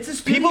 man. It's a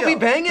studio. People be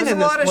banging There's in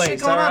a lot this of place, shit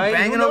going on. alright?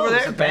 Who Banging over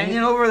knows? there. Banging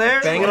over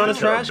there. Banging on a Is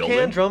there a trash can,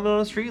 building? drumming on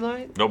a street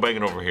light. No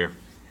banging over here.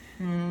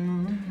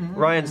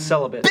 Ryan's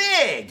celibate.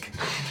 Big.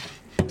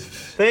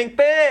 Think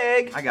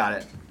big. I got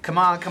it. Come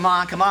on, come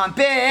on, come on.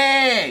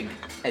 Big.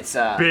 It's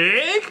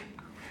Big?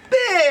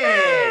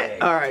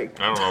 big. All right.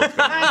 I don't know. What's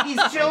going on.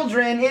 90s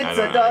children. It's I a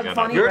know, I Doug got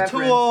funny it. You're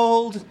reference. too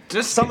old.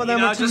 Just Some of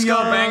them are too just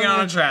young. go banging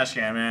on a trash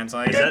can, man. It's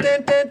like, Is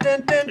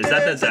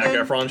that Zac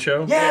Efron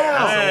show?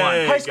 Yeah.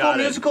 Hey, High School got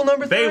it. Musical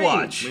number 3.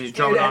 Baywatch. he's Dude,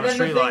 drumming on and a then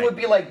the street thing light. would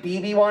be like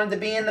BB wanted to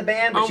be in the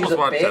band, but I she's a almost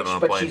watched that on bitch, a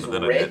but plane, she's but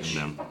then I rich.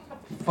 didn't.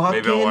 Fucking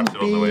Maybe I'll watch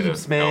it on the way to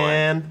Beebs,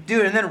 man.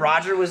 Dude, and then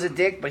Roger was a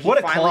dick, but he What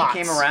a finally klotz.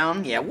 came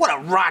around. Yeah, what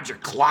a Roger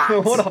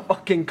Klotz. What a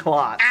fucking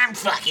clot. I'm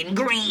fucking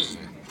green.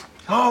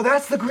 Oh,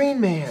 that's the Green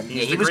Man.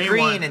 Yeah, he the was green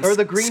green, one. and Or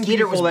the green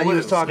Skeeter people was that he blue.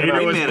 was talking Skeeter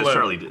about. was Man is blue.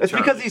 Charlie. It's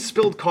because he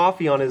spilled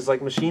coffee on his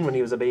like machine when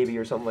he was a baby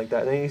or something like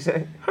that. And then he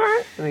said,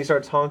 "Alright," and he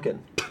starts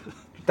honking.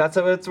 That's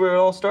where it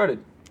all started.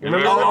 You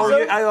remember that Oh,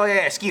 episode?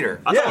 yeah,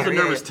 Skeeter. I thought it was a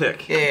Yeah, nervous yeah.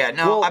 tick. Yeah,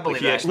 no, Well, I Like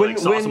believe he that. actually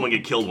saw When- someone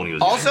get killed when he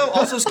was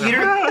Also,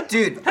 Skeeter,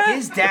 dude,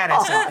 his dad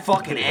has some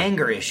fucking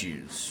anger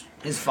issues.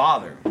 His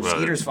father,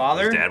 Skeeter's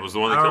father. His dad was the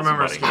one that I killed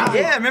remember somebody. Skeeter.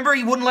 Yeah, remember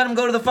he wouldn't let him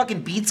go to the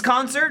fucking Beats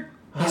concert?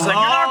 He's like, you're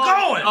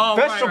not going. Oh,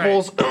 right,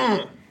 Vegetables.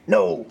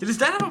 No. Did his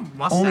dad have a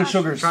mustache? Only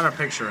sugars. I'm trying to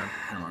picture him.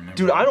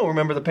 Dude, I don't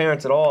remember the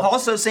parents at all.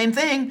 Also, same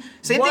thing.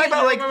 Same What? thing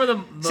about You like. remember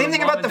the same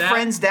thing mom about and the dad?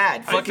 friend's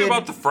dad. How do you feel Fucking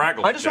about the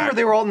Fraggles? I just remember Jack?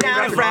 they were all in the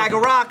down to record.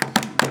 Fraggle Rock.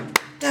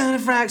 Down to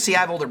Frag. See, I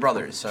have older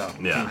brothers, so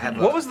Yeah. I have,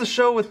 What was the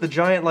show with the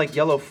giant like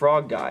yellow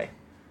frog guy?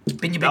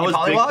 Binya That was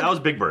big. Pollywog? That was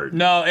Big Bird.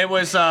 No, it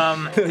was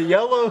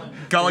Yellow.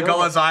 Gullah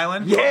Gullah's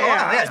Island. Yeah. Oh,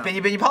 yeah, it's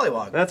Binya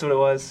Pollywog. That's what it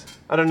was.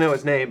 I don't know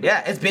his name.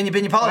 Yeah, it's Binya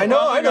Pollywog. I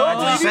know. That's what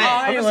I'm saying.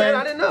 I'm just saying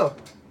I didn't know.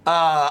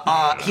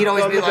 He'd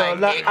always be Gullah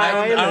like, Gullah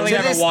Island. I don't think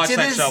I to ever watched to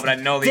that this show, but I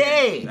know the.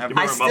 day, I've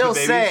I heard still Muppet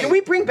Babies? say. Can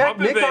we bring back Muppet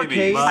Nick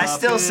Babies. Arcade? I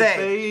still say,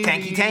 Babies.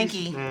 tanky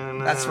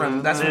tanky. That's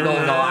from Golden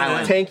Gullah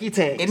Island. Tanky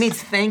Tank. It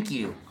means thank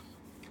you.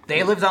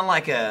 They lived on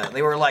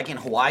they were like in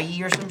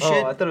Hawaii or some Oh,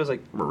 shit. I thought it was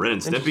like. Ren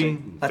and Stimpy.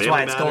 Interesting. That's Family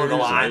why it's Golden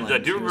Gullah Matters, Island. I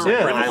do remember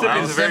Yeah. Ren and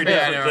Stimpy is a very Stimpy, I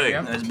different know, thing.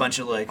 yeah. There's a bunch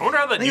of like. I wonder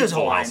how that I think it new was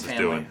Full Hawaiian House is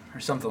Family doing. or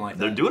something like that.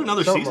 They're doing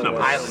another Something season like of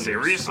that. it. Island.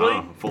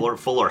 Seriously?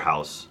 Fuller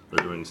House.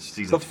 They're doing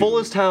season The 2.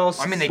 fullest house.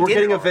 I mean, they we're did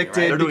getting it already,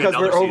 evicted right? They're doing because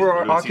we're another over season. our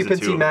They're doing season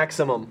occupancy 2.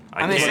 maximum.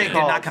 I mean, say it did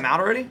not come out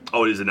already.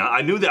 Oh, is it not?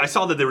 I knew that. I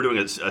saw that they were doing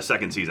a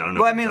second season. I don't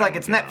know. Well, I if mean, that like one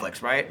it's came out.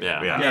 Netflix, right?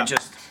 Yeah. Yeah. And it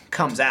just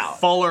comes out.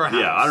 Fuller House.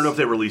 Yeah, I don't know if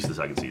they released the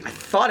second season.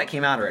 Thought it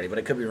came out already, but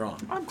it could be wrong.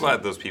 I'm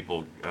glad those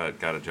people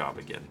got a job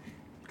again.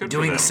 Good for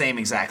Doing them. the same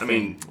exact I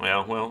thing. mean,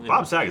 Well, you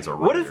Bob know. Saget's a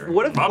What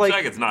writer. if Bob like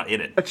Saget's not in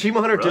it.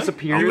 Achievement Hunter Really?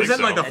 disappears? He was in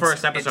so. like the It's-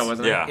 first episode, it's-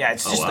 wasn't it? Yeah. Yeah,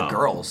 it's Oh, just wow. the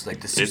girls, like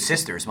the It's-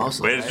 sisters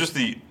mostly. But it's right? just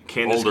the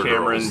Candace older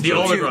Cameron, girls. The Jodie-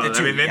 older two- brothers.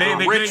 the I mean, they two-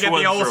 couldn't Rich get the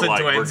ones are Olsen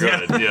like, we're twins. Yeah.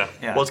 good. Yeah.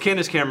 Yeah. Well, it's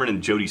Candace Cameron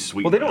and Jodie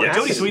Sweetin. Well, they don't Yeah, act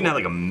Jodie anymore. Sweetin had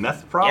like a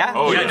meth problem. Yeah?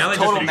 Oh, Yeah, yeah. now they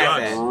total just do meth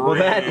drugs. head. Well,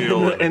 that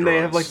Real and they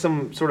have drugs. like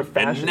some sort of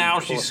fashion. And now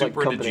like, she's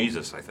super into company.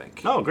 Jesus, I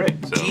think. Oh, great.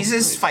 So-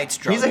 Jesus fights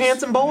drugs. He's a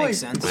handsome boy. Makes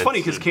sense. It's funny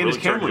because It's Candace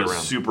really turned Cameron it is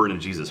around. super into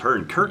Jesus. Her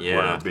and Kirk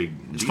Yeah. were big.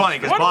 It's funny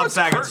because Bob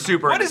Saget's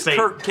super What into is Satan.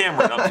 Kirk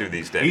Cameron up to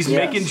these days? He's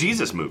Yes. making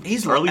Jesus movies.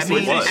 He's or at least I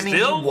mean, he was. I mean,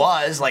 Still? he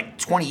was like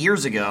 20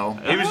 years ago.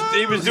 He was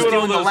He's doing all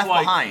doing the those Left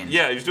like Behind.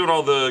 yeah, he was doing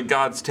all the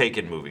God's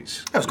Taken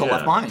movies. That was called Yeah.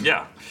 Left Behind.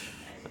 Yeah.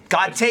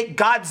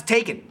 God's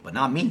taken, but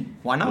not me.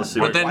 Why not? Let's see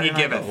But what- then Why he didn't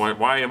I giveth. go?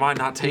 Why am I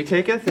not He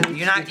taken? taketh and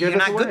You're not he giveth you're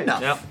not away. good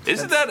enough. Yep.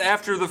 Isn't that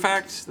after the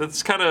fact?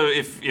 That's kind of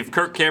if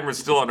Kirk Cameron's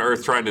still on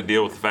Earth trying to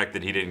deal with the fact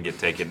that he didn't get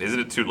taken. Isn't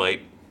it too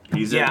late?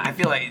 He's Yeah, in. I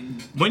feel like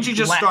Wouldn't you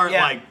just start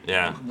yeah. like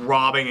Yeah.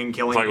 robbing and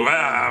killing? It's like, people? well,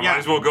 I Yeah. might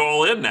as well go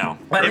all in now.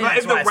 I mean, If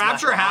that's the why it's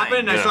rapture left happened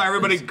and I behind. saw Yeah.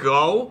 everybody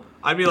go,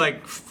 I'd be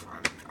like,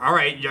 all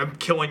right, I'm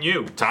killing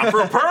you. Time for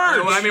a purge.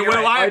 I mean, what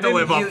do I have to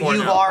live up for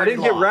You've now? already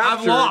didn't get lost. raptured.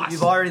 I've lost.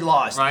 You've already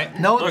lost. Right.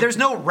 No, there's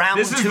no round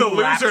This is two the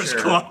losers rapture.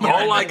 club.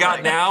 All I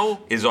got now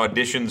is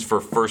auditions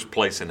for first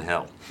place in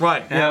hell.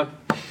 Right. Yeah.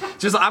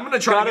 Just I'm gonna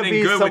try Gotta to be get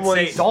in good with someone's-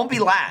 Satan. Don't be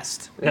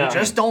last. Yeah.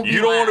 Just don't be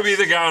You don't want to be last.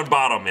 the guy on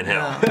bottom in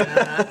hell.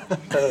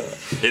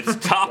 It's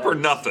top or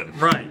nothing.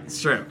 Right.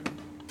 It's true.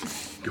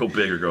 Go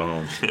big or go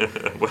home.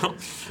 Well,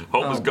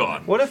 home is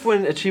gone. What if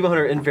when Achievement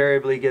Hunter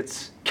invariably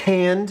gets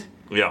canned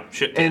Yeah,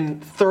 shit.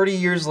 and 30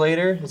 years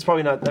later, it's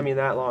probably not, I mean,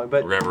 that long,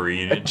 but Forever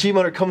reunion.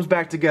 Achievement Hunter comes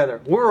back together.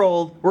 We're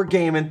old, we're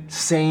gaming,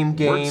 same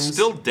We're games.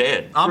 still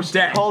dead. I'm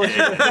dead. Call it,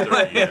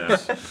 Yeah.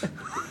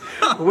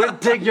 we'll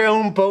dig your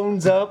own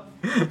bones up,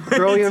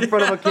 throw you in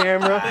front of a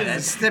camera.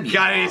 That'd be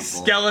Got a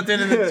awful. skeleton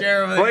in the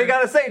chair over What do you there.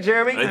 gotta say,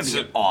 Jeremy? It's,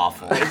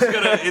 Awful.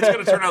 it's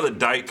gonna turn out that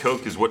Diet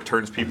Coke is what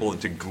turns people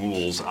into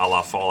ghouls, a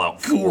la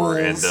Fallout 4,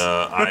 and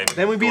I'm.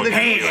 Then we'd be going the- to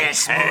Hey be like, there,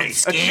 smooth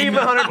skin.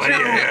 Achievement Hunter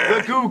 2,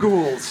 the Goo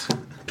Ghouls.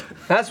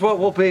 That's what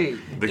we'll be.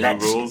 the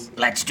ghouls.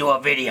 Let's do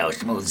a video,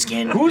 smooth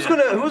skin. Who's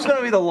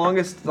gonna be the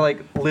longest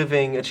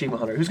living Achievement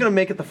Hunter? Who's gonna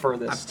make it the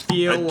furthest?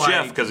 Feel Jeff,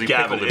 like because he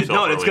Gavin. pickled himself.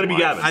 No, it's early gonna be in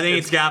life. Gavin. I think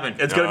it's Gavin.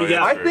 It's gonna be Oh, yeah.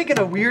 Gavin. I think in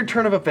a weird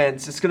turn of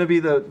events, it's gonna be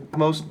the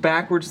most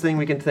backwards thing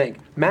we can think.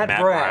 Matt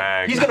Matt Bragg.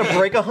 Bragg. He's gonna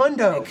break a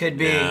hundo. Could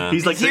be. Yeah.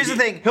 He's like Here's the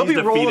thing. He'll be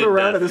he's rolling defeated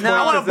around death. at this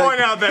Now I point. want to point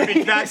out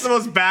that that's the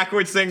most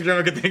backwards thing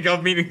Joe could think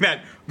of, meaning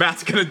that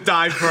Matt's gonna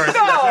die first.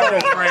 No,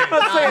 I'm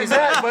not saying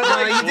that, but No,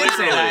 like, you did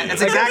say that.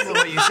 That's exactly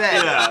what you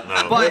said. Yeah.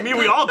 No. I mean,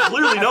 we all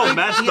clearly know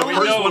Matt's the only-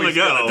 first one to he's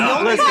gonna go.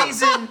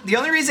 die. The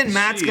only reason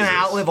Matt's gonna Jesus.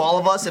 outlive all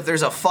of us if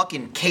there's a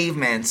fucking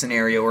caveman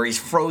scenario where he's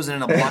frozen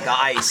in a block of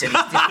ice and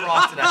he's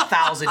defrosted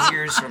 1,000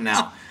 years from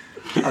now.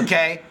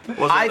 Okay?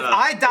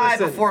 I die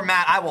Listen. before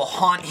Matt. I will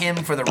haunt him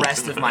for the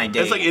rest of my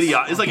days. It's like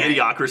It's like Okay?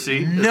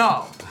 idiocracy.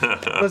 No.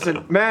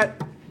 listen,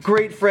 Matt,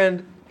 great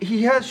friend.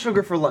 He has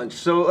sugar for lunch,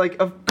 so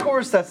of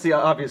course that's the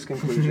obvious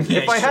conclusion. He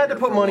If I has had to sugar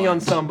put for money on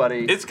lunch.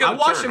 somebody, It's I gonna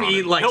watched turn him on eat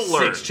him. like He'll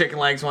learn. 6 chicken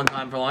legs one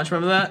time for lunch.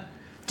 Remember that?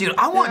 Dude,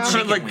 I want Yeah.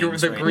 chicken Like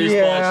wings the right grease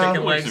Yeah. ball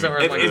chicken legs that were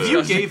like If you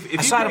disgusting. gave, if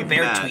I you saw gave Adam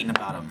Bear Matt, tweeting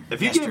about him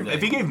if you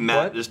yesterday. gave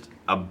Matt What? just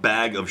a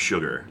bag of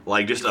sugar,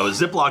 like just a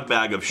Ziploc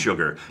bag of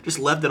sugar, just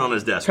left it on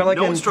his desk, Kinda like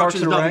no in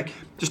instructions, Parks and nothing.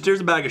 Rec. Just there's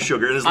a bag of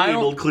sugar and it's I don't-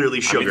 labeled clearly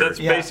I mean, sugar. that's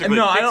basically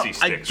no, I pixie don't. I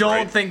sticks, don't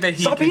right? think that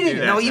he Stop could eating do it.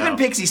 that. No, even No.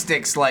 pixie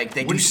sticks, like,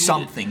 they do do you eat?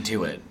 something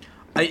to it.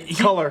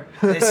 color.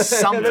 There's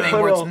something where it's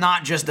Literal.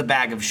 not just a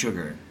bag of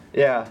sugar.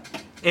 Yeah.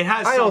 It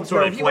has I some don't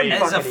sort know. of He wouldn't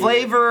flavor. It's a Fucking eat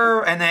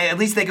flavor, and at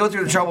least they go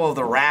through the trouble of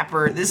the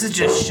wrapper. This is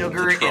just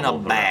sugar in a trouble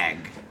of the bag.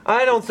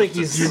 I don't think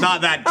he's. You're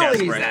not that I don't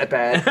think he's desperate.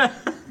 that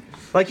bad.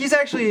 Like he's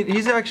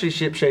actually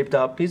shaped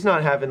up. He's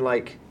not having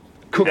like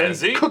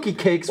Is he? cookie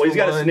cakes. Well, he's for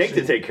got a lunch snake to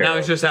and- take care Now of.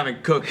 he's just having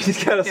cookies.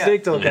 He's got a Yeah.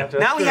 snake to look after.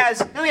 Now he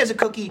That's has a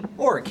cookie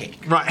or a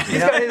cake. Right. He's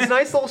got his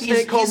nice little He's-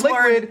 snake called he's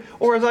learned- Liquid,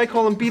 or as I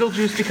call him,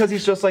 Beetlejuice, because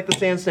he's just like the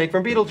sand snake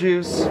from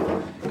Beetlejuice,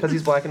 because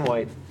he's black and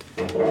white.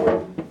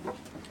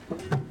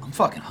 I'm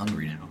fucking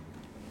hungry now.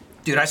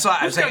 Dude, I saw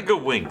Who's got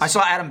good wings? I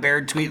saw Adam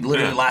Baird tweet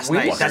literally Yeah. last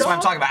Wings? night. That's what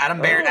I'm talking about.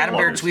 Adam Baird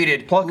Pluckers.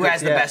 tweeted, Pluckers, who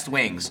has the yeah. best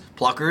wings?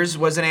 Pluckers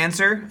was an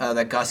answer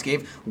that Gus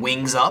gave.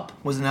 Wings Up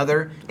was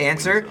another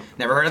answer.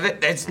 Never heard of it.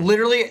 It's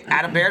literally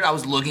Adam Baird. I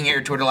was looking at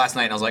your Twitter last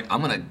night and I was like,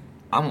 I'm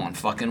on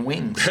fucking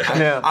wings.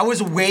 Yeah. I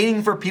was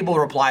waiting for people to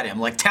reply to him.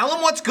 Like, tell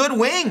him what's good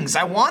wings.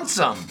 I want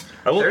some.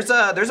 will- There's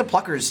a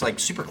Pluckers like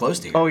super close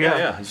to you. Oh yeah,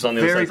 Yeah, it's on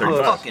the other very side of close.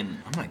 35. Fucking,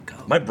 oh my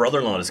god. My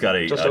brother-in-law has got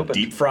Just a opened.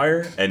 deep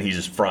fryer, and he's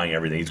just frying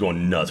everything. He's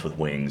going nuts with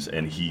wings,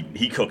 and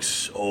he cooks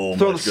so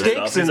Throw much the good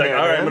steaks stuff. in He's like, there,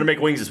 all right, man. I'm gonna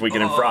make wings this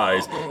weekend and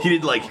fries. He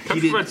did like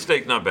Fried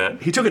steak, not bad.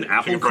 he took an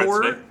apple Chicken fried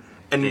core steak?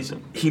 and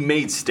Decent. he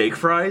made steak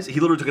fries. He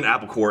literally took an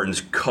apple core and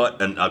just cut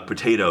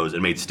potatoes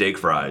and made steak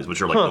fries,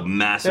 which are like Huh. the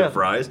massive Yeah.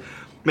 fries.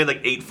 Made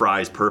like 8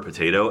 fries per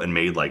potato and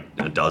made like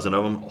a dozen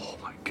of them. Oh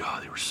my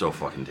god, they were so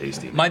fucking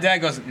tasty. My dad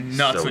goes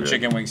nuts So with good.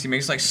 chicken wings. He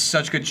makes like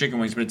such good chicken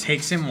wings, but it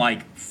takes him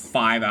like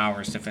 5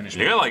 hours to finish.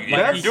 You gotta like, if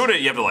That's- you're doing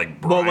it, you have to like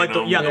Well, brine like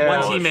the them. yeah, the Yeah.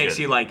 ones all he that makes,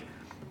 shit.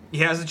 he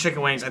has the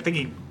chicken wings. I think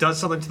he does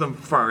something to them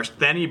first,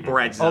 then he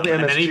breads them, All the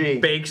and then he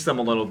MSG. bakes them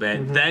a little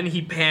bit. Then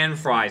he pan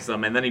fries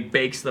them, and then he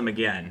bakes them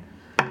again.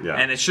 Yeah.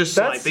 And it's just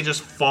That's- like they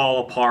just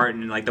fall apart,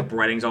 and like the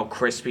breading's all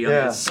crispy.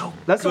 Yeah, It's so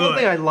that's the one good.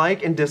 thing I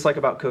like and dislike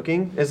about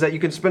cooking is that you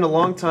can spend a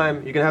long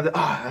time. You can have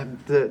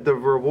the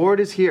reward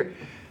is here.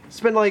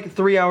 Spend like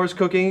 3 hours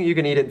cooking. You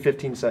can eat it in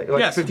 15 seconds, like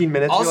Yes. 15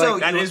 minutes. You're Also,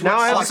 like, that is now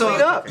I have to also,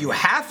 clean up. you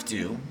have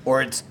to,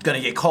 or it's gonna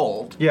get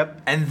cold.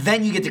 Yep. And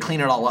then you get to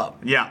clean it all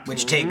up. Yeah,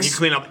 Which you takes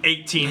clean up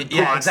 18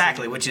 yeah, pots.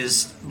 exactly. Which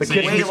is The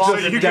way kitchen's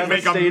longer just You than can make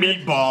a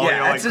devastated. meatball. yeah, you're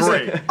like, that's just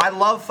great. like, I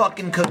love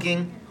fucking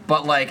cooking,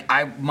 but like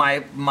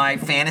my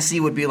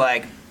fantasy would be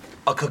like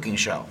a cooking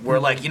show where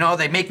like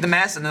they make the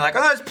mess and they're like, oh,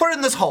 let's put it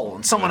in this hole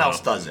and someone else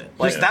does it.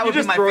 Like that You would be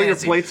just my throw your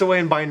fantasy. plates away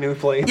and buy new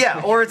plates.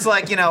 Yeah, or it's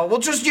like, well,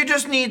 you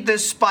just need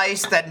this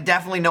spice that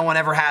definitely no one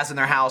ever has in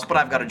their house, but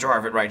I've got a jar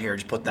of it right here.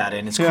 Just put that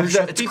in. It's Yeah,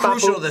 crucial. yeah, It's beep,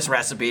 crucial bop, to this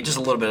recipe. Just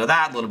a little bit of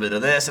that, a little bit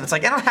of this, and it's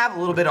like I don't have a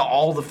little bit of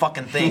all the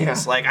fucking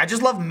things. Yeah. Like I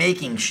just love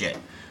making shit.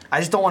 I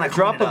just don't want to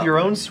Drop of your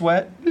own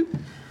sweat.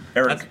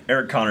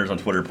 Eric Connors on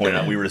Twitter pointed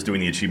out we were just doing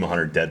the Achievement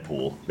Hunter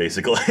Deadpool,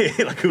 basically.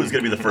 Like who was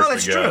going to be the first Oh,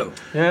 that's to go. true.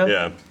 Yeah.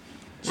 Yeah.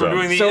 We're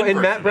doing the So and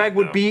inverse Matt of Bragg that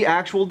would now. be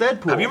actual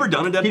Deadpool. Have you ever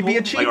done a Deadpool? He'd be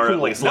a cheat or,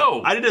 pool.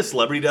 No. I did a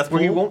celebrity Deathpool.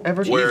 Where you won't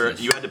ever Where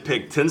Jesus. you had to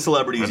pick 10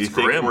 celebrities That's you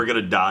think grim. were going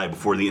to die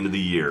before the end of the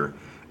year.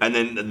 And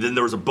then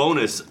there was a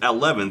bonus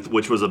 11th,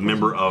 which was a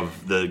member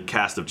of the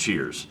cast of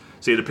Cheers.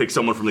 So you had to pick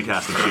someone from the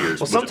cast of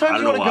Cheers. Well, which I sometimes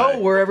you don't want to know why. go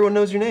where everyone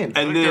knows your name.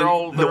 And Like then they're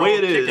all the way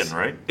it is kicking,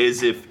 right?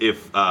 is if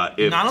I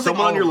don't think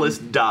someone all on your of them.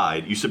 list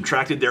died, you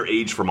subtracted their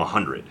age from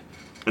 100,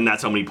 and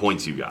that's how many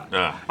points you got.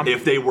 Ah.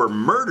 If they were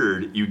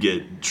murdered, you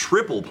get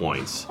triple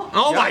points,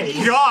 Oh my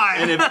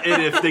god!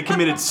 and if they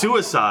committed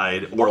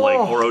suicide or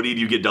OD'd,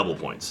 you get double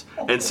points.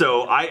 And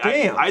so I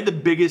Damn. had the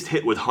biggest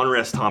hit with Hunter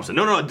S. Thompson.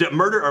 No,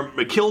 murder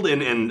or killed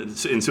and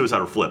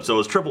suicide or flipped, so it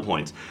was triple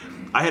points.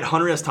 I had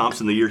Hunter S.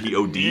 Thompson the year he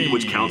OD'd,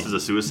 which counts as a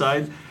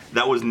suicide.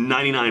 That was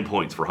 99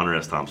 points for Hunter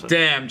S. Thompson.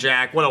 Damn,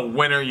 Jack, what a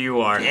winner you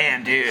are.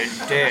 Damn, dude.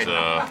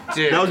 Uh,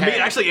 Dude. That was me, hey.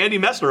 actually Andy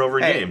Messner over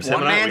at Hey, Games. one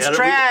Him and I, man's we had-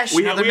 trash,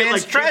 we had another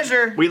man's like,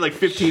 treasure. We had like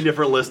 15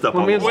 different lists up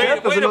One on the man's wall. death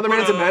is way to another put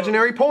man's a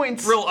imaginary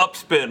points. real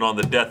upspin on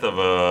the death of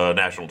a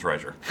national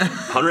treasure.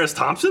 Hunter S.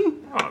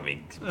 Thompson? Oh, I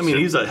mean,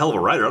 He's a hell of a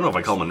writer. I don't know if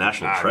I call him a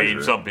national I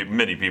treasure. mean,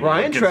 many people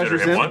Ryan would consider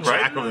treasures him him. one,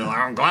 Jack right? was like,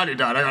 I'm glad he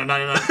died. I got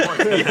 99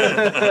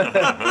 points.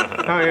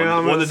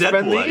 I'm Won the gonna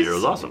spend Deadpool that these. year. It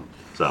was awesome.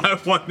 So. I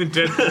won the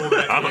Deadpool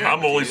that I'm, year.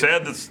 I'm only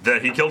sad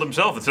that he killed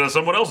himself instead of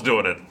someone else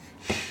doing it.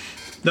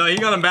 No, he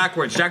got him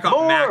backwards. Jack got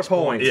More max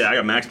points. Yeah, I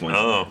got max points.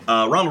 Oh.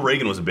 Ronald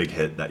Reagan was a big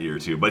hit that year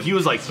too, but he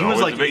was like always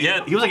a big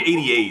hit. he was like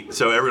 88,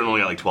 so everyone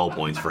only got like 12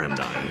 points for him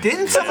dying.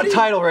 Didn't somebody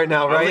Title right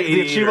now, right? like The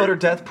 88 Achievement Hunter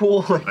Death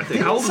Pool. Like, I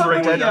think how old was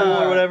Reagan?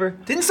 Deadpool or whatever.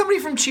 Didn't somebody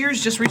from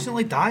Cheers just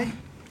recently die?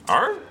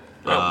 Are?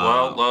 Could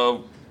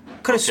have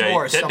Okay,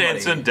 swore Ted somebody.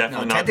 Danson,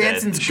 definitely no, not Ted dead.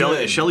 Danson's Shelley,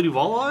 good. is Shelley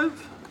Duvall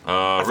alive?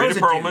 it Rita was a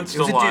dude. Perlman's It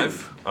was still a dude.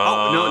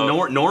 alive.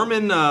 No,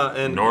 Norman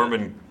and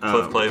Norman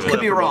Cliff Clavin. Could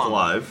be are both wrong.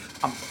 alive.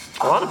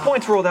 A lot of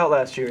points rolled out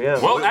last year, yeah.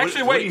 Well, Woody-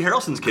 actually, Woody wait.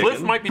 Harrelson's Cliff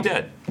kicking. might be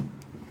dead.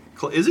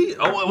 Is he?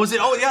 Oh, was it?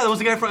 Oh, yeah, that was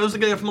the guy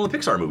from all the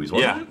Pixar movies,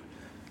 wasn't Yeah. it?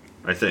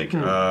 I think.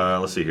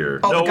 Let's see here.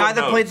 Oh, No the guy one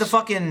that played knows.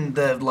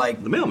 the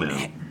The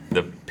mailman.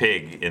 The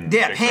pig in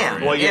Yeah, Pixar,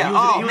 Pam. Well, yeah,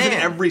 yeah. he was in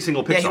man. every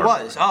single Yeah, Pixar he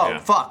was. Oh, Yeah.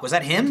 fuck. Was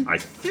that him? I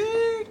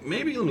think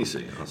maybe. Let me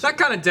see. That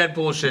kind of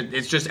Deadpool shit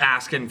is just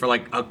asking for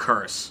like a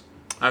curse.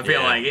 I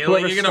feel Yeah. like,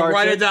 Whoever you're gonna starts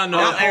write it. it down. No,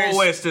 Yeah, the there's- whole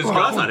list is Oh,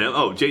 that's gone. not him.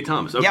 Oh, Jay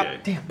Thomas. Okay.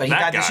 Yep. Damn, but he That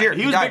died this guy. year.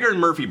 He was died. bigger than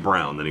Murphy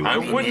Brown than he was. I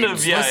wouldn't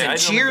have. Yeah, Listen, I don't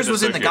Cheers think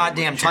was in the associated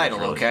goddamn with Cheers, title,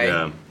 really. okay?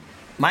 Yeah.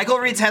 Michael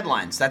reads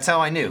headlines. That's how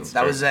I knew. That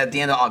fair. was at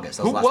the end of August.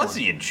 That Who was the last was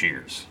one. he in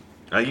Cheers?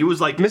 He was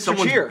like Mr.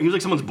 someone's- Cheer. He was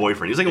like someone's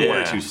boyfriend. He was like in one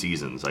or Yeah. two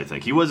seasons, I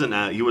think. He wasn't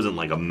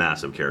like a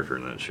massive character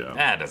in that show.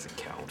 That doesn't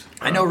count.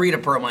 I know Rita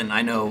Perlman.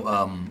 I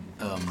know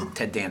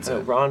Ted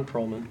Danson. Ron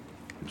Perlman.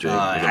 Jay,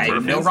 I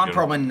Murphy know is Ron good.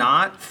 Perlman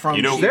not from.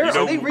 You know, There, you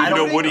know, are they you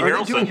know rebooting? Woody Are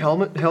they doing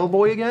Harrelson.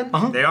 Hellboy again?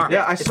 They are.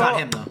 Yeah, I It's saw. not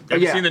him though. Have yeah.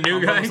 you seen the new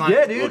guy? Ron Perlman's not-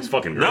 Yeah, He dude. looks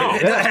fucking great. No.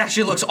 That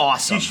actually looks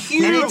awesome.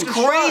 huge. And it's Look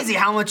at crazy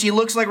how much he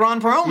looks like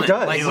Ron Perlman. He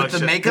does. Like He with looks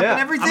the it. makeup Yeah. and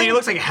everything. I mean, he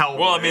looks like Hellboy.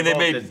 Well, I mean, they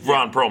made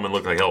Ron Perlman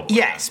look like Hellboy.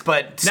 Yes,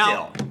 but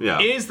Now, still. Yeah.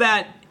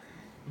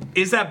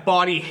 is that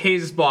body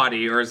his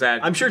body, or is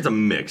that? I'm sure it's a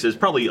mix. There's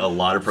probably a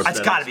lot of prosthetics. That's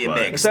gotta be a but-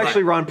 mix. It's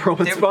actually Ron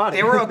Perlman's There, body.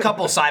 there were a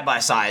couple side by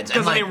sides.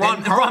 Because I mean,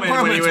 Ron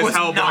Perlman when he was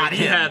Hellboy, not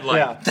he him. had like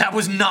Yeah. That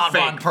was not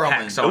fake Ron Perlman.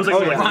 pecs on It was like Oh,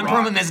 something yeah. like Ron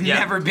Rock. Perlman has Yeah.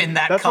 never been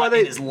that That's cut why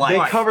they in his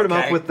life. covered him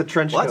okay? up with the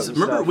trench Well, coats. and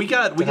remember, stuff we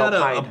got to help a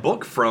hide.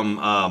 book from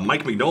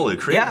Mike Mignola, who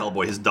created Yeah.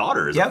 Hellboy. His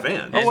daughter is Yep. a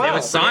fan. Oh, wow. It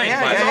was signed.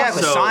 Yeah, by yeah, it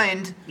was So-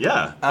 signed.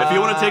 Yeah. If you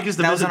want to take us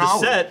to that was visit an the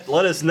album. set,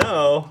 let us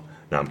know.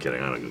 No, I'm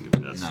kidding. I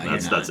don't know.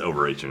 That's not.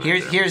 overreaching. Right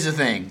Here's there. here's the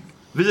thing.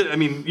 Visit. I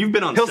mean, you've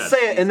been on. He'll sets.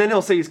 say it, and then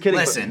he'll say he's kidding.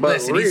 Listen, but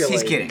listen. He's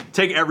really, kidding.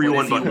 Take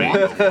everyone But but if me.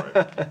 you Go for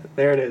it.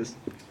 There it is.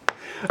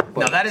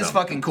 No, that is so-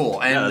 fucking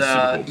cool. And that's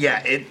super cool.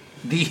 yeah,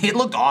 it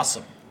looked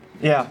awesome.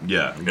 Yeah.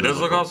 Yeah. It does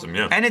look awesome,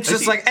 yeah. And it's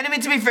just like, and I mean,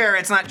 to be fair,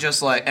 it's not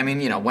just like, I mean,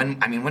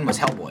 when was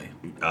Hellboy?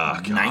 Oh,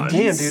 God. 90s?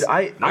 Damn, dude.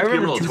 I remember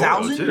Guillermo del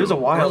Toro, 2000? too. It was a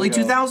while Early ago.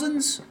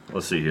 2000s?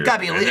 Let's see here. Gotta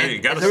be And then you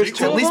got a there was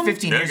sequel? at least of them?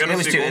 15 Yeah, years. got a It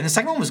was two, sequel. and the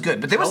second one was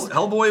good, but there was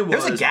Hellboy there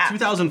was a was gap.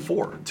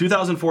 2004.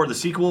 2004. The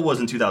sequel was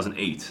in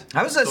 2008.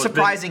 That was a So it's been-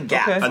 surprising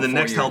gap. okay. for And the 4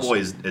 next years.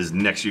 Hellboy is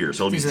next year,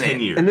 so it'll be 2008.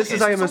 10 years. And this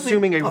is, I am It's only-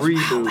 assuming, a oh,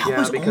 reboot. wow, that Yeah,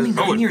 was because only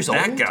 9 years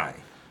that old. guy.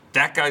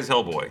 That guy's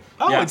Hellboy.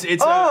 Oh, Yeah. it's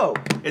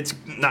it's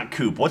not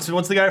Coop. What's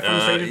the guy from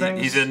Stranger Things?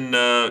 He's in.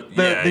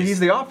 he's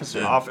the officer.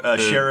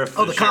 Sheriff.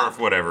 Oh, the cop. Sheriff,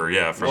 whatever.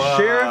 Yeah, from.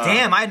 Sheriff.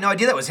 Damn, I had no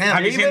idea that was him.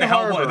 Have you David seen the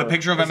Harbour Hellboy? The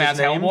picture of him is as his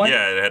name? Hellboy?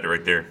 Yeah, it had it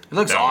right there. It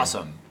looks That one.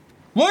 awesome.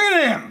 Look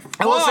at him.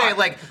 I will say, Fuck.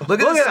 like, look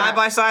at Look the at side that.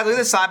 by side. Look at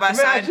the side by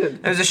side. Imagine.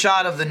 There's a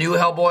shot of the new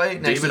Hellboy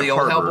next to David the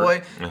old Harbour.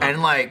 Hellboy,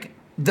 and like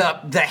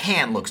The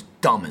hand looks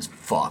dumb as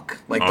fuck.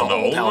 Like On the the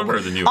old old one Hellboy.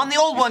 or the new On one? the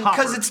old one,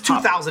 because Hopper. it's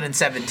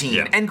 2017.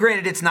 Yeah. And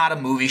granted, it's not a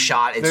movie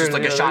shot. It's just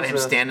like a shot of him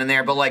standing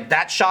there. But like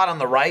that shot on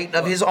the right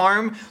of his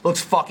arm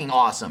looks fucking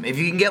awesome. If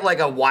you can get like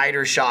a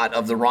wider shot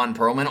of the Ron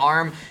Perlman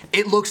arm,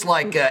 it looks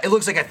like a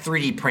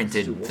 3D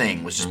printed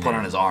thing was just put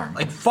on his arm.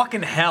 Like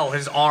fucking hell,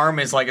 his arm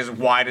is like as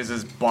wide as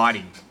his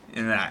body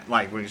in that.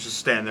 Like when he's just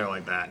standing there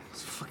like that.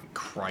 It's fucking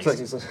Christ.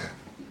 It's like-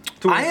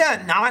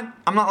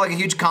 I'm not like a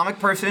huge comic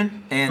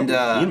person, and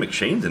Ian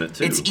McShane's in it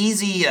too. it's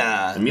easy.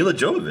 Mila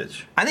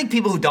Jovovich. I think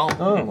people who don't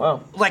Oh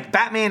wow. like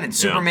Batman and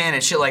Superman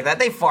and shit like that,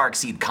 they far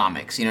exceed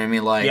comics. You know what I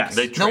mean? Like, Yes.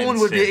 They no one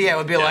would be. transcend. Yeah,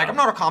 would be like, Yeah. I'm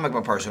not a comic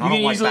book person. I You don't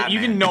can, like easily,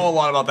 Batman. you can know a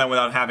lot about them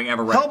without having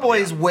ever read. Hellboy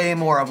is way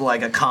more of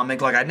like a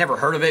comic. Like I'd never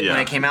heard of it when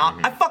Yeah. it came out.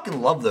 I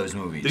fucking love those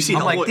movies. you see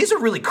I'm like, Hellboy- these are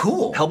really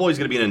cool. Hellboy's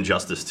gonna be in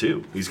Injustice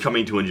 2. He's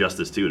coming to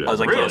Injustice 2. To I was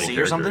like, play Really? the DLC or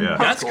character, something. Yeah.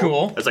 That's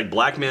cool. It's like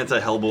Black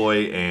Manta,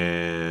 Hellboy,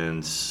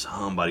 and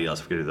somebody else.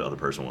 I forget who the other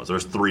person was.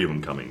 There's 3 of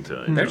them coming to.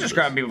 They're Injustice. just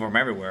grabbing people from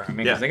everywhere. I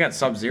mean, Yeah. because they got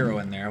Sub-Zero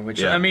in there,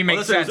 which Yeah. I mean Well,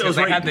 makes that's- sense it was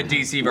because they had Raiden. the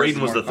DC versus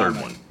Raiden was the third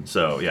Marvel. one.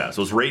 So yeah,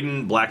 so it's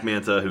Raiden, Black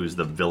Manta, who's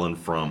the villain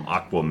from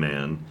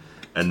Aquaman,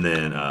 and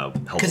then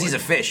Hellboy. Because he's a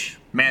fish.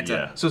 Manta.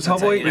 Yeah. So it's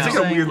That's how Hellboy. you It's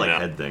know. like a weird like Yeah.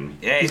 head thing.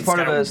 Yeah, He's part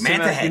got of a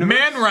Manta cinematic head. universe.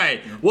 Man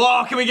Ray.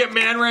 Whoa, can we get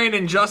Man Ray and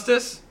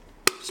Injustice?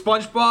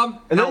 SpongeBob?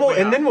 And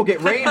then we'll get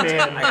Rayman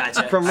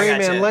gotcha. from I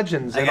gotcha. Rayman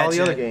Legends I and all the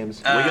gotcha. other games.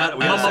 We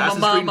got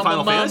Assassin's Creed and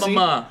Final Fantasy.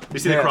 You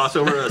see the Yes.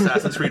 crossover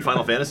Assassin's Creed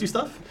Final Fantasy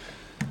stuff?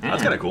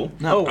 That's kind of cool.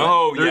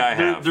 Oh, There- yeah, I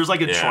there- have. There's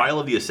like a Yeah. trial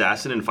of the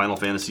assassin in Final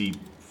Fantasy.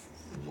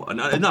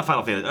 Not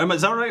Final Fantasy.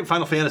 Is that right?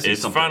 Final Fantasy.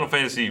 It's something. Final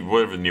Fantasy,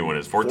 whatever the new one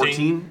is. 14?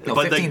 14. No,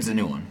 But 15's like,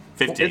 the new one.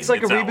 15. It's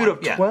like a that reboot one. of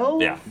Yeah.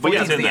 12. Yeah. But yeah,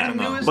 14's in the that.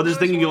 newest but there's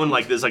thing going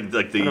like there's like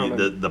don't know.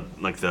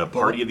 the the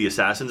party of the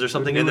assassins or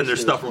something, and then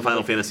there's stuff from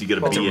Final Fantasy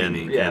going to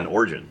be in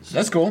Origins.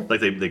 That's cool. Like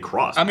they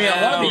cross. I mean,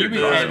 a lot of the Weird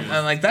Ubisoft, design.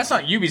 and like that's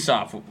not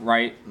Ubisoft,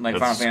 right? Like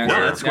That's Final Fantasy.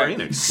 Square- that's Square Yeah.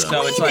 Enix, so.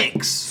 So it's like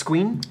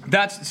Squeen.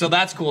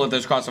 that's cool that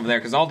there's crossover there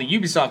because all the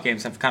Ubisoft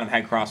games have kind of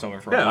had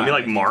crossover for a Yeah, while. I mean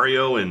like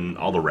Mario and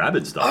all the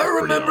Rabbids stuff. I are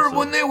pretty remember awesome.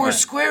 when they were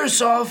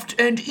Squaresoft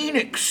and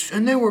Enix,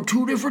 and they were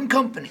two different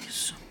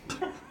companies.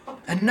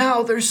 And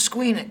now there's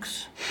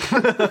Squeenix.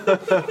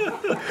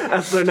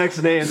 That's their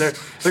next name.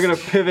 They're gonna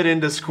pivot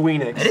into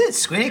Squeenix. It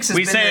is. Squeenix has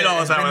We been say it the- all the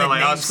has time. been We're the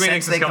like, oh, name Squeenix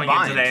since is they coming in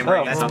combined. today.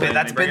 Oh,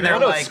 That's been I their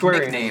know like Square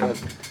nickname.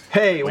 Enix.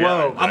 Hey,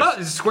 whoa. How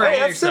about Square Hey,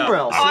 Enix? that's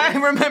Simrel's. I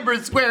remember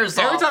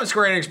Squaresoft. Every time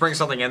Square Enix brings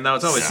something in, though,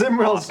 it's always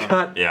Simrel's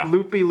got Yeah.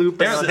 loopy loop.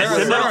 They're- they're-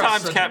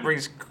 Sometimes Cat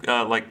brings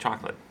like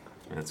chocolate.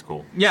 That's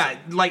cool. yeah.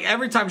 Like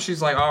every time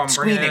she's like, "Oh, I'm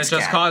bringing in a Squeenix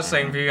Just cat. Cause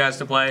thing for you guys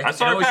to play." I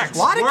saw it it always packs. just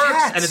Lot of works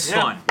cats. and it's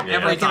Yeah. fun. Yeah.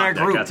 Every Like in our time.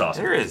 That group. cat's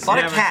awesome. There is. A lot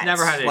Never- of cats,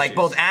 never had like issues.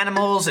 both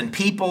animals and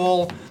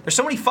people. There's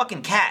so many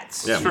fucking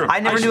cats. Yeah. True. I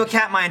never I knew a should-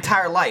 cat my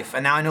entire life,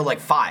 and now I know like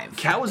 5.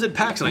 Cat was at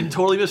PAX and I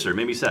totally missed her. It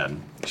made me sad.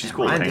 She's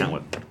cool to I hang did. out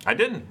with. I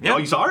didn't. Yeah. Oh,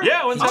 you saw her?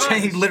 Yeah, I went and saw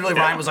He her. literally,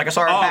 Yeah. Ryan was like, I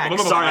saw her at PAX. blah,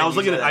 blah, Sorry, I was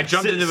looking at. I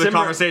jumped into the Simmer-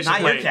 conversation.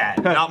 Not your late.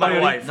 cat. Not my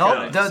wife.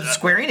 No, the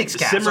Square Enix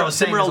cat. So I was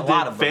saying there's a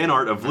lot did of them. fan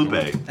art of Lupe,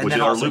 which then is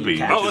our also Loopy.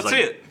 you which cat. Oh, is let's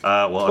see it.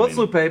 Well, Well, it's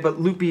Lupe, but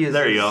loopy is.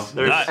 There you go. his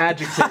There's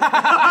adjective.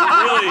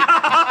 Really,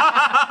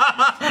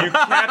 you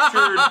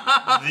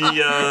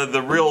captured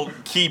the real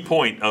key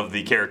point of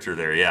the character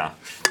there. Yeah.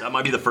 that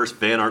might be the first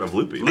fan art of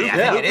Loopy. Yeah,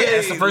 I think it is.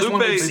 That's the first one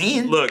we've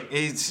seen. Look,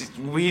 he's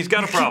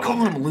got a Keep calling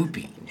problem. him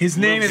Loopy. His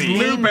name is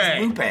Lupe. Lupe.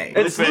 Lupe.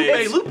 It's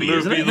Lupe Loopy,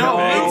 isn't it?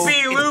 No,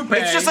 Lupe, Lupe.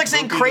 It's just like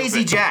saying Loopy, Crazy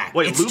Loopy. Jack.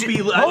 Wait, It's Loopy.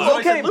 ju- Oh,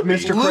 okay,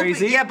 Mr. Loopy,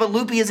 Crazy. yeah, but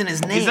Loopy isn't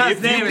his name. not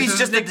his name, Loopy's it's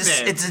just his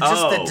nickname. it's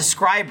just the Oh.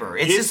 describer.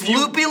 It's If just you-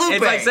 Loopy Loopy.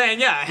 It's like saying,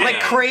 yeah, like hey.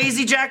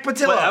 Crazy Jack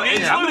Patillo. But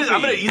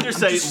I'm gonna either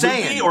say just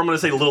saying. Loopy or I'm gonna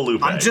say Little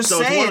Lupe. I'm just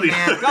So it's one saying, of the-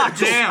 man. God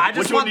damn. I just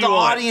Which one want do the you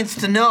want? audience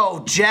to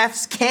know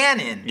Jeff's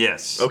canon.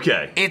 Yes.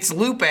 Okay. It's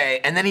Lupe,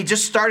 and then he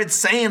just started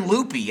saying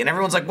Loopy, and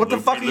everyone's like, "What the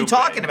Loopy fuck are you Lupe.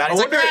 talking about?" He's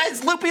I like, wonder- "Yeah,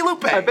 it's Loopy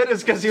Lupe." I bet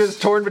it's because he was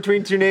torn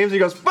between two names. He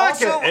goes, "Fuck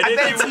Also, it." I And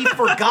bet if you- he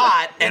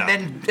forgot, Yeah.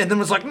 and then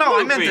was like, "No,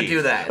 I meant to Loopy.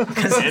 do that."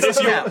 'Cause And it's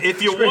Jeff.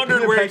 if you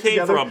wondered it where back it came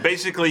together. from,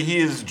 basically he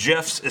is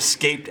Jeff's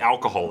escaped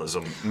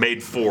alcoholism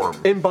made form.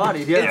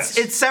 Embodied, yes.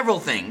 It's several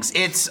things.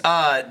 It's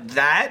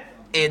that.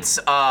 It's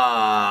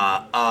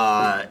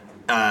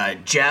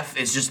Jeff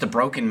is just a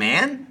broken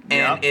man,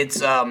 and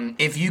it's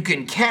if you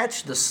can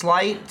catch the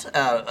slight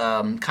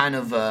kind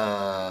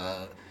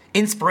of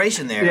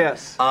inspiration there.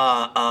 Yes.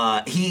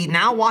 He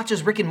now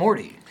watches Rick and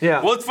Morty.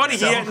 Yeah. Well, it's funny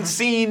he hadn't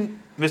seen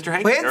Mr.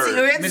 Hank. We hadn't seen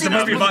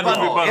Mr. Mr. Butthole.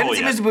 Butthole. We hadn't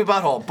seen Yeah. Mr.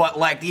 Butthole, but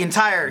like the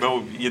entire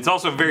No, it's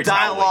also very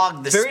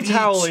dialogue, the Very speech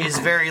towely. is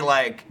very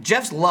like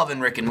Jeff's loving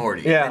Rick and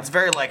Morty. Yeah. It's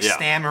very like Yeah.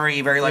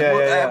 stammery, very like Yeah,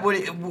 what,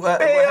 yeah,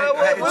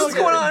 yeah. What's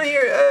going on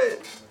here?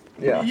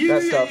 Yeah,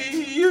 that stuff.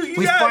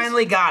 We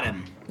finally got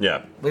him.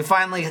 Yeah. We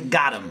finally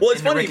got him. Well, it's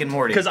into funny Rick and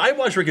Morty. because I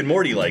watched Rick and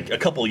Morty like a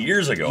couple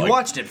years ago. You like,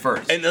 watched it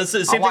first. And that's the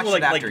I same thing watched with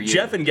it like after you.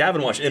 Jeff and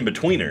Gavin watched In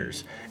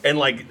Betweeners, and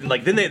like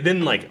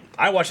then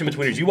I watched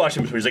In-Betweeners, you watched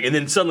In-Betweeners, like, and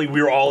then suddenly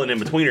we were all in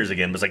In-Betweeners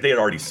again. But it's like they had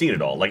already seen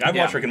it all. Like I've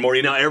watched Rick and Morty,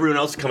 and now everyone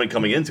else is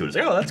coming into it. It's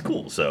like, oh, that's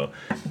cool. So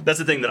that's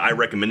the thing that I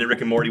recommended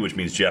Rick and Morty, which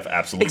means Jeff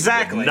absolutely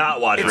would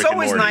not watch Rick and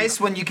Morty. It's always nice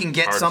when you can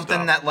get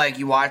something that like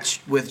you watch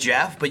with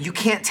Jeff, but you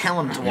can't tell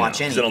him to watch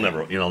anything.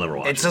 You'll never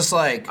watch. It's just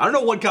like I don't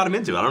know what got him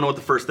into it. I don't know what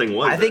the first thing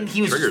was. I think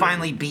he was just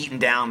finally beaten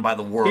down by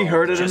the world. He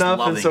heard it just enough, and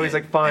loving so he's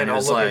like, "Fine, And it I'll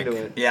was look like, into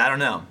it." Yeah, I don't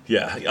know.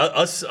 Yeah,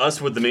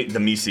 us with the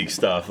Meeseek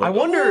stuff. Like, I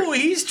wonder- oh,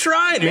 he's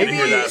trying. Maybe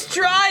He's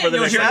trying. For the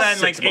You'll next hear that in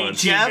 6 like 8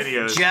 months.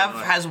 videos. Jeff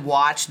has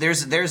watched.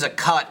 There's a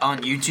cut on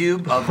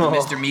YouTube of the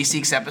Mr.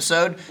 Meeseeks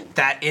episode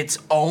that it's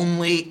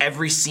only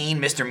every scene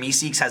Mr.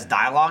 Meeseeks has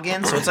dialogue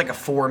in, so it's like a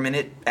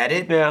 4-minute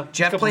edit. Yeah,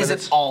 Jeff couple plays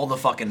minutes. it all the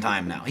fucking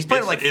time now. He's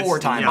played it like 4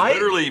 times. Yeah,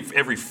 literally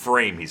every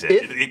frame he's in.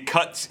 It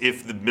cuts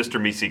if the Mr.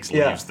 Meeseeks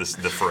Yeah. leaves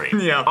the frame.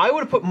 Yeah. I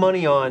would have put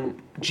money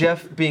on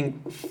Jeff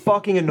being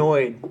fucking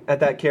annoyed at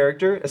that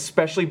character,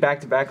 especially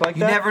back to back like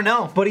that. You never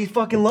know. But he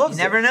fucking loves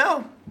You never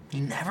know.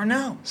 You never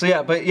know. So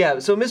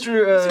so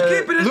Mr.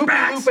 keeping his Loopy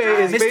back Lupe straight.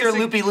 is Mr. basic-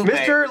 Loopy Lupe.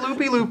 Mr.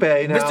 Loopy Lupe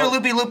now. Mr.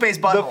 Loopy Lupe's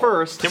The butthole.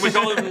 first. Can we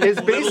call him Is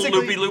Little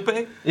basically- Loopy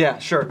Lupe? Yeah,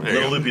 sure.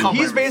 Little Loopy Come Loopy.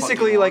 He's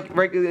basically like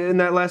right in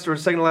that last or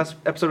second to last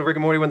episode of Rick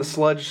and Morty when the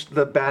sludge,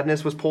 the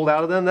badness was pulled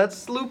out of them.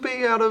 That's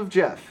Loopy out of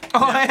Jeff.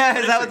 Oh yeah,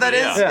 is that what that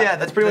is? Yeah. Yeah,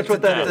 that's pretty much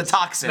what that The is.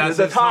 toxin. That's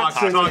The his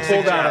toxin was toxic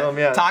pulled out of him.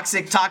 Yeah.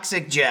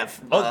 Toxic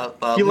Jeff.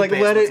 He like Lupe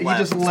is let what's it. He left.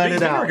 just let it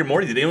Speaking of out. Rick and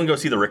Morty, did anyone go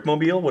see the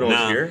Rickmobile when it was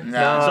No. here?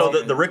 No.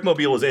 So the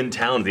Rickmobile was in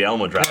town at the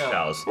Alamo Draft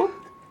House.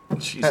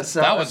 Jesus.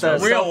 That was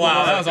real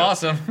wow. That was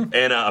awesome.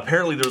 And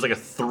apparently there was like a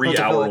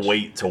 3-hour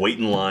village. wait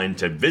in line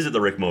to visit the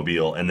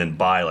Rickmobile and then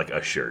buy like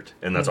a shirt,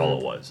 and that's all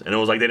it was. And it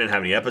was like they didn't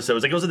have any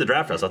episodes. Like it was at the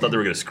Draft House. I thought they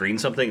were going to screen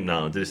something.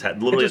 No, they just had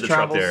It literally just the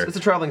truck travels. there, It's a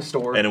traveling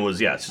store. and it was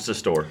it's just a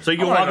store. So you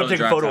wanna walk go up, to take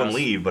a the photo, Draft and House.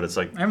 leave. But it's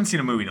like I haven't seen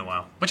a movie in a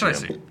while. What should I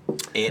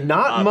see?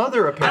 Not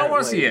Mother apparently. I don't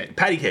want to see it.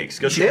 patty cakes.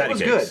 Go see It patty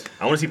was cakes. good.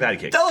 I want to see patty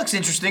cakes. That looks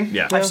interesting.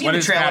 Yeah. I've seen What the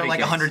is trailer Patty like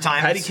Cakes? 100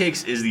 times. Patty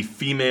cakes is the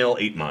female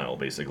 8 Mile,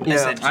 basically. Yeah.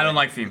 Essentially. I don't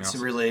like It's females.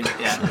 really,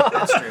 yeah,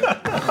 that's true.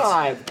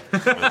 God.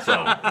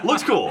 So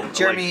looks cool.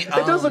 Jeremy, It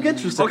does look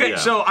interesting. Okay, Yeah.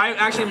 so I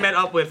actually met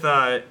up with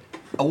a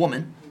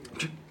woman.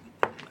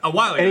 a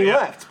while ago. And he yeah.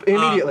 left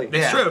immediately. It's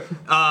Yeah. true.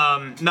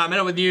 No, I met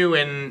up with you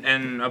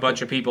and a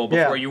bunch of people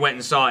before Yeah. you went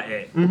and saw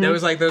it. There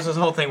was this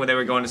whole thing where they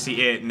were going to see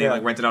it and they Yeah.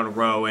 like rented out a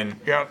row and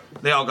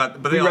they all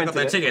got We their rented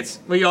it. tickets.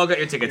 We all got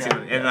your tickets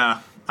and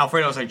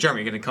Alfredo was like,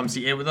 Jeremy, you gonna come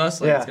see it with us?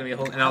 Like, Yeah. it's gonna be a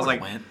whole. And I was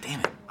like, Damn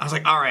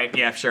it. all right,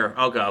 yeah, sure,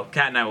 I'll go.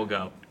 Kat and I will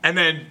go. And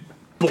then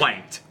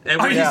blanked. And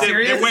Are we you did,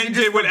 serious? It went You and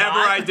just did whatever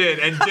forgot? I did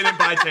and didn't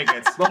buy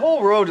tickets. The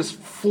whole row just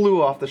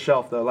flew off the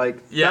shelf though. Like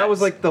Yes. that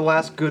was like the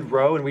last good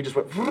row, and we just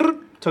went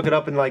took it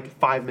up in like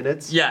 5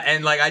 minutes. Yeah,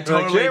 and like I We're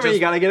totally like, Jeremy, just you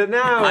gotta get it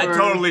now. I or-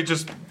 totally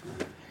just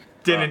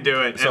didn't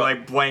do it and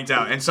like blanked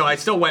out. And so I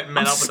still went and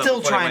met I'm up with them still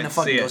before I trying went to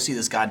fucking go it. see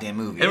this goddamn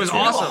movie. It was It's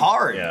real awesome.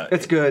 hard. Yeah.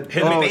 It's good.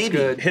 Hitman, Oh, it's baby.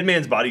 good.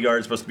 Hitman's Bodyguard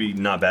is supposed to be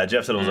not bad.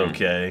 Jeff said it was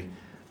okay.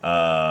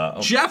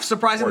 Jeff,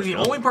 surprisingly, the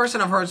Worse, only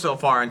person I've heard so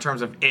far in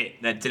terms of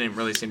it that didn't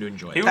really seem to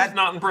enjoy He it. was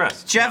not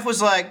impressed. Jeff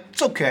was like,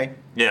 it's okay.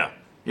 Yeah.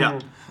 Yeah.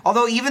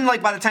 Although even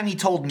like by the time he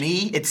told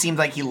me, it seemed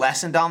like he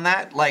lessened on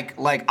that. Like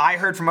I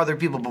heard from other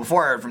people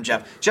before I heard from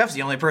Jeff. Jeff's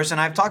the only person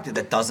I've talked to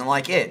that doesn't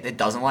like it. That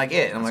doesn't like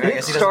it. And I'm like, I It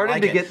guess he doesn't started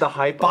like to it. get the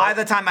hype By up.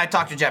 the time I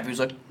talked to Jeff, he was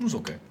like, it was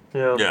okay.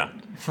 Yeah. Yeah.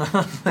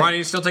 Ryan,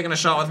 you still taking a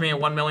shot with me at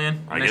 1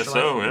 million? I guess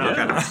so, yeah.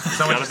 Okay. It's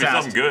Someone gotta just be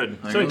asked. something good.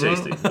 Something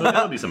tasty.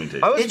 That'll be something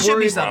tasty. I was It should be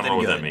worried. I something don't know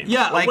what that good. means.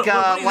 Yeah, Like, what is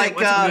it? like,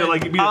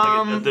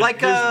 What's it?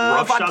 like,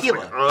 rough shots,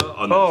 vodka.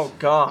 on this. Oh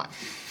god.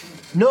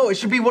 No, it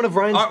should be one of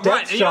Ryan's Ryan,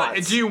 death you know what,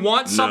 shots. do you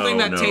want something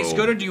No, that no. tastes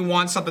good or do you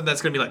want something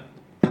that's going to be like,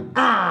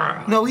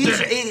 No,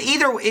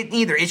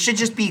 either. It should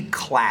just be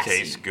classy.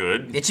 Tastes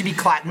good. It should be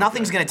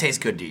Nothing's gonna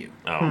taste good to you.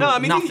 Oh. No, I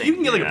mean Nothing. you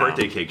can get like Yeah. a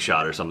birthday cake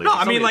shot or something. no, I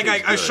Something mean like that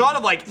tastes a good. shot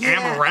of like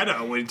Yeah.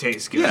 amaretto would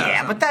taste good.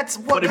 Yeah, but that's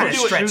what But if kind of you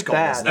do it, stretch shoot goal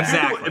that. is that?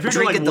 Exactly. If you're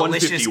Drink doing a like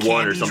delicious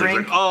 151 or candy something,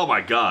 drink. like, oh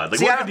my god, like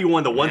See, I don't-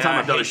 151. The one Yeah, time I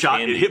I've done a hate shot,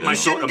 candy. it hit my You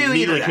throat, shouldn't do either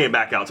immediately of came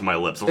that. back out to my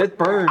lips. It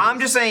burns. I'm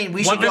just saying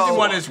we should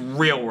 151 go. is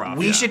real rough.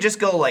 We should just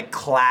go like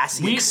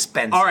classy,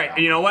 expensive. All right,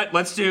 you know what?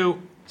 Let's do.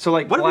 so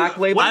like What do we- black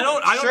label. I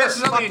don't Sure.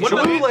 necessarily Blue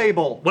enjoy it.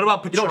 label. What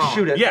about You Patron? don't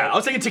shoot it. Yeah, I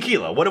was thinking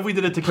tequila. What if we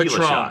did a tequila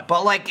Patron. shot?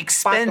 But like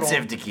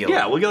expensive tequila.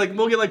 Yeah, we'll get like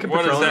a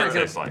What does Patron. that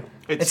taste like?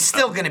 It's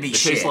still gonna be It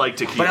shit. tastes like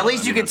tequila. But at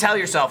least I you mean, can tell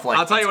yourself like.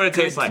 I'll tell you what it it's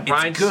good, tastes like. it's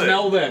Brian, good.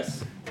 smell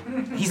this.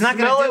 He's not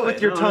Smell gonna it do with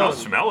it. your I'll tongue.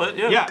 smell it.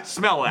 Yeah. Yeah,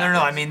 smell that.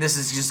 No. I mean, this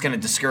is just gonna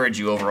discourage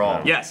you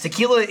overall. Yes.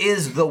 Tequila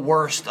is the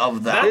worst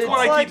of that. That's what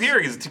I like- keep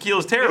hearing is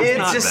tequila's terrible. It's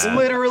not just bad.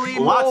 literally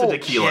Lots of mulch.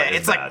 tequila. Yeah, is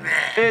it's like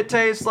bad. It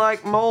tastes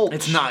like mulch.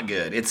 it's not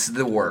good. It's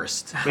the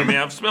worst. I mean,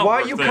 I've smelled Why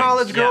worse you things.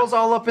 college girls Yeah.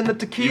 all up in the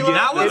tequila?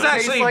 That one's It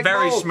tastes actually like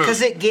very mulch. smooth.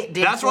 Because it get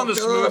That's one of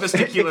the smoothest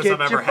It tequilas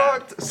gets I've you ever had.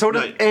 fucked. So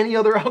does Right. any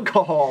other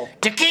alcohol.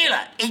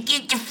 Tequila, it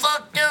get you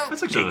fucked up.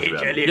 That's actually not too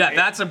bad. Yeah,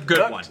 that's a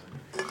good one.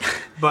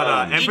 But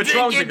and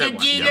Patron's a good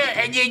one.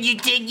 and then you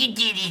take your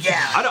titties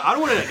out. I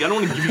don't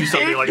want to give you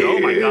something like, oh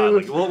my god,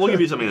 like we'll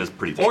give you something that's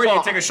pretty tasty. Or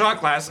you take a shot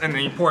glass and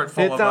then you pour it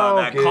full It's of all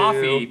that goo.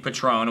 coffee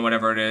Patron or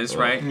whatever it is,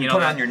 right? You know, Put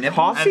it that- on your nipple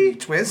Coffee?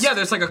 and twist. Yeah,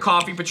 there's like a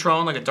coffee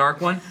Patron, like a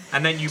dark one,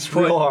 and then you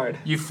real hard.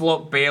 you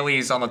float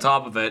Baileys on the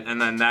top of it,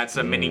 and then that's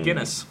a mini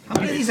Guinness. How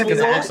many of these have It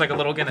you had? looks like a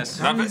little Guinness.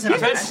 How many of these I've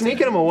have you had had?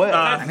 Sneaking them away.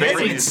 I mean, it's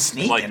Bailey's,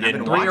 sneaking. like, I've in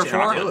been 3 or watching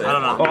 4. her do it. I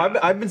don't know. Oh,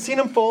 I've been seeing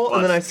them full,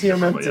 and then I see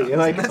them empty, and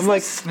like I'm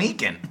like,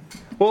 sneaking.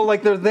 well,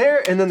 like they're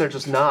there, and then they're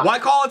just not. Why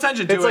call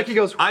attention to it? It's like he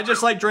goes- I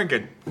just like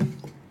drinking.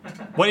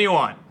 What do you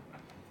want?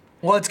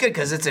 Well, it's good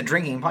because it's a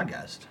drinking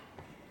podcast.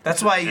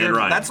 That's why you're.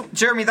 Ryan. That's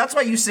Jeremy. That's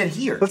why you sit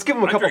here. Let's give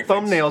them a I couple drink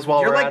things. thumbnails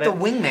while You're we're like at the it.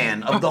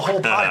 wingman of the whole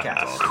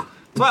podcast.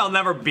 That's why I'll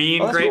never be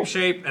in Oh, that's grape cool.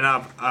 shape, and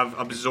I've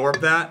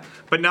absorbed that.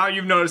 But now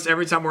you've noticed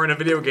every time we're in a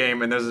video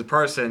game and there's a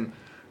person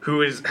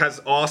who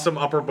has awesome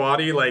upper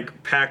body,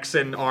 like pecs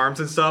and arms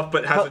and stuff,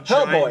 but has a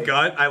giant Hellboy.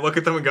 gut, I look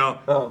at them and go,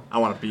 Oh. I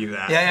want to be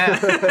that.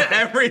 Yeah.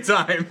 Every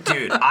time.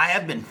 Dude, I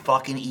have been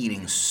fucking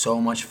eating so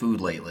much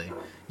food lately.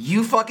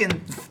 You fucking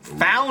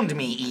found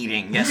me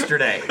eating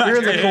yesterday. You're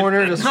in the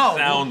corner, just No,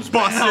 Sounds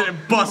bad.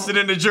 Busted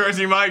into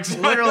Jersey Mike's.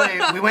 literally,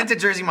 we went to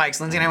Jersey Mike's.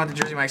 Lindsay and I went to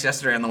Jersey Mike's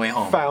yesterday on the way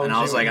home. Found and I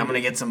was you like, I'm eating.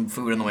 gonna get some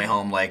food on the way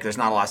home. Like, there's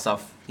not a lot of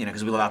stuff, you know,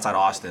 because we live outside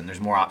Austin. There's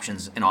more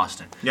options in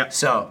Austin. Yeah.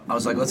 So I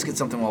was like, let's get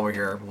something while we're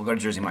here. We'll go to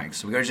Jersey Mike's.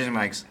 So we go to Jersey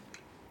Mike's.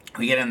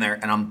 We get in there,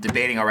 and I'm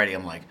debating already.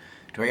 I'm like,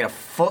 do I get a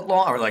foot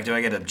long, or like, do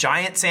I get a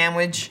giant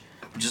sandwich,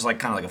 which is like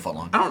kind of like a foot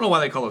long? I don't know why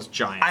they call those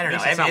giant. I don't know.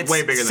 It sounds It's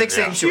way bigger 6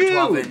 than inch or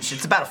 12 Huge. inch.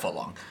 It's about a foot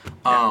long.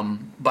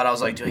 But I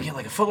was like, do I get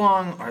like a foot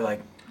long, or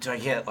like, do I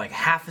get like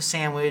half a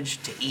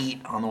sandwich to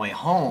eat on the way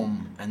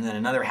home, and then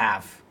another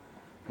half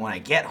when I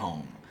get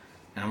home?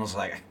 And I was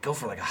like, I could go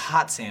for like a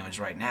hot sandwich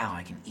right now.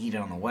 I can eat it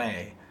on the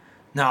way.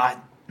 No,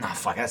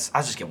 fuck. I'll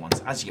just get one.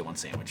 I'll just get one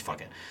sandwich.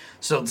 Fuck it.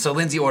 So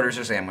Lindsay orders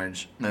her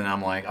sandwich, and then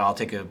I'm like, I'll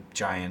take a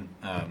giant,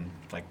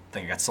 like, I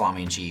think I got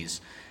salami and cheese.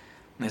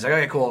 And he's like,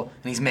 okay, cool.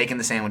 And he's making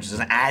the sandwiches.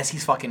 And as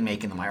he's fucking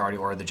making them, I already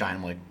ordered the giant.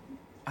 I'm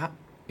like,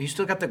 you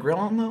still got the grill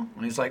on though?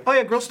 And he's like, oh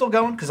yeah, grill's still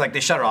going. Because like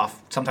they shut it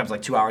off sometimes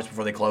like 2 hours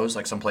before they close,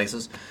 like some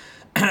places.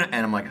 And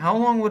I'm like, how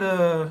long would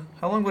a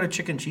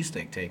chicken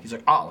cheesesteak take? He's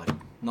like, oh, like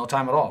no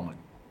time at all. I'm like,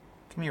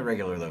 give me a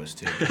regular of those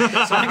too. so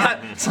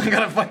I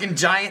got a fucking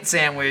giant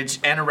sandwich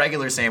and a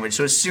regular sandwich.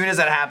 So as soon as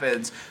that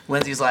happens,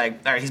 Lindsay's like,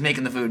 all right, he's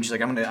making the food. She's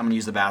like, I'm gonna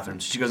use the bathroom.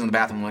 So she goes in the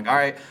bathroom. I'm like, all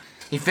right.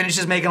 He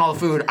finishes making all the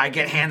food. I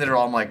get handed it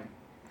all. I'm like,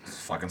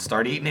 fucking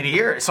start eating it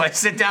here. So I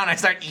sit down, I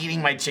start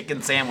eating my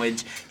chicken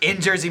sandwich in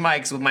Jersey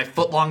Mike's with my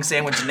foot-long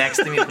sandwich next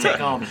to me to take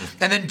home.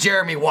 And then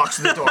Jeremy walks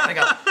through the door. And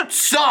I go,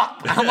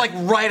 stop! And I'm like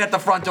right at the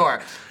front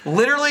door.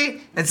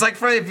 Literally, it's like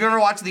if you ever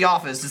watched The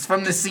Office, it's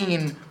from the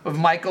scene of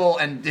Michael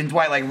and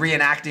Dwight like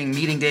reenacting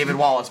meeting David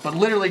Wallace. But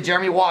literally,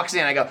 Jeremy walks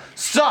in, I go,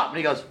 stop! And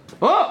he goes,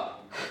 oh!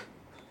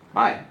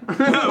 Hi.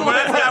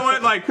 I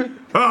went like,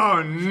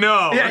 oh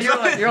no. Yeah,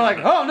 you're like,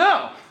 oh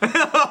no!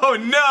 Oh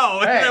no!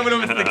 And Hey. then I went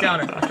over to the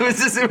counter. It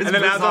was And then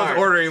as I bizarre. was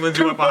ordering,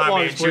 Lindsay went behind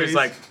me footlongs, and she was please.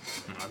 like,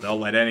 "Oh, they'll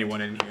let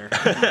anyone in here."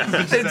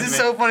 It's just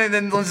so funny.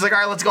 Then Lindsay's like, all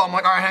right, let's go. I'm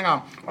like, all right, hang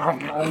on.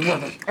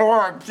 All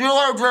right, see you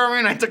later, Jeremy.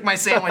 And I took my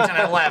sandwich and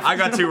I left. I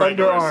got 2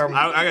 regulars. Underarm.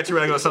 I got 2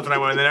 regular subs and I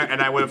went in there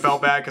and I would have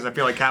felt bad because I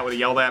feel like Kat would have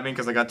yelled at me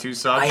because I got 2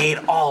 subs. I ate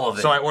all of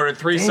it. So I ordered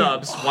 3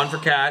 subs, 1 for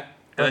Kat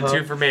and then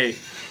 2 for me.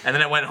 And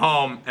then I went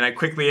home and I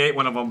quickly ate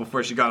one of them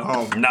before she got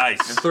home. Nice.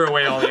 And threw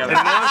away all the others.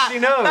 now she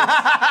knows.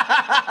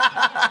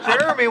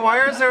 Jeremy,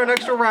 why is there an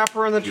extra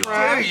wrapper in the Dude,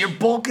 trash? you're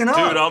bulking up.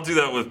 Dude, I'll do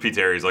that with Pete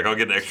Terry's. Like, I'll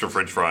get an extra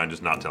French fry and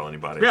just not tell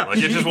anybody. Yeah. Like,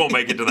 it just won't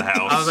make it to the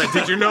house. I was like,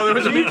 did you know there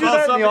was a Do you do meatball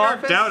that sub in the here?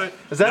 office? Doubt it.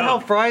 Is that No. how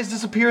fries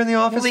disappear in the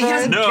office? Well, he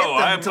doesn't Ryan? get no,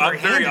 them I'm until they're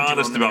very handed to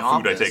honest him in about the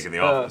food I office. take in the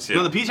office. Yeah.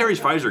 No, the P. Terry's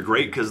fries are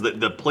great because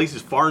the place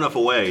is far enough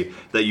away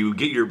that you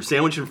get your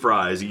sandwich and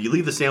fries, you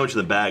leave the sandwich in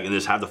the bag, and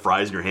just have the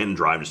fries in your hand and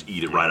drive and just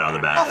eat it right out of the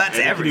bag. Oh, that's and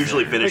you can everything.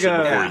 usually finish Like it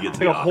a- before you get to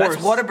the like a office. horse.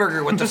 That's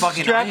Whataburger with the Just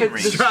fucking strap onion it,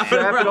 rings. just strap it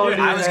on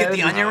your I always get the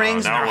head. onion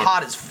rings, and now I they're want-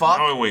 hot as fuck.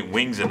 Now I want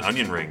wings and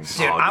onion rings.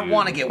 Dude, I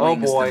want to get Oh,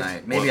 wings boy.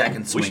 tonight. Maybe I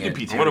can We swing should get it.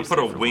 P. I'm gonna Terry's put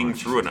a for wing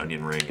lunch. through an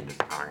onion ring. And just,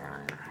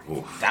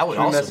 That would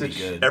also be message.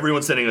 good.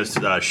 Everyone's sending us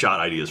shot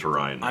ideas for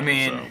Ryan. I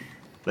mean- so.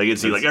 They can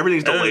see like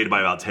everything's delayed by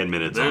about 10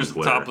 minutes on there's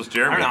Twitter. topless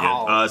Jeremy I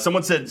don't again. know.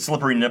 Someone said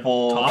slippery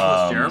nipple.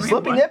 Topless Jeremy?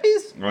 Slippy What?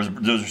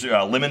 nippies? Those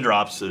lemon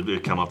drops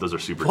that come up. Those are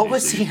super What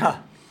was tasty. he?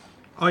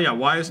 Oh yeah,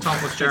 why is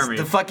topless Jeremy?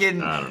 The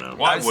fucking. I don't know.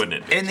 Why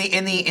wouldn't it? In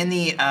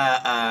the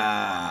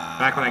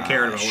Back when I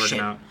cared about working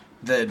out.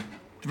 The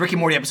Rick and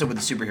Morty episode with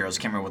the superheroes.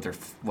 Can't remember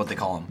what they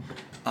call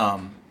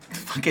them.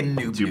 Fucking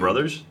noob. Two noob.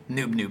 brothers?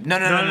 Noob noob.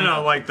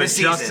 No. Like the This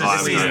season, Justice this Oh, I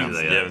haven't season.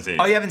 seen it. You haven't seen it.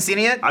 Oh, you haven't seen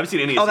it yet? I haven't seen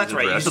any of Oh, that's season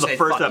right. three. You I saw the said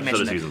first fuck, you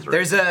episode of mentioned season it.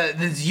 3.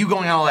 There's you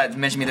going on all that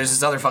mentioned me. There's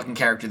this other fucking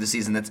character this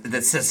season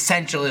that's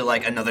essentially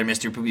like another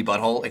Mr. Poopy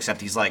Butthole,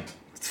 except he's like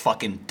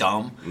fucking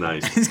dumb.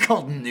 Nice. It's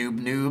called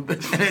Noob,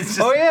 and it's just,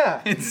 Oh, yeah.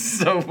 it's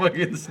so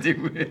fucking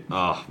stupid.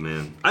 Oh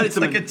man, I did It's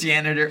like something. a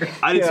janitor.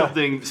 I did Yeah.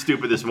 something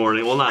stupid this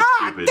morning. Well, not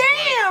stupid.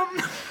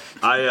 Damn!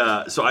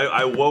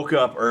 I woke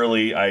up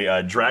early.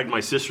 I dragged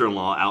my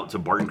sister-in-law out to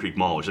Barton Creek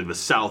Mall, which is like the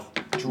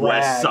southwest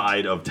Dragged.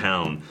 side of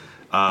town.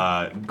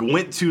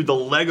 Went to the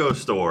Lego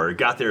store,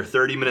 got there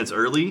 30 minutes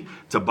early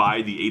to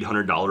buy the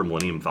 $800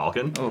 Millennium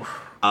Falcon.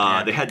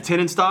 They had 10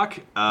 in stock.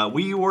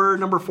 We were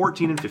number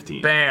 14 and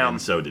 15. Bam.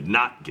 And so did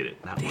not get it.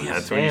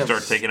 That's when you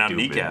start taking out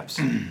Stupid. kneecaps.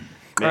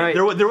 Man,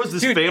 there was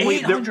this Dude, family.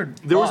 $800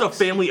 There was a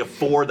family of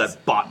 4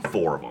 that bought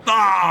 4 of them.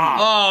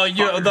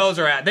 Those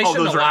are at. They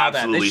shouldn't those are allow that. They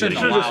absolutely shouldn't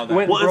hideous. allow that.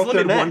 Went- Well, it's broke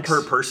their limited one necks.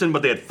 per person,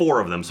 but they had 4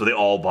 of them, so they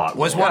all bought.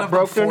 Was one. one of them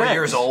broke their 4 necks.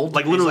 years old?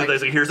 Like literally, they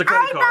say, "Here's the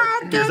credit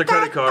card. Here's the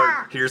credit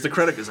card. Here's the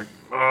credit." It's like,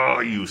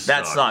 oh, you suck.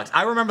 That sucks.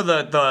 I remember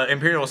the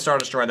Imperial Star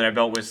Destroyer that I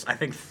built was I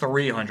think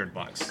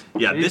 $300.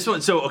 Yeah, this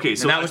one. So okay,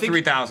 so And that I was think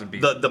 3,000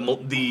 pieces.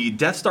 The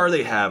Death Star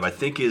they have, I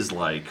think, is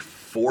like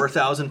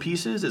 4,000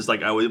 pieces. Is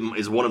like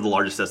is one of the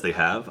largest sets they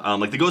have.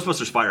 Like the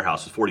Ghostbusters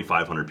Firehouse is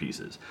 4,500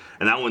 pieces,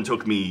 and that one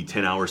took me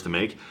 10 hours to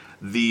make.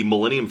 The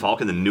Millennium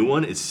Falcon, the new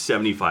one, is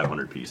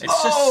 7,500 pieces.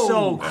 It's just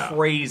so Yeah.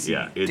 crazy.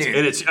 Yeah, it's Dude.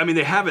 and it's. I mean,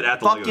 they have it at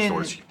the Lego Fucking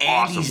store. It's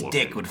awesome Andy's looking.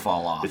 dick would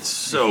fall off. It's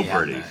so if he had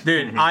pretty. that.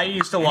 Dude, I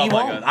used to love he Legos.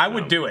 won't. I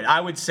would do it.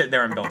 I would sit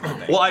there and build that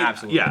thing. Well,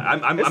 Absolutely.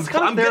 I'm It's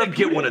kind of gonna get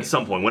therapeutic. one at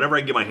some point. Whenever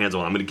I get my hands on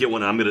one, I'm gonna get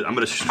one. I'm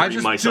gonna I stream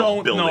just myself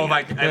don't building know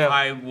if it.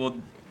 I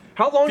will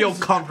How long feel does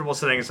comfortable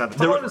sitting inside the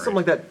how long tower. does something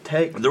like that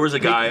take? There was a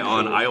guy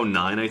on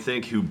IO9, I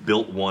think, who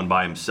built one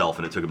by himself,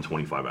 and it took him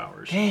 25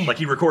 hours. Like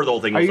he recorded the whole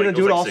thing. Are you was gonna like,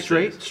 do it was all like 6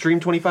 straight? days. Stream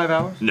 25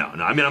 hours? No.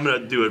 I mean, I'm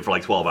gonna do it for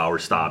like 12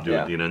 hours. Stop, do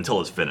Yeah. it,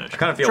 until it's finished.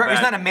 kind of feel Trevor's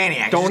bad. not a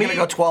maniac. Don't He's gonna he?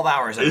 go 12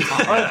 hours at a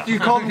time. You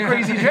call him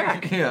Crazy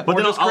Jack. Yeah. But Or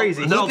then just I'll,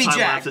 crazy. Then I'll Loopy time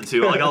Jack. lapse it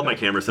too. Like I'll have my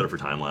camera set up for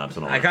time lapse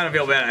and all I that. kind of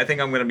feel bad. I think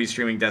I'm gonna be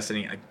streaming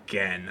Destiny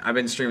again. I've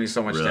been streaming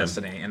so much Really?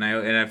 Destiny, and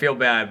I feel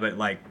bad, but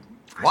like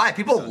Why?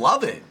 People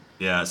love it.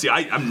 Yeah. See,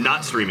 I'm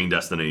not streaming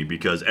Destiny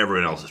because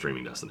everyone else is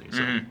streaming Destiny.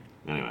 So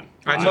anyway.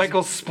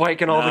 Michael's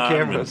spiking all the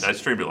cameras. I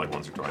streamed it like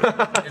once or twice.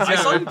 I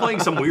saw you playing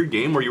some weird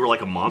game where you were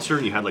like a monster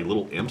and you had like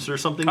little imps or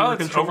something. Oh, you were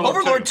it's controlling?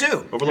 Overlord 2.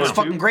 Overlord It's a 2?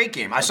 fucking great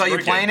game. I saw you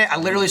great playing game. it. I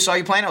literally saw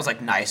you playing it. I was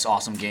like, nice,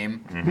 awesome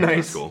game.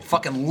 Nice. Cool.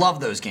 Fucking love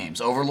those games.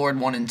 Overlord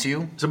 1 and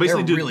 2. So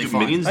basically, They're do, really do fun.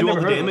 minions I do all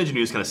never the heard of damage and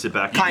you just kind of sit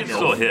back? Kind You of.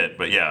 can still hit,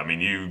 but yeah, I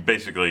mean, you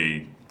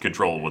basically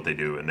control what they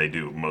do, and they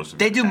do most of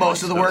They it. do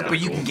most of the That's work, kinda but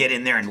you cool. can get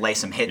in there and lay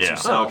some hits Yeah.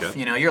 yourself. Oh, okay.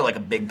 You know, you're like a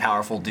big,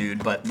 powerful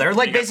dude, but they're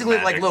like You got basically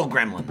some like magic. little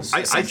gremlins,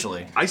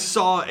 essentially. I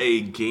saw a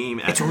game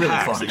at It's really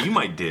PAX fun. that you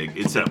might dig.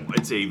 It's a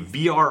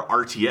VR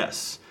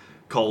RTS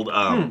called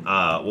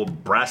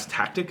Brass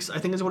Tactics, I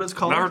think is what it's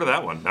called. I've not heard of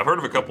that one. I've heard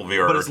of a couple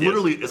VR. But it's RTSs.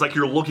 literally, it's like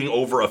you're looking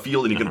over a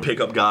field and you can pick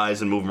up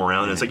guys and move them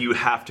around. And it's like you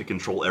have to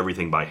control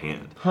everything by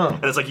hand.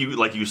 And it's like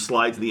you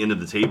slide to the end of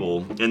the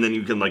table and then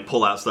you can like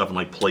pull out stuff and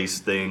like place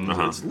things.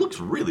 It looks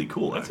really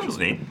cool. That sounds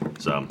actually.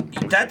 neat. So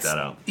check That's that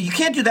out. you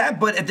can't do that,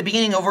 but at the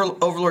beginning of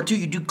Overlord 2,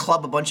 you do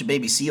club a bunch of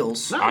baby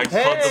seals. I clubbed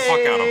the fuck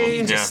out of them. Hey,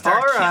 Yeah. just Start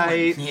All killing.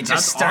 right. You just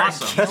That's start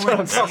awesome. killing That's what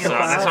I'm talking seals.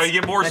 about. That's how you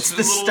get more. That's the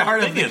little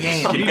start of the minions.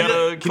 game. Can you,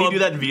 gotta can you do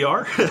that in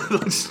VR?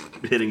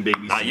 Hitting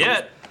babies. Not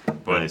yet,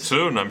 but Nice.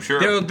 soon, I'm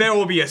sure. there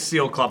will be a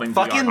seal clubbing.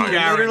 Fucking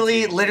VR,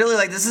 literally,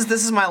 like this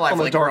is my life. On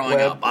the Like dark growing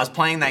web. up, I was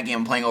playing that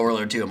game, playing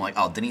Overlord 2. I'm like,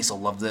 oh, Denise will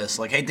love this.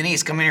 Like, hey,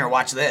 Denise, come in here,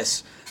 watch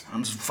this.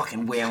 I'm just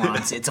fucking wailing on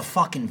it. It's a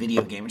fucking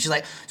video game, and she's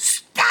like,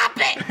 stop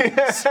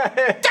it,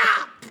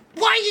 stop.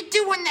 Why are you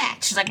doing that?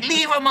 She's like,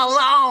 leave him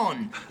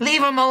alone.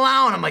 Leave him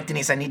alone. I'm like,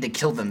 Denise, I need to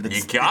kill them.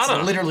 It's, You gotta.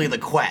 It's literally the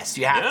quest.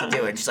 You have Yeah. to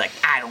do it. She's like,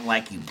 I don't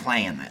like you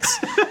playing this.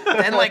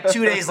 Then like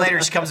 2 days later,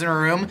 she comes in her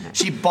room.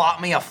 She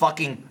bought me a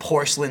fucking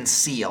porcelain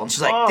seal. And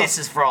she's like, this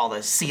is for all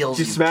the seals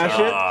Did you smash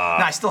killed." it? No,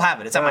 I still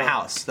have it. It's at my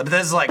house. But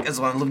this is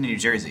when I lived in New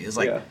Jersey. It's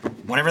like Yeah.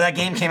 whenever that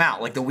game came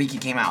out, like the week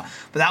it came out.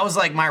 But that was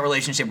like my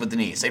relationship with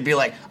Denise. They'd be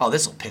like, oh,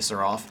 this will piss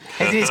her off.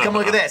 Hey, Denise, come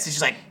look at this. And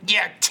she's like,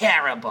 you're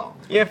terrible.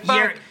 You're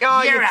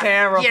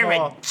terrible. You're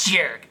a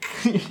jerk.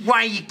 Why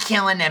are you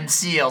killing them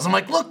seals? I'm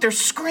like, look, they're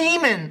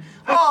screaming.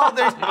 Oh,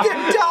 they're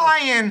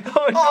dying.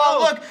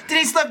 Oh, look,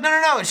 Denise, look,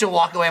 no. And she'll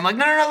walk away. I'm like,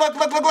 no, look.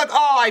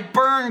 Oh, I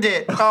burned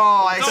it.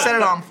 Oh, I set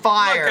it on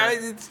fire.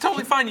 Look, it's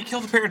totally fine. You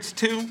kill the parents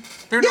too.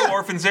 There are Yeah. no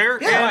orphans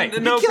there. Yeah, and you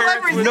no kill parents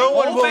everything. with No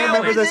one whole will families.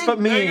 remember this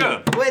but There me. you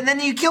go. Wait, and then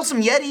you kill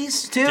some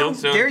Yetis too. Kill-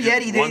 They're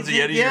Yeti. One's a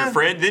Yeti, yeah. your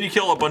friend. Then you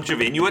kill a bunch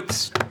of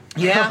Inuits.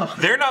 Yeah.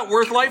 They're not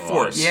worth life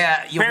force.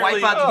 Yeah, you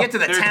Apparently, wipe out, you get to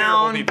the they're terrible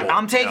town. people.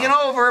 I'm taking Yeah.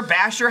 over,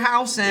 bash your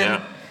house in.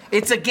 Yeah.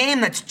 It's a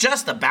game that's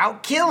just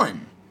about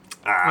killing.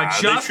 They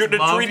just shouldn't have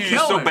love treated you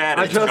so killing. bad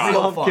I as a just child.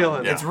 love Fun.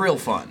 killing. Yeah. It's real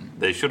fun.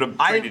 They should have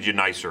I- treated you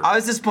nicer. I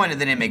was disappointed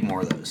they didn't make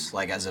more of those,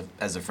 like as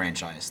a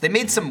franchise. They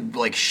made some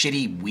like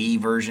shitty Wii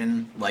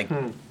version, like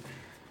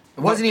it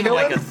wasn't even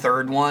like a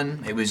third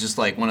one. It was just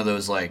like one of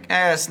those like,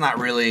 it's not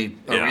really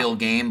a Yeah. real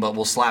game, but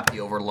we'll slap the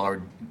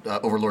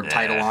Overlord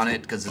title on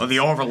it because Oh, the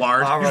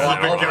Overlord.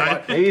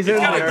 Overlord. He's in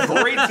got there. a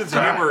great sense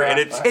of humor, and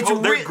It's they're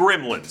re-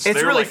 gremlins. It's They're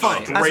really like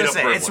funny. straight I was gonna up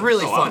say, it's gremlins.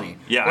 really Oh, wow. funny.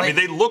 Yeah, Like, I mean,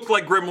 they look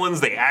like gremlins.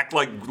 They act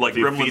like You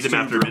gremlins feed them too.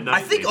 after midnight.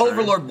 I think they turn.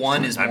 Overlord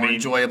 1 is I more mean-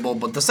 enjoyable,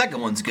 but the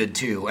second one's good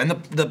too. And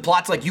the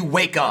plot's like you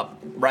wake up,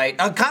 right?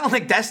 Kind of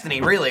like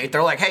Destiny, really.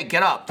 They're like, hey,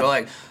 get up. They're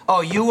like,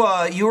 oh, you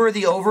were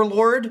the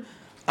Overlord,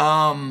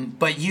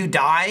 but you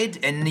died,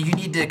 and you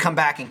need to come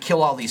back and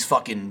kill all these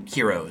fucking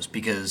heroes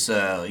because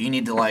you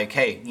need to like,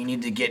 hey, you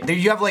need to get.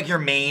 You have like your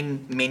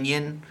main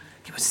minion.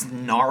 it was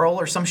Gnarl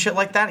or some shit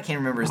like that. I can't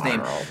remember his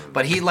name,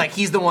 but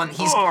he's the one.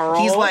 He's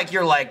like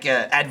your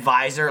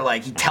advisor.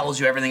 Like he tells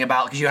you everything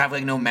about because you have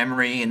like no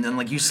memory, and then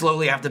like you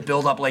slowly have to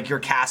build up like your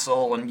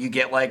castle, and you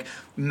get like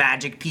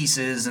magic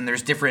pieces, and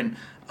there's different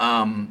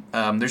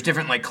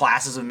like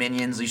classes of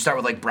minions. You start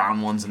with like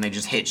brown ones, and they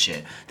just hit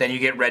shit. Then you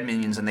get red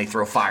minions, and they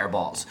throw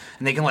fireballs,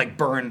 and they can like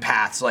burn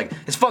paths. Like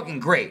it's fucking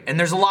great. And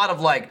there's a lot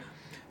of like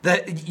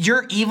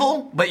you're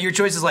evil, but your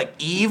choice is like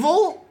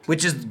evil,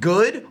 which is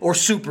good, or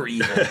super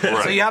evil.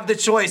 Right. So you have the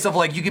choice of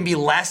like you can be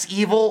less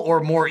evil or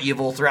more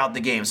evil throughout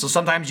the game. So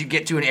sometimes you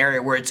get to an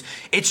area where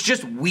it's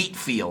just wheat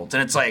fields,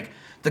 and it's like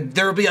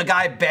there'll be a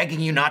guy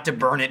begging you not to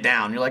burn it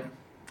down. You're like,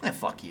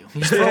 fuck you.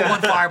 You just throw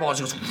one fireball, and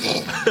it just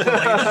like, it just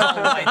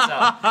all lights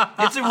up.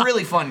 It's a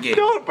really fun game.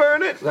 Don't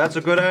burn it. That's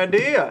a good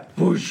idea.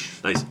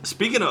 Whoosh. Nice.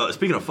 Speaking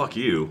of fuck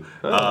you,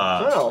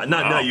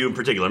 not you in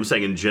particular. I'm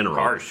saying in general.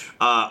 Harsh.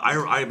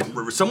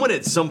 Someone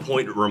at some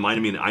point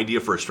reminded me an idea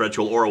for a stretch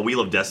goal or a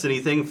Wheel of Destiny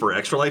thing for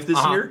Extra Life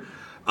this year.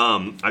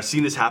 I've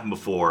seen this happen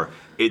before.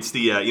 It's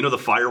the the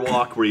fire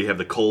walk where you have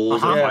the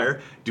coals on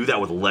fire. Do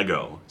that with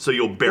Lego. So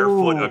you'll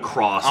barefoot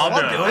across. I'll do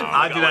it.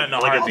 I'll do that in a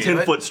like heartbeat. a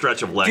 10-foot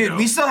stretch of Lego. Dude,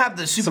 we still have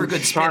the super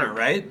good spinner,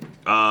 right?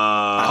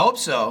 I hope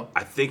so.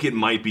 I think it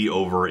might be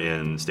over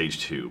in stage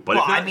 2. But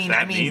Well, if not,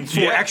 I mean, means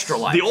for yes. Extra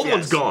Life. the old yes.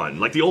 one's gone.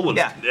 Like the old one's.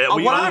 Yeah.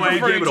 We What I'm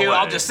gave referring it to, away.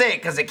 I'll just say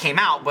it because it came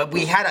out, but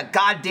we had a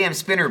goddamn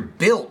spinner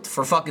built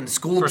for fucking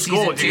school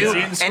season 2,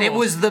 yeah. and it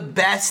was the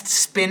best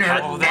spinner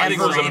that thing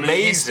was ever in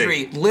amazing.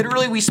 history.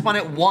 Literally, we spun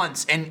it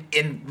once,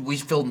 and we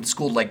filmed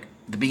school like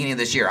the beginning of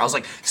this year. I was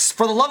like,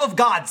 for the love of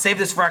God, save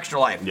this for Extra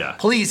Life. Yeah.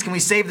 Please, can we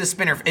save this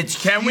spinner?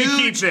 It's Can we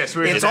huge. keep this?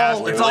 We were It's just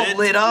all asking.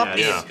 lit up.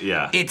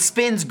 Yeah. It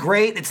spins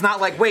great. It's not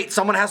like, wait,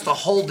 someone has to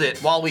hold it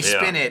while we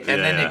spin it,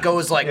 and then it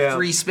goes like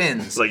 3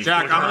 spins. Like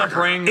Jack, I'm gonna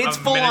bring It's a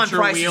full on miniature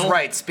Price is wheel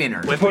Right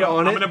spinner. with Put me.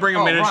 on I'm it? gonna bring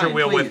a Oh, miniature Ryan,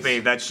 wheel with please. me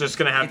that's just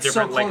gonna have It's so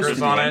different close liquors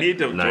to on me. I it. need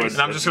to. Nice.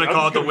 And I'm just gonna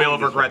call it the Wheel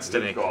of Regrets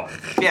today.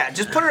 Yeah,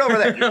 just put it over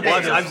there.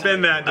 Well, I've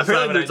been that. That's not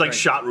Apparently what there's I like drink.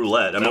 shot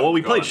roulette. I mean, well, we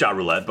Go played on. shot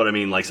roulette, but I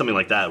mean, like something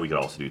like that we could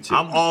also do too.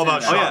 I'm all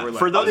about Oh shot yeah, roulette.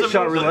 for those do of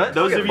shot you, roulette.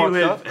 those I'll of get you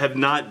who fucked up. have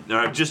not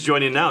are just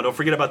joining now, don't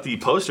forget about the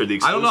poster. The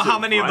exclusive I don't know how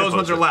many of those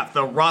ones are poster. left.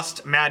 The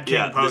Rust Mad King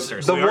Yeah,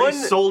 posters. The we already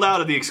one- sold out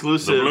of the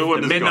exclusive. The blue one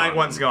The is midnight gone.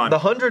 one's gone. The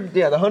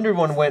 100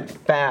 one went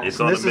fast. It's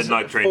on this the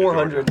midnight is train to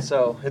 400,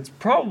 so it's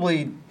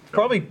probably. I'm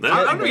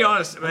gonna be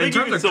honest. In think you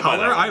terms can of still buy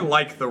color, that one. I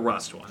like the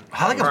Rust one.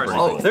 I like them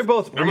Personally. both. They're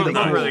both They're really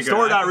both cool. really good.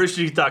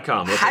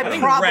 Store.roosterteeth.com. I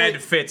think probably,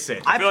 red fits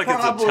it. I feel like it's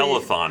a probably-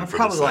 telethon I for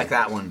probably this like thing.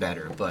 that one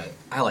better, but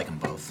I like them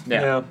both.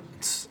 Yeah.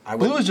 I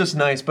would, Blue is just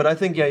nice, but I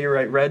think you're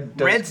right. Red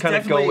does Red's kind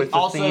of go definitely with the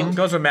also- theme.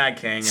 Goes with Mad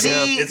King. See,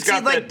 It's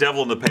got like, that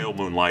devil in the pale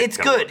moonlight. it's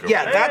kinda good. look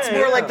Yeah, over it. that's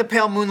more yeah. like the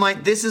Pale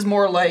Moonlight. This is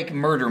more like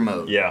murder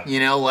mode. Yeah. You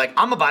know, like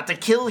I'm about to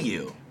kill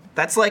you.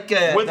 That's like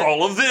With that,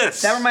 all of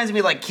this. that reminds me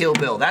of like Kill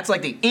Bill. That's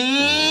like the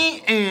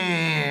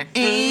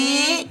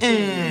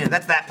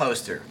that's that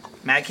poster.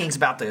 Mad King's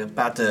about to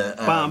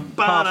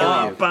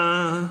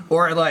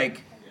or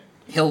like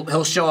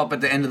he'll show up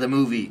at the end of the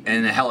movie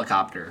in a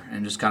helicopter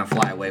and just kind of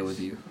fly away with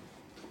you.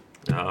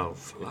 Oh,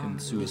 fuck.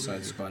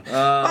 Suicide Squad.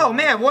 Oh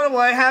man, what do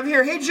I have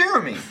here? Hey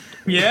Jeremy.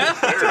 Yeah.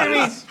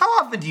 Jeremy, how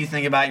often do you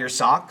think about your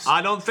socks?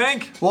 I don't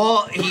think.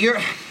 Well, if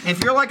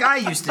you're like I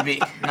used to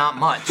be, not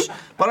much.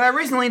 But I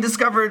recently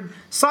discovered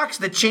socks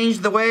that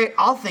changed the way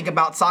I'll think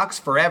about socks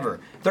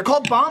forever. They're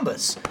called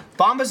Bombas.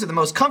 Bombas are the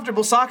most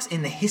comfortable socks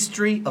in the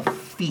history of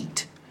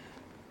feet.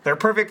 They're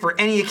perfect for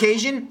any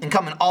occasion and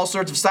come in all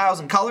sorts of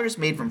styles and colors.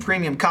 Made from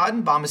premium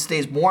cotton, Bombas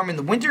stays warm in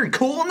the winter and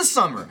cool in the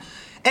summer.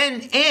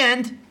 And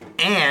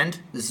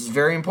this is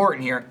very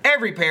important here,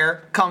 every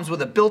pair comes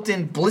with a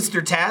built-in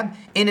blister tab,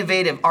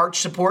 innovative arch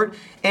support,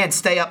 and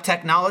stay-up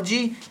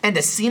technology, and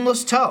a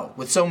seamless toe.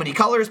 With so many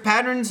colors,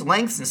 patterns,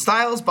 lengths, and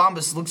styles,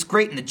 Bombas looks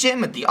great in the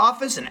gym, at the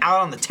office, and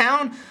out on the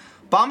town.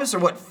 Bombas are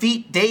what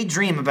feet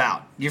daydream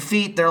about. Your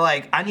feet, they're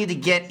like, I need to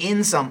get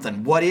in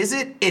something. What is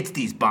it? It's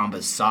these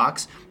Bombas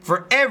socks.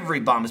 For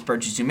every Bombas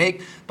purchase you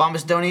make,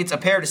 Bombas donates a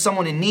pair to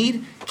someone in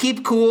need.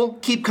 Keep cool,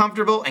 keep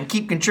comfortable, and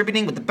keep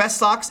contributing with the best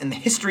socks in the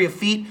history of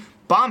feet.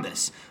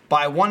 Bombas.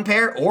 Buy 1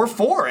 pair or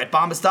 4 at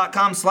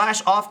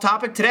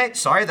bombas.com/off-topic today.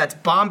 Sorry, that's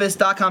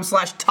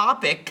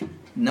bombas.com/topic.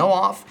 No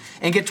off.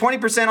 And get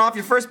 20% off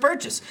your first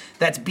purchase.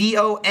 That's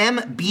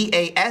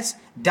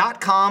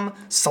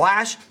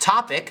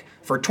bombas.com/topic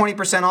for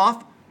 20%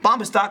 off.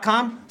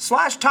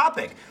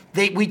 Bombas.com/topic.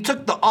 We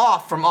took the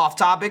off from off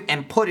topic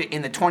and put it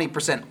in the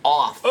 20%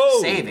 off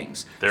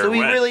savings. there So it we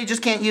went. really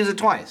just can't use it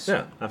twice.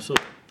 Yeah,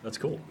 absolutely. That's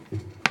cool.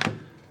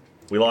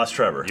 We lost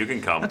Trevor. You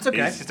can come. That's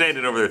okay. He's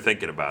standing over there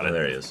thinking about Oh, it.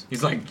 there he is.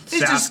 He's like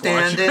He's just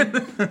Sasquatch.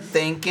 standing,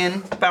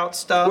 thinking about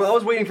stuff. Well, I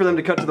was waiting for them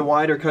to cut to the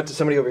wide or cut to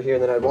somebody over here,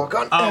 and then I'd walk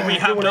on. Oh, we I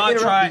have don't wanna not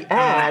interrupt tried- the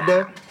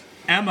ad.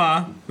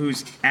 Emma,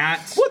 who's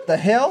at. What the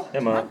hell?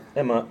 Emma.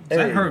 Is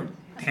that her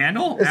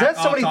handle? Is that At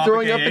somebody Off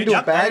throwing Topic up into a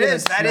AH? bag?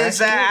 That is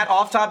at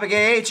Off Topic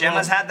AH.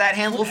 Emma's had that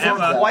handle for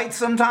Emma. quite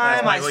some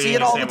time. I see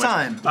it all the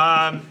time.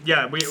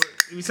 Yeah,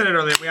 we said it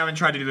earlier. We haven't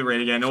tried to do the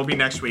raid again. It will be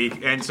next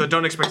week, and so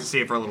don't expect to see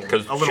it for a little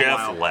Because while.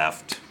 Jeff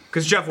left.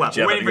 Because Jeff left.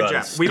 Jeff We're waiting had for to go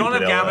Jeff. We don't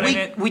have stupid Gavin in LA.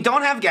 it. We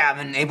don't have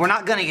Gavin, and we're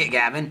not gonna get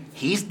Gavin.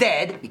 He's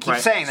dead. We keep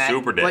Right. saying that.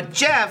 Super dead. But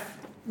Jeff,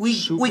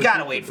 we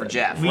gotta wait for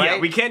Jeff, right? Yeah,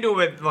 we can't do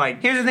it with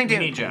like. Here's the thing, we dude.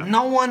 need Jeff.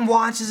 No one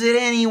watches it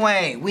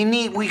anyway.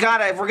 We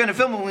gotta. If we're gonna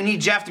film it, we need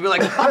Jeff to be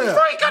like, I'm freaking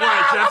Right,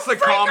 out. Jeff's I'm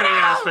the comedy freaking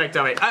out. aspect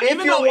of it. If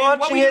Even you're though what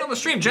watching we did it on the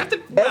stream, Jeff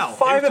did well.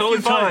 F5 a totally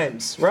few fine.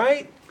 times,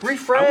 right?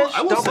 Refresh,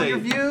 I will double say, your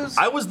views.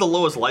 I was the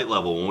lowest light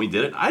level when we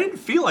did it. I didn't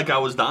feel like I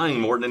was dying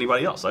more than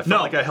anybody else. I felt No.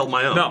 like I held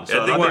my own. No. So I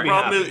that think made the me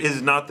problem happy.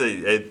 is not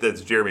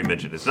as Jeremy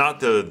mentioned, it's not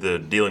the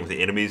dealing with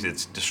the enemies,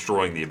 it's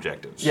destroying the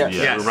objectives. Yes.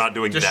 Yes. We're not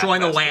doing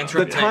Destroying that the fast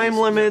lantern. the enough. time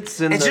limits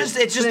and It's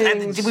the just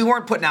things. we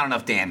weren't putting out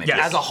enough damage Yes.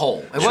 as a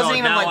whole. It So wasn't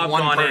even now like I've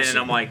one gone person. in and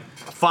I'm like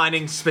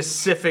finding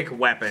specific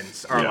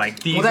weapons or Yeah. like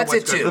these. well, that's are it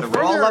what's good too. for the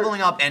We're all further-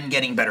 leveling up and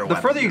getting better The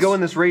weapons. further you go in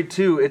this raid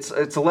too, it's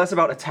less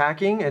about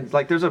attacking and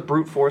like there's a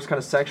brute force kind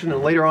of section,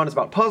 and later on it's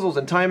about puzzles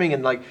and timing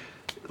and like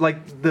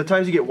the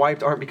times you get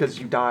wiped aren't because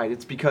you died,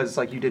 it's because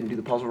like you didn't do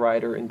the puzzle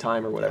right or in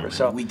time or whatever.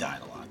 So we died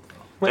a lot.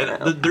 Though.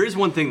 And there is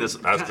one thing that's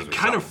That's 'cause we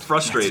kind of suck.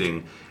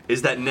 frustrating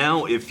is that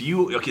now if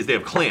you they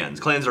have clans.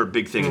 Clans are a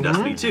big thing in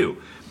Destiny 2.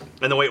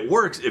 And the way it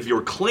works, if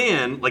your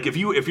clan, like if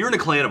you're in a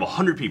clan of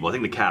 100 people, I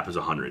think the cap is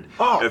 100.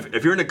 Oh.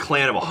 If you're in a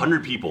clan of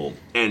 100 people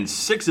and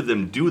 6 of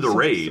them do the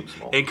raid so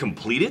small. and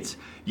complete it,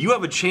 you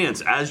have a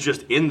chance as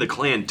just in the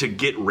clan to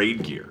get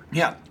raid gear.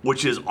 Yeah.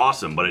 Which is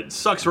awesome, but it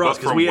sucks for But us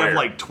because from we have where?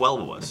 like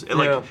 12 of us. And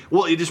Yeah. like,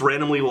 well, it just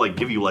randomly will like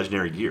give you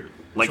legendary gear.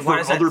 Like So for why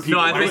does that- other people.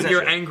 No, I why think does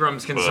your that-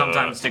 engrams can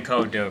sometimes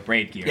decode to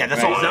raid gear. Yeah,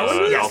 that's right? all. Is that what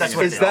it is? Yes, that's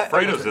what Is it is. that-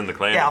 Alfredo's in the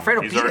clan. Yeah,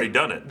 Alfredo He's beat already it.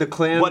 done it. the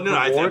clan Well, no,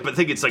 I reward,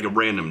 think it's like a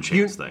random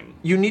chance thing.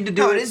 you need to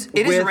do No, it, it is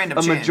a with random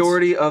a chance.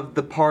 majority of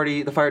the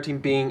party, the fire team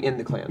being in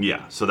the clan. Yeah,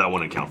 so that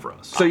wouldn't count for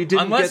us. So you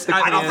didn't Unless get the I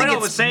clan. don't think it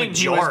it's was saying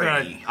he was gonna.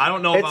 majority. I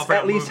don't know if It's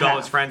Alfredo at least moved all half.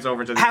 his friends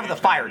over to the Have the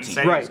fire He team.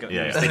 said he was Right. gonna-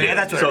 Yeah,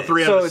 That's what so it is.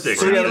 3 So out of it's 6.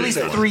 three right? out At of least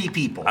six. 3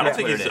 people. I don't That's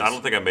think what it I is.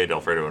 don't think I made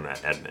Alfredo an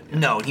admin. Yet.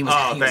 No, he was.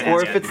 Oh, he was thanks.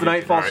 Or if it's the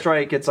Nightfall Alright.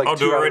 Strike, it's like I'll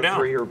 2 do it out right of now.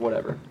 3 or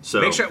whatever. So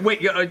Make sure.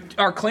 Wait,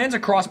 are clans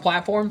across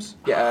platforms?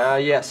 Yeah,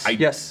 yes,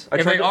 yes. I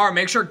If tried they to- are,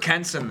 make sure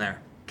Kent's in there.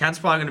 Kent's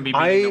probably going to be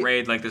beating the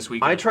raid like this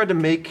weekend. I tried to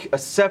make a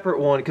separate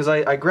one because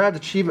I grabbed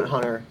Achievement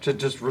Hunter to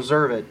just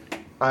reserve it.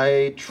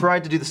 I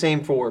tried to do the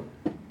same for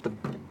the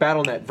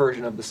BattleNet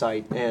version of the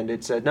site, and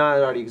it said, no,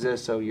 it already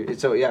exists, so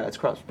it's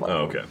cross-platform.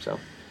 Oh, okay. So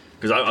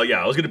Because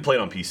I was gonna play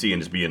it on PC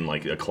and just be in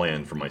like a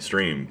clan for my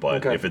stream,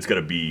 but Okay. if it's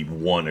gonna be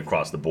one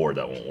across the board,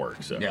 that won't work.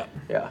 So Yeah.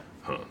 yeah.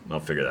 I'll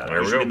figure that There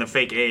out. we Should be go. in the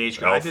fake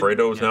AH. guy. I did-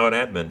 Alfredo is yeah. now an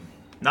admin.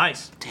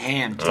 Nice.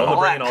 Damn, So I'm all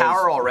bringing that all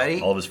power his-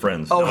 already. All of his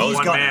friends. Oh, No, he's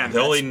one gonna. man. The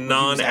only That's what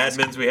he was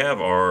asking. non-admins we have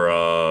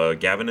are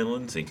Gavin and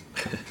Lindsay.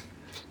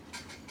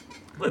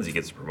 Lindsay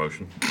gets a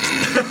promotion.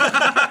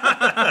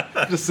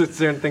 Just sits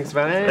there and thinks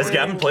about it. Has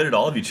Gavin played it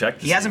all? Have you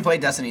checked? He hasn't played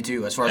Destiny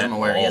 2, as far as I'm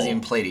aware. He hasn't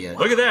even played it yet.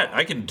 Look at that.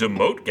 I can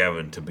demote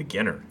Gavin to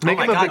beginner. Make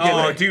Oh him my a God.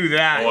 beginner. Oh, do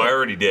that. Oh, I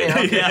already did.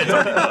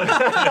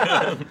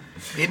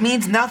 It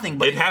means nothing,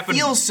 but It it happened-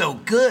 feels so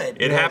good.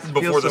 It happened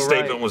feels before the so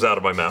statement right. was out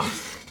of my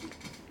mouth.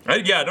 I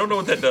don't know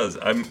what that does.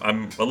 I'm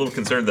a little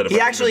concerned that if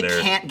He I'm actually in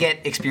there, can't get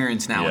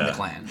experience now in Yeah. the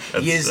clan.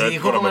 That's- He is that's the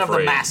what I'm equivalent of the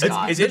afraid.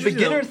 mascot. It's The interesting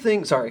beginner though-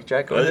 thing. Sorry,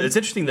 Jack. Go ahead. It's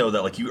interesting though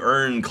that like you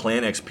earn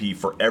clan XP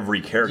for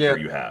every character Yeah.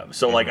 you have.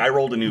 So like I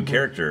rolled a new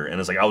character and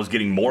it's like I was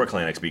getting more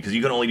clan XP because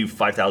you can only do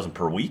 5,000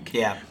 per week.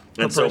 Yeah.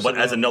 And so, but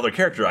person, as yeah. another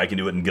character, I can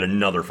do it and get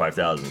another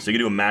 5,000. So you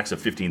can do a max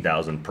of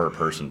 15,000 per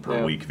person per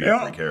Yeah. week if you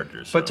have 3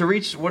 characters. But so. to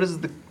reach what is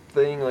the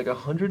thing like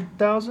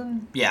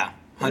 100,000? Yeah.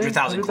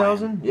 100,000 clan.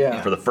 100,000?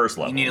 Yeah. for the first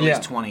level. You need at Yeah.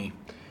 least 20.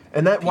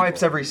 And that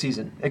wipes every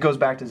season. It goes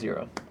back to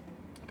 0,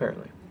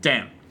 apparently.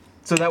 Damn.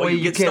 So that Well, way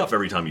you get can't. stuff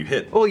every time you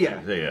hit. Oh yeah.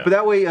 Yeah. But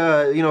that way,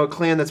 a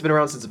clan that's been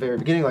around since the very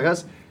beginning, like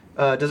us,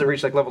 doesn't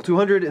reach like level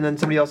 200, and then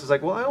somebody else is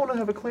like, well, I want to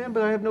have a clan,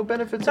 but I have no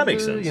benefits. That of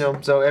makes the-" sense. You know,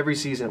 so every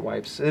season it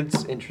wipes.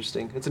 It's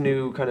interesting. It's a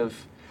new kind of.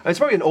 It's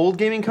probably an old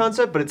gaming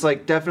concept, but it's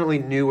like definitely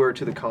newer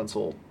to the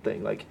console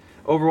thing. Like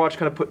Overwatch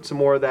kind of put some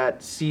more of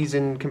that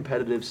season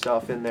competitive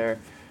stuff in there.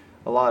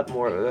 A lot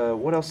more.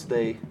 What else did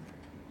they?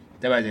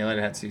 Dead by Daylight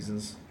had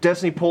seasons.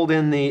 Destiny pulled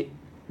in the.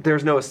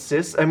 There's no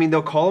assists. I mean,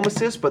 they'll call them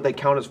assists, but they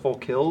count as full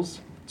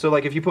kills. So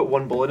like if you put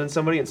one bullet in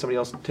somebody and somebody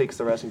else takes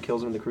the rest and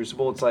kills them in the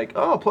Crucible, it's like,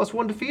 oh,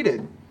 +1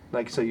 defeated.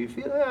 Like so you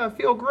feel, I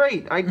feel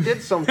great. I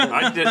did something.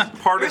 I did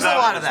part There's of a that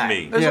lot was of that.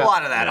 me. There's Yeah. a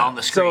lot of that Yeah. on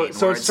the screen.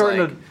 so where it's starting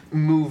like, to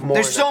move more.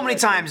 There's in so that many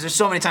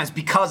direction. times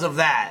because of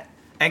that.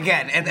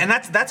 Again, and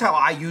that's how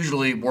I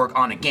usually work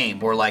on a game.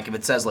 Where like if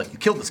it says like you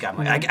killed this guy, I'm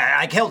like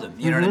I killed him.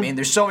 You know what I mean?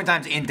 There's so many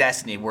times in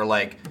Destiny where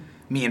like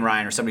me and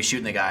Ryan or somebody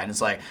shooting the guy, and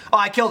it's like, oh,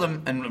 I killed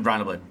him, and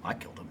Ryan will be like, I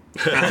killed him.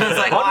 it's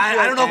like, well, I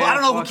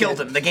don't know who killed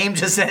him. The game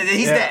just said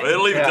he's dead.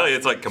 It'll even Yeah. tell you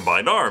it's like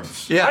combined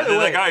arms. Yeah. And then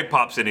Either that guy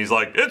pops in, he's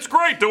like, it's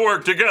great to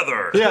work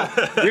together.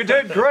 Yeah, you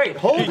did great.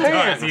 Hold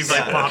hands. He's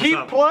like pops Keep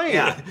up. playing.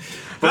 Yeah.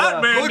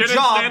 That man Good didn't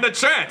job. stand a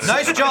chance.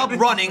 Nice job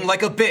running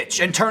like a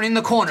bitch and turning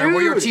the corner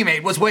where your Dude.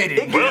 teammate was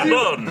waiting.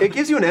 Well done. It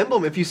gives you an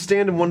emblem if you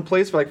stand in one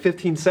place for like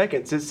 15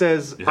 seconds. It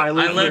says, I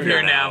live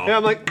here now. And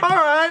I'm like, all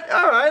right.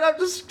 I'm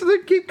just going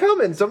to keep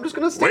coming, so I'm just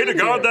going to stand Way to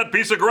guard here. that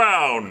piece of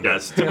ground. Yeah,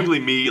 it's typically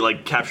me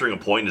like capturing a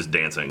point and just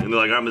dancing, and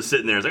like I'm just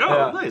sitting there. It's like,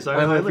 oh, Yeah. nice.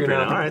 I live here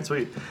now. All right,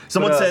 sweet.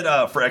 Someone But,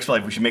 said for Extra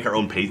Life we should make our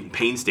own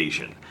pain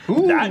station.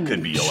 That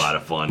could be a lot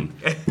of fun.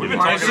 We've been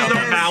talking about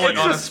that mallet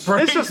on a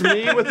It's just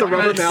me with the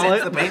rubber It's the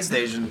mallet. pain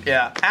station.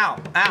 Yeah. Ow.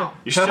 Ow.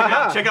 You should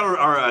check out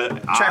our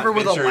Trevor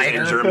with a adventures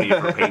lighter. in Germany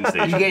for pain You're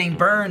station. getting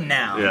burned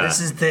now. Yeah. This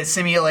is to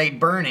simulate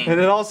burning. And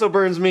it also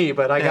burns me,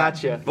 but I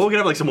got you. But we could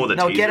have like someone with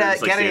a No, taser. get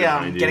that's, a like, standing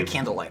behind get a you.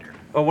 candle lighter.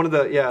 Oh, one of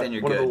the Then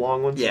you're one good. of the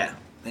long ones. Yeah.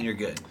 Then you're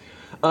good.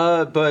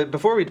 But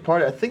before we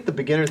depart, I think the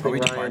beginner thing. we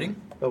Ryan- departing?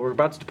 Oh, we're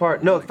about to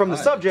depart. No, from the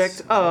God.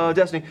 subject,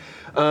 Destiny.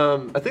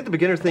 I think the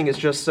beginner thing is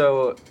just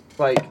so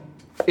like,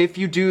 if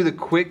you do the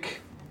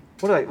quick,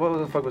 what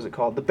the fuck was it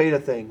called? The beta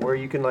thing where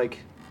you can like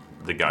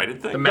The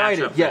guided thing? The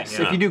guided. matchup Yes,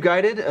 thing, if you do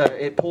guided,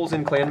 it pulls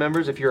in clan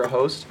members. If you're a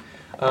host,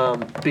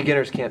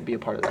 beginners can't be a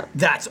part of that.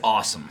 That's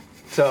awesome.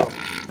 So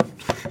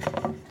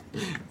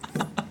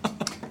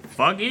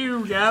Fuck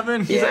you,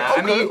 Gavin. Yeah,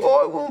 I mean,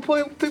 I won't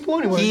play with people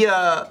anyway. he's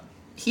But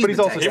he's been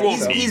also texting.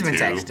 won't He's been need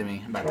to. texting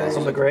me about this.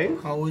 From the grave.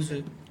 How is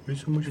it?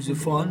 Is it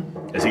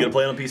fun? Is he gonna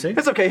play on PC?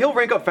 It's okay. He'll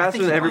rank up faster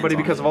think than he everybody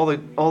lands on because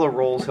of all the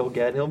roles he'll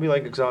get. He'll be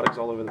like exotics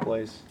all over the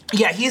place.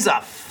 Yeah, he's a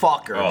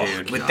fucker, Oh,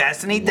 dude. With God.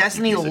 Destiny,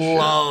 Destiny piece of shit.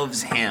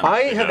 loves him. I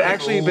have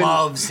actually been.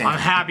 loves him. I'm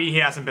happy he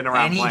hasn't been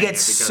around. And he playing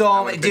gets it because so I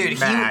many. would've been Dude,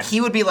 mad.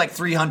 he would be like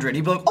 300.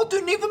 He'd be like, I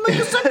didn't even make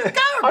a second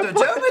character,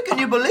 Jeremy. Can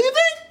you believe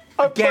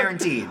it?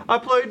 Guaranteed. I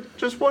played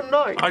just one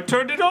night. I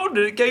turned it on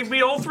and it gave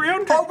me all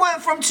 300. I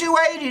went from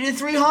 280 to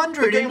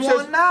 300 in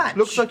one match.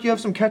 Looks like you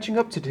have some catching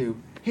up to do.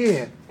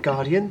 Here,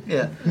 Guardian.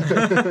 Yeah.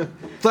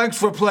 Thanks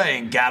for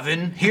playing,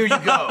 Gavin. Here you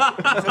go.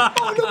 I was like,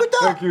 oh, look at that.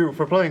 Thank you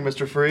for playing,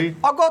 Mr. Free.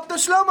 I got the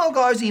slow-mo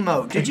guys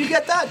emote. Did you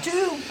get that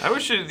too? I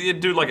wish you'd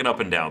do like an up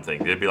and down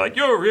thing. They'd be like,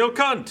 you're a real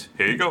cunt.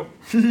 Here you go.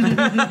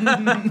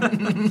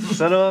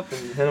 Set up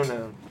and head on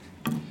down.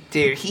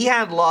 Dude, he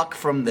had luck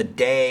from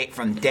day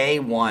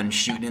one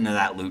shooting into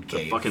that loot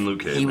cave. fucking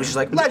loot cave, He was man. just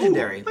like,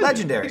 legendary,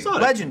 legendary,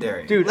 exotic.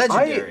 legendary, Dude,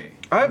 legendary.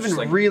 I've I'm just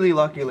been like, really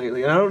lucky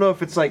lately, and I don't know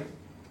if it's like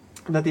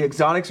that the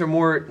exotics are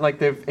more like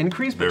they've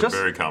increased, but They're just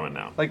very common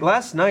now. like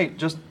last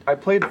night, I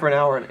played for an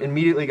hour and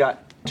immediately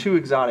got 2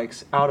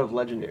 exotics out of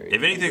legendary.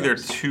 If anything, they're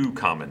too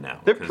common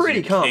now. They're 'cause pretty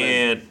you common.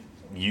 can't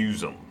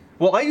use them.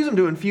 Well, I use them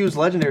to infuse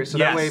legendary, so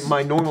that way Yes.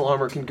 my normal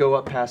armor can go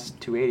up past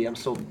 280. I'm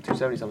still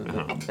 270 something.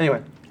 Uh-huh.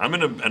 Anyway, I'm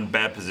in a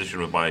bad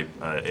position with my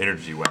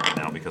energy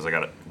weapon now because I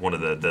got one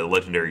of the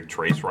legendary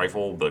trace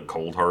rifle, the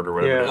cold heart or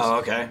whatever it Yeah. is. oh,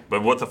 okay.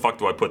 But what the fuck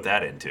do I put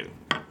that into?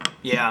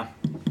 Yeah.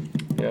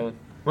 yeah.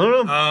 I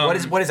don't know.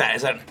 What is that?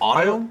 Is that an I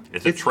auto? don't.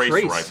 It's a trace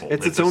rifle.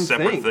 It's its a own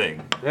separate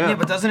thing. Yeah. Yeah,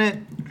 but doesn't it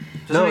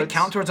No, it it's-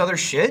 count towards other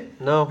shit?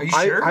 No, Are you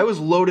sure? I was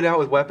loaded out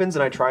with weapons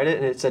and I tried it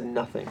and it said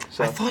nothing.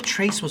 So I thought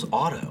Trace was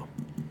auto.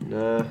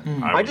 nah.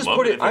 I I would just love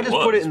put it it. if I it just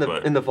put it was,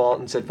 but- in the vault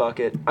and said fuck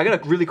it. I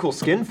got a really cool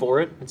skin for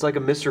it. It's like a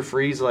Mr.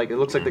 Freeze. Like it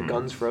looks like the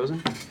gun's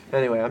frozen.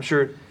 Anyway, I'm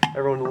sure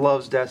everyone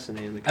loves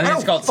Destiny. I think I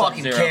it's called don't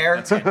fucking Sub-Zero. care.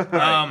 That's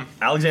it.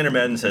 Alexander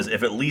Madden says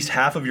if at least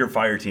half of your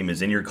fire team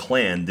is in your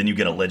clan, then you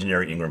get a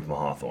legendary Ingram from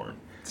Hawthorne.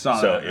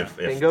 Saw So that, yeah. if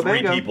Bingo, 3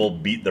 bango. people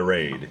beat the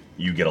raid,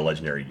 you get a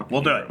legendary.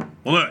 We'll do it. Ingram.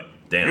 We'll do it.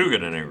 Damn. You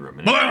get an Ingram.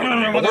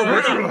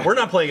 We're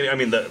not playing. I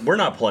mean, we're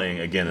not playing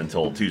again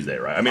until Tuesday,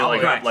 right? I mean,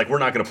 right. like we're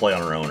not going to play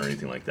on our own or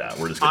anything like that.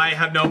 We're just. Gonna, I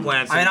have no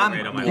plans to I mean, do I'm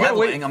raid on my gotta own.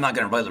 wait- leveling. I'm not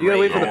gonna play the You gotta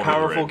wait raid. for the Oh,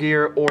 powerful right.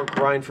 gear or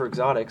grind for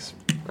exotics.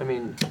 I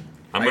mean, I'm Like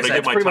I gonna said, get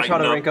it's my pretty much how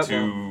to Titan rank up up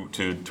now.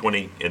 to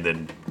 20 and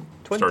then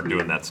 20. start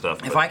doing that stuff.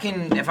 If but I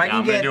can I'm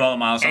gonna get do all the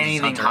milestones as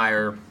anything Hunter.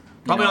 higher,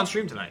 Probably you know, on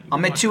stream tonight.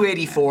 I'm at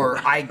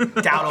 284. I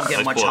doubt I'll get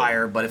Nice much plug.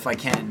 higher, but if I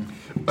can,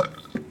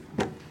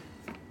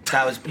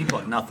 that was you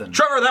put nothing.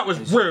 Trevor, that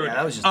was rude. Yeah,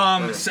 that was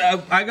just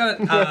so I got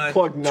a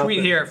Plug nothing.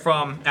 tweet here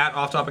from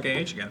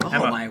 @OffTopicAH again. Oh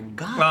Emma. my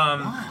god!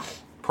 wow.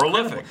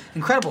 prolific.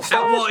 Incredible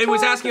stuff. Well, it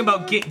was asking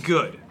about Get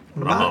Good.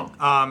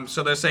 Uh-huh.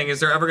 So they're saying, is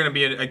there ever going to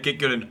be a Get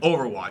Good in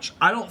Overwatch?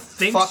 I don't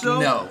think Fuck so.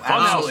 no,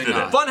 Funhouse absolutely did it.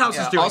 not. Funhouse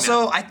Yeah, is doing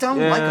also, that. I don't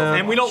Yeah. like Overwatch.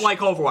 And we don't like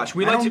Overwatch.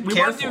 We I like to, don't we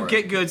care want to do for it.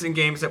 Get Goods in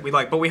games that we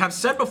like, but we have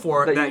said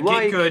before That that, you Get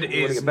like, Good you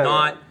wanna is get better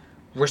not at.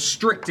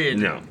 restricted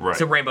No, right.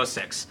 to Rainbow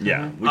Six.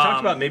 yeah, we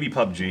talked about maybe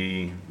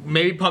PUBG.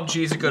 Maybe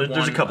PUBG is a good one.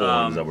 There's a couple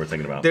ones that we're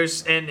thinking about.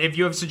 And if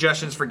you have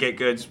suggestions for Get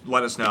Goods,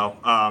 let us know.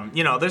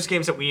 There's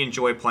games that we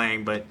enjoy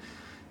playing, but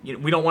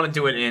we don't want to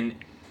do it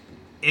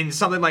in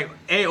something like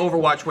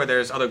Overwatch, where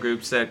there's other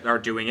groups that are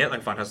doing it,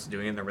 like Funhouse is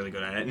doing it, and they're really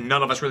good at it. And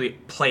none of us really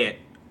play it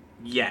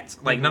yet.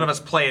 Like none of us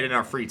play it in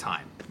our free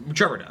time.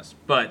 Trevor does,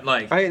 but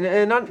like,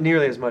 and not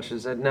nearly as much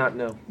as not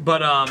no.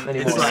 but Anymore.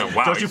 it's like,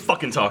 Wow, Don't you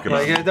fucking talk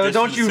about Like, it. don't you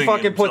distancing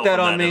fucking put himself that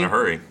from on me. in a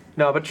hurry.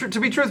 No, but to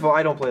be truthful,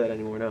 I don't play that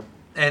anymore. No.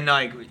 and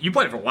like you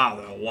played it for a while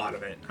though, a lot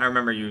of it. I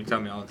remember you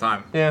telling me all the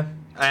time. Yeah.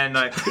 And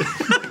like,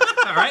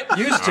 all right,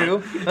 Used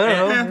to. I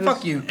don't know.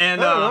 Fuck you.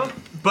 And I don't know.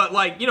 But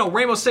like, you know,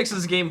 Rainbow Six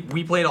is a game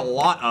we played a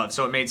lot of,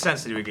 so it made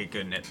sense to do a get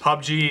good in it.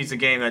 PUBG is a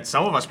game that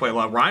some of us play a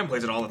lot. Ryan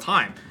plays it all the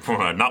time.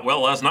 Not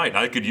well last night.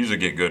 I could use a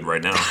get good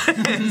right now.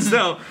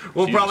 So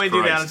we'll Jesus probably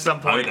do that Christ. at some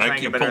point. I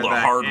can pull a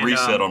hard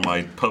reset on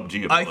my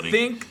PUBG I ability.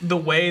 think the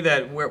way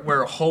that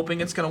we're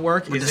hoping it's going to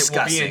work is it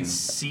will be in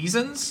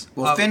seasons.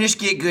 We'll finish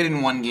get good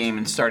in one game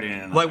and start it in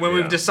another. Like when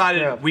we've Yeah.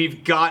 decided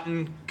we've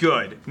gotten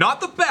good.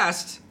 Not the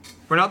best.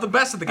 We're not the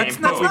best at the game. That's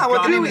but we've not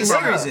what the gotten name of the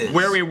series is.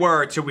 where we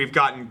were to we've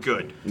gotten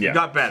good. Yeah. We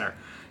got better.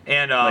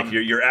 And Like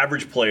your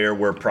average player,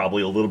 we're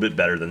probably a little bit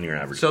better than your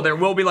average. so player. there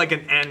will be like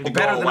an end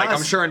better goal. than Like us.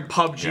 I'm sure in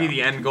PUBG Yeah.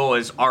 the end goal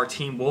is our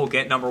team will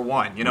get number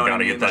one. You know what I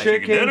Gotta mean? get that Like,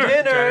 chicken Chicken dinner.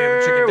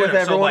 dinner, chicken with dinner.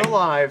 everyone like,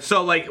 alive.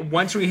 So like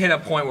once we hit a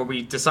point where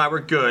we decide we're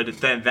good,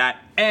 then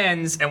that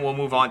ends and we'll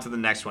move on to the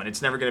next one.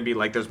 It's never going to be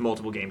like there's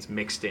multiple games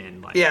mixed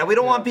in. Like, Yeah, we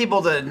don't want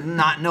people to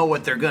not know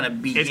what they're gonna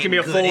be. It's gonna be a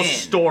getting full good in,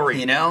 story.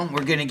 You know,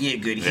 we're gonna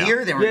get good Yeah.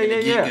 here, then we're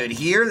gonna Yeah. get good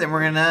here, then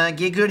we're gonna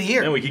get good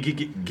here. And we could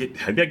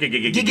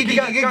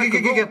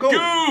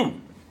Go!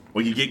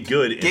 we could get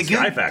good in Get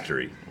Sky good?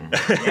 Factory.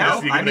 Yeah,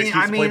 So you get an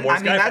excuse to play more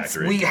Sky that's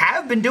Factory. we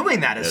have been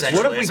doing that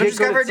essentially. What if we So get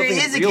Sky good at Factory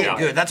something is a real get life?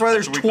 good. That's why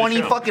there's That's a weekly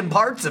 20 show. fucking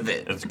parts of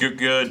it. It's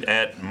good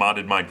at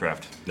modded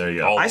Minecraft. There you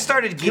go. All I of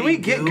started getting Can we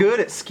get good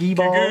at skee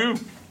ball? them.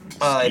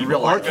 in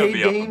real life. Arcade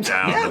Be up and games?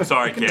 down. Yeah, I'm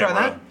sorry, we can try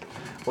camera. that.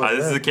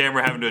 This is the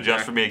camera having to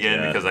adjust for me again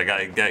Yeah. because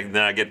then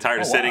I get tired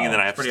of sitting and then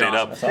I have to Pretty stand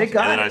awesome. up They and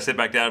got then it. I sit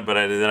back down, but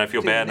then I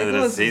feel bad and then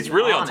Nicholas he's is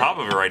really on on top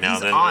it. of it right now.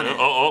 He's then on it. He's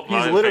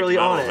I literally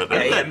picked him on out a it. little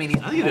bit. Yeah, I mean,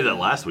 I think you did that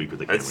last week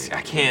with the camera.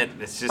 I can't.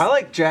 It's just I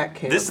like Jack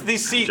Cam.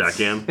 these seats. Jack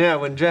Cam. Yeah,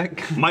 when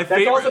Jack. My That's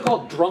favorite. also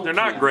called drunk. They're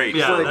not great.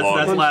 Yeah, for that's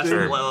long. last.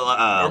 Or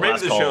Or maybe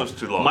last the call. show's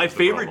too long. My That's the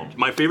favorite, problem.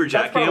 my favorite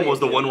Jack Cam probably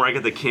was the it. one where I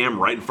got the cam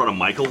right in front of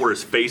Michael, where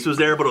his face was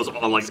there, but it was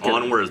on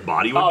on where his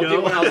body would Oh, go.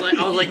 dude, when I was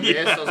like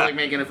this, I was like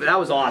making a. That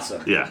was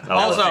awesome. Yeah. that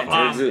was Also,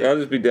 fantastic. I'll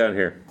just be down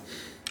here.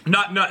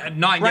 not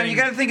Ryan, getting you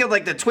gotta think of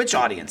like the Twitch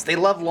audience. They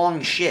love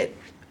long shit.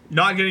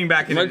 not getting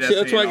back into Destiny.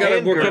 That's why I at got all.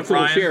 a more Good,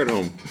 comfortable Ryan. chair at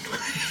home.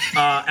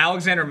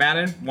 Alexander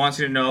Madden wants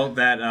you to know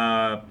that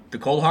the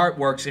Cold Heart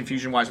works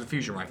infusion-wise with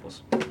fusion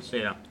rifles. So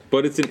yeah.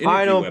 But it's an energy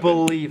I don't weapon.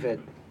 believe it.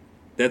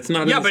 That's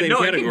not Yeah, in the but same no, it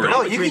can category. go.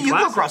 Oh, you between can go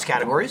classes. across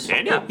categories.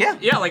 Can you? Yeah.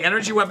 Yeah, like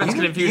energy weapons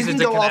can infuse You can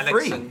into go all kinetics.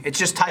 three. And It's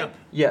just type.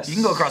 Yes. You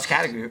can go across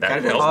categories.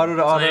 That helps. Auto to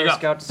there auto, you go.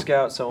 scout to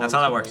scout, so on. that's and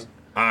how so that works. forth.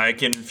 I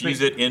can fuse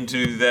it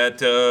into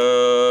that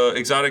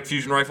exotic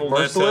fusion rifle.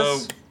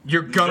 Merciless?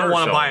 You're gonna Zero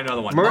want to shell. buy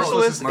another one.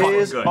 Merciless fucking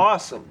is good.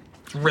 awesome.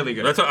 It's really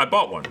good. That's I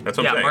bought one. That's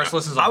what I'm yeah, saying.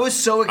 Merciless is I awesome. was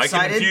so I can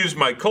excited. infuse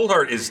my cold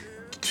heart is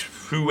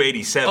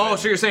 287. Oh,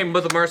 so you're saying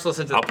put the Merciless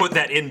into I'll put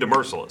that into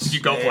Merciless. You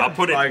go for it. I'll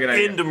put it Probably a good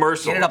idea. into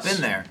Merciless. Get it up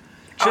in there.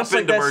 Just Up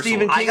like into that Merciless.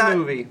 Stephen I King got-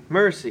 movie,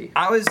 Mercy.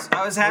 I was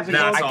happy.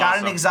 That's I got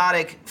an awesome.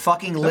 exotic,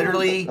 fucking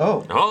literally.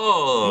 Oh.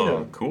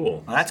 Oh,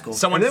 cool. Oh, that's cool.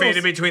 Someone And then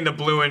faded we'll- between the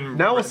blue and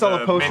Now we'll sell a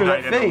the poster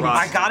midnight that and the fades.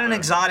 rust. I got an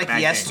exotic That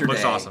game yesterday.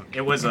 looks awesome.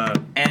 It was a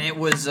And it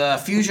was a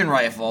fusion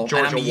rifle,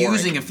 Georgia and I'm Warwick.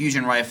 using a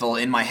fusion rifle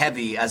in my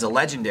heavy as a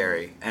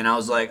legendary. And I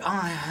was like,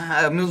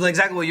 I mean,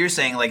 exactly what you're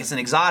saying. Like it's an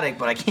exotic,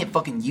 but I can't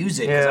fucking use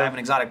it because Yeah. I have an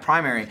exotic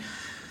primary.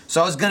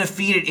 So I was gonna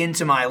feed it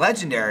into my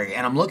legendary,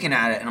 and I'm looking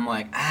at it, and I'm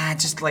like,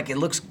 just like it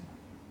looks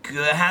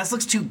good. This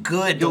looks too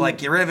good to like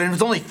get rid of it. It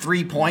was only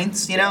 3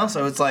 points, you know.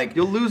 So it's like,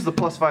 You'll lose the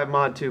 +5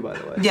 mod too, by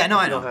the way. yeah, no,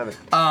 if I you know. don't have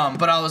it.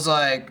 But I was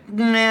like,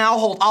 nah, I'll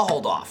hold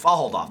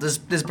off. This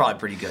is probably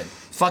pretty good.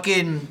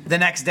 Fucking the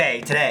next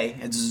day, today,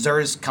 it's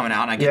Zer's coming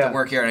out, and I get Yeah. to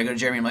work here, and I go to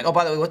Jeremy. I'm like, oh,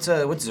 by the way, what's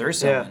Zer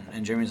selling?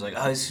 And Jeremy's like,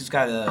 oh, he's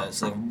got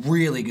it's like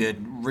really good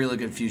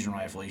fusion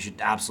rifle. You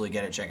should absolutely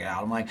get it. Check it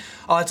out. I'm like,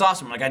 oh, that's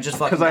awesome. Like I just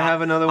fucking. 'Cause I got-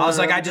 have another I one was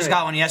like, the I other just day.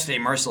 got one yesterday,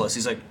 Merciless.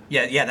 He's like,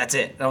 yeah, that's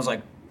it. And I was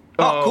like,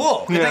 oh, Oh,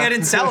 cool. Good yeah. thing I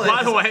didn't sell it.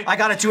 By the way- I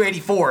got a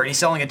 284, and he's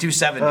selling a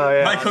 270. Oh,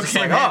 yeah. Michael I was just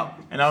came like, in, oh.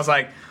 and I was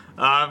like,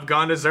 I've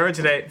gone to Zur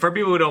today. For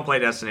people who don't play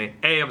Destiny,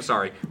 A, I'm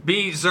sorry.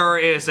 B, Zur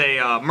is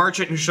a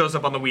merchant who shows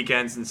up on the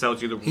weekends and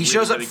sells you the. He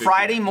shows up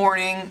Friday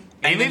morning.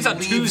 And he leaves then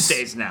on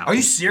Tuesdays now. Are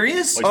you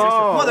serious?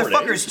 Oh,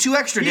 Motherfuckers, 2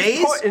 extra He's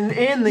days? putting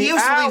in the He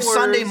used to leave hours.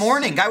 Sunday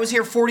morning. Guy was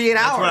here 48 hours.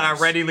 That's what I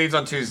read. He leaves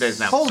on Tuesdays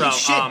now. Holy So,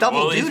 shit, double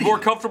Well, duty. he's more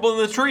comfortable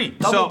in the tree.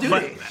 Double so,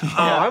 duty.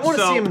 I want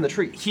to so see him in the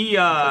tree. He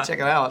check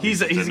it out.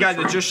 He's in a the guy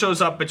that tree. just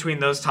shows up between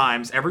those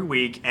times every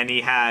week, and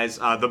he has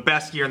the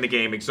best gear in the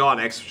game,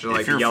 exotics, which are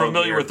like If you're the yellow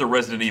familiar gear. with the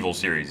Resident Evil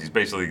series, he's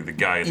basically the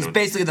guy. He's who-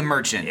 basically the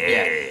merchant. Yeah,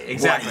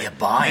 Exactly. What are you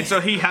buying? And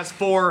so he has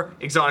 4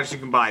 exotics you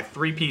can buy,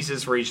 3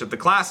 pieces for each of the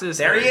classes.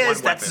 there he and one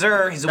is. That's weapon. Zer.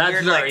 He's a That's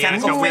weird, Zer, like, yeah, he's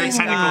tentacle got weird face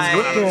tentacles guy.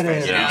 going on his Look at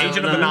face. it. Yeah,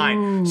 Agent of the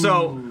Night.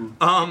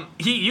 So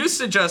he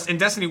used to just in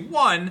Destiny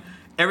 1.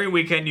 Every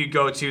weekend you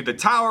go to the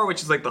tower,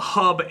 which is like the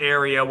hub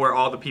area where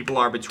all the people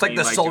are between. It's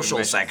like the doing social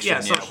missions. section. Yeah,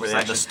 Yeah, social where they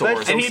have the section.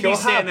 stores. And he'd be Social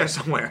standing hub. there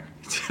somewhere.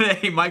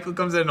 Today, Michael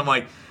comes in and I'm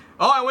like,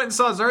 oh, I went and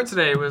saw Zer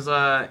today. It was,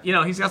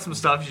 he's got some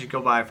stuff you should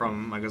go buy from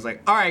him. Michael's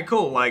like, all right,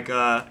 cool. Like,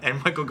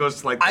 and Michael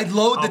goes to like. I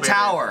load the hub area.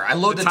 tower. I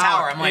load the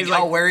tower. I'm And like, he's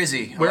oh, where is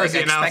he? Where I'm is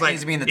like, he? And I was expecting like,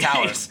 to be in the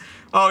tower.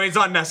 Oh, he's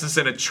on Nessus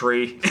in a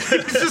tree. He's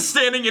just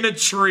standing in a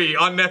tree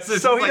on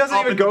Nessus. So he like, doesn't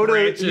up even in the go to.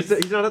 branches.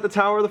 He's not at the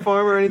tower of the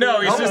farm or anything. No,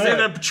 he's just in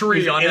a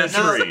tree on in a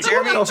Nessus.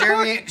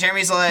 tree.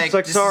 Jeremy's like,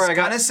 like, this sorry, is I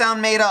got gonna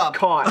sound made up,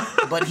 caught.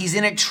 but he's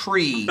in a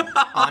tree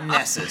on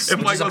Nessus,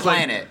 And which is a Michael's like-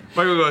 planet.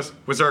 Michael goes,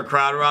 was there a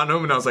crowd around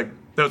him? And I was like,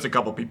 there was a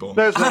couple people.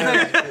 There's no-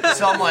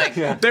 So I'm like,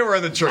 They were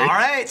in the tree. all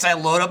right. So I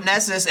load up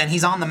Nessus, and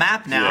he's on the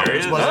map now, There he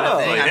which is. wasn't Oh.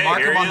 a thing. Like, I hey, mark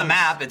here him on he the is.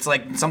 map. It's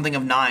like something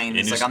of 9.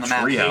 It's his like on the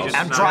map.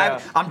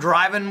 treehouse. I'm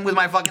driving with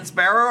my fucking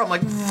Sparrow. I'm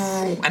like,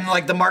 and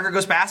like the marker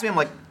goes past me. I'm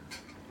like,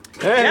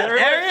 Hey, there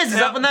it is.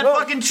 He's up in that Whoa.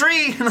 fucking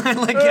tree. And I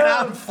like get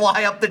out and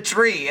fly up the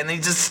tree, and then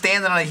he's just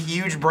standing on a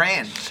huge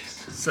branch.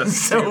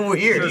 So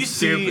weird. Did you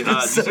see, It's did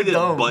you so see that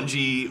dumb.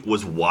 Bungie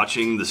was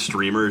watching the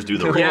streamers do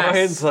the raid? Yes.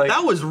 Ryan's like,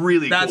 That was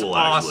really That's cool,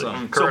 awesome.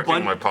 actually. I'm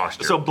correcting my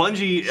posture. So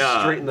Bungie,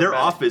 Straight in the their back.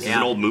 office is an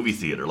Yeah. old movie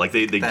theater. Like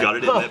they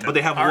gutted it, but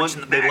they have Arch in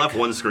one. the They back. left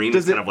one screen.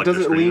 does It's it kind of like does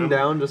their it screening lean room.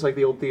 down just like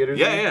the old theaters?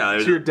 Yeah, do? yeah.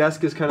 So your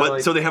desk is kind of But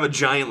like. so they have a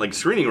giant like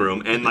screening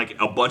room, and like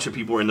a bunch of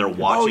people are in there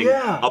watching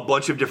yeah. a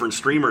bunch of different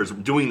streamers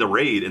doing the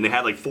raid, and they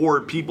had like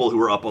 4 people who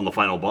were up on the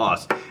final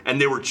boss, and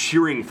they were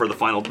cheering for the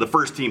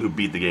first team who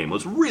beat the game. It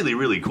was really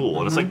really cool,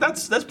 and it's like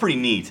that's pretty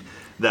neat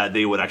that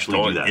they would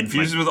actually do that.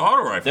 Infused Like, with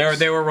auto rifles.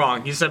 They were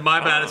wrong. He said, my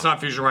bad, it's not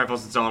fusion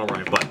rifles, it's auto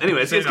rifle. but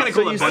anyway, it's kind of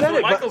So cool. you that said Bungie-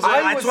 it, but Michael's-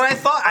 I That's was, what I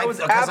thought. I was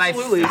Because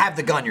absolutely. I have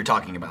the gun you're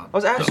talking about. I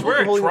was I absolutely.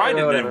 swear I holding tried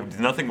it whatever. and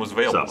nothing was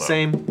available. though.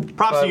 Same.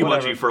 Props but to you,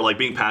 whatever. Bungie, for like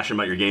being passionate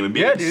about your game and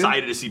being Yeah, dude.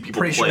 excited to see people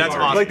Pretty play. sure that's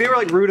it. awesome. Like they were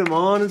like root him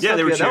on and Yeah, stuff.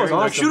 they were that cheering. was They're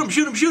like, awesome. shoot him,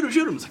 shoot him, shoot him,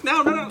 shoot him. It's like,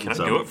 no, no, no. Can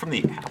So, I do it from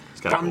the app?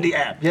 it's kinda cool.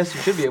 app. Yes,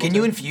 you should be able Can to.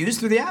 you infuse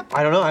through the app?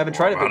 I don't know. I haven't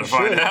tried it, About but to you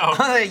find should.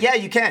 out. Yeah,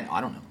 you can.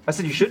 I don't know. I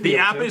said you should be The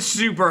able app to. is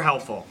super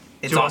helpful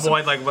It's to awesome.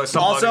 avoid like what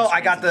some Also, buttons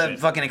I got and the shit.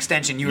 fucking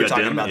extension you were Yeah,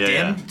 talking Dim? about. Yeah,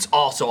 Dim. yeah. It's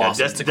also Yeah,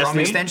 awesome. It's a Chrome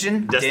Destiny-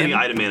 extension. Destiny Dim.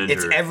 Item Manager.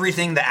 It's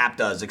everything the app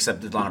does,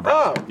 except it's on a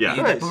browser. Oh, Yeah.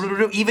 nice.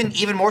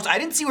 Even more. So I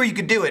didn't see where you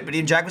could do it, but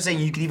even Jack was saying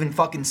you could even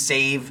fucking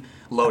save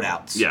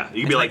loadouts. Yeah, you can And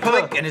be it's like,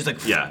 click, and it's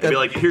like, yeah, it'd be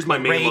like, here's my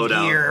main raid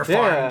loadout. gear, farm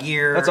Yeah,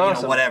 gear, that's you know,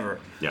 awesome. whatever.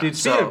 Yeah. Dude,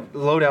 speaking So- of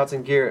loadouts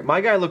and gear, my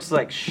guy looks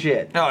like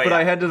shit. Oh, But yeah.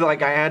 I had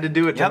to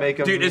do it to Yep. make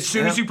him. Dude, as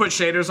soon as you put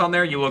shaders on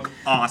there, you look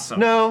awesome.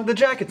 No, the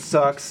jacket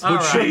sucks. All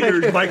right.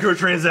 Shaders,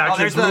 microtransactions, Oh,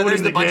 there's the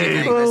ruining the Bungie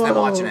game. thing. There's them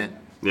watching it.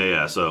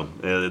 Yeah. So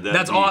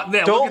That's all.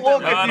 Yeah, Don't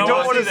look at if that. you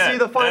don't want to see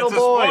the final That's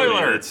a boy.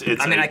 spoiler. It's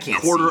I mean, a I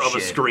can't quarter see of a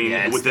shit. screen Yeah,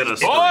 it's- within a it's-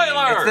 screen.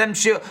 Spoiler! It's them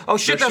shoot. Oh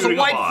shit! They're There's a shooting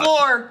a white boss.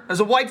 floor. There's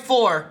a white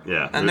floor.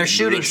 Yeah, And they're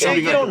shooting they're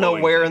something. You don't know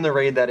glowing where thing. in the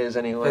raid that is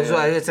anyway.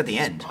 It's at the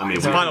end. I mean,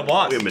 It's the final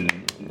boss. We haven't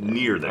been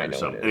near there. know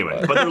So it is, anyway,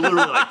 but- but they're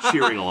literally like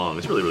cheering along.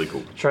 It's really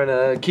cool. Trying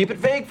to keep it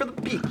vague for the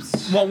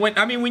peeps. Well,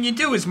 when you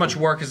do as much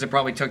work as it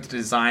probably took to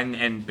design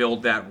and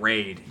build that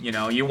raid,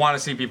 you want to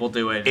see people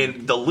do it.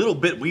 And the little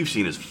bit we've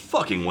seen is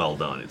fucking well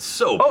done. It's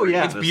so. Oh pretty.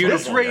 yeah, It's beautiful.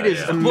 This raid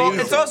is amazing.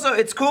 Well,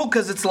 it's cool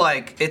because it's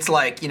like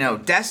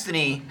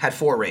Destiny had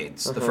 4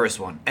 raids, the first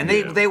one, and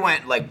they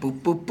went like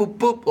boop boop boop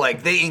boop,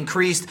 like they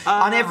increased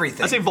on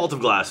everything. I say Vault of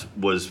Glass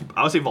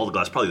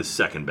probably the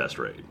second best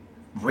raid.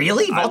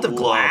 Really, Vault I of love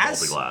Glass?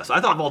 Vault of Glass.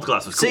 I thought Vault of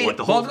Glass was cool. See, Like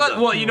the whole.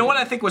 Well, you know what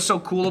I think was so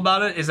cool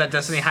about it is that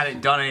Destiny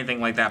hadn't done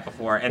anything like that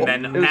before, and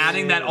then was-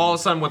 adding that all of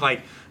a sudden with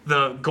like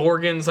the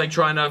Gorgons like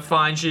trying to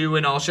find you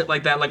and all shit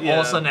like that, like all of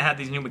Yeah. a sudden it had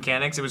these new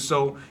mechanics. It was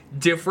so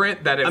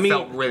different that it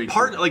felt really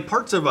cool.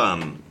 parts of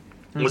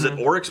Was it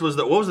Oryx?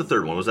 What was the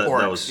third one? Was that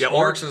Oryx. that was Yeah,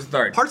 Oryx was the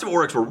third. Parts of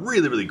Oryx were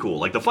really cool.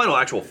 Like the final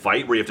actual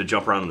fight where you have to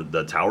jump around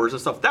the towers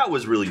and stuff. That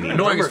was really neat.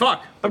 Annoying as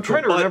fuck. I'm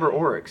trying to But- remember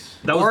Oryx.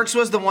 That was, Oryx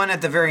was the one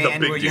at the very the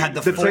end big where you had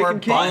the dude. The 4 Taken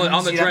King? buttons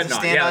On the you'd have to Dreadnought,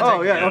 stand yeah. on.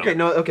 Oh yeah, okay,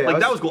 no, okay. Like I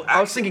that was cool. I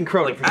was thinking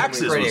Crota. Like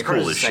Axis Crota, was Crota's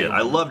cool the as shit. second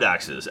I one. loved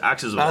Axis.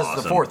 Axis was That was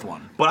awesome. the 4th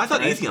one. But I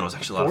thought Right? Atheon was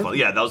actually a lot of fun.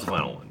 Yeah, that was the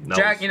final one. That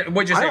Jack, was,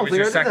 what'd you I say don't was think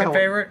your I did that second one.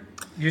 favorite?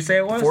 Did you say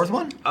it was? 4th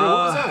one? What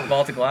was that one?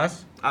 Vault of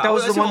Glass? That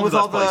was the one with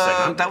all the.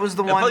 That That was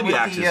the yeah, one probably with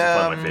Axis the is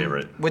probably my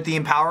favorite. with the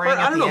empowering But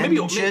I at don't the know, end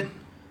maybe- and shit.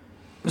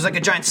 It was like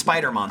a giant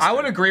spider monster. I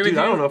would agree with Dude,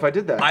 you. I don't know if I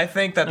did that. I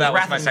think that was was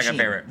Wrath my of the second Machine,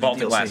 favorite. the Vault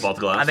of DLC. Glass. Vault of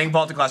Glass? I think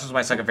Vault of Glass was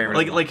my second favorite.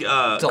 like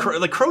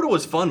Crota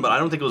was fun, but I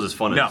don't think it was as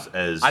fun no,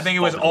 as I think it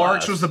was Vault of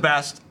Oryx Glass. was the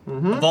best.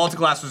 Vault of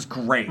Glass was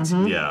great.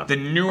 Yeah. The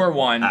newer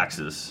one,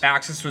 Axis.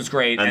 Axis was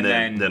great, And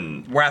and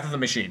then- Wrath of the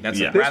Machine. That's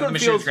Yeah. it. This Wrath of the one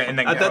Machine was feels- great, and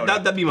then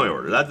That'd be my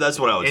order. That's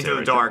what I would say. Into the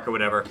right Dark or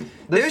whatever.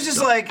 It was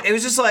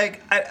just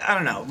like I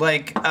don't know,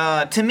 like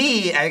to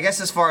me, I guess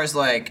as far as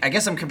like I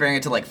guess I'm comparing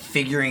it to like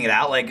figuring it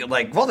out.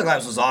 Like Vault of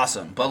Glass was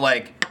awesome, but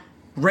like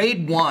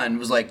Raid 1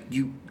 was like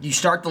you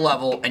start the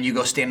level and you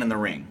go stand in the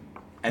ring,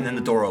 and then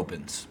the door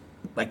opens.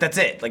 Like that's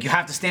it. Like you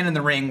have to stand in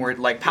the ring where it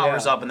like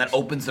powers Yeah. up and then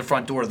opens the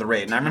front door to the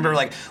raid. And I remember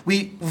like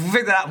we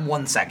figured that out in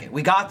 1 second.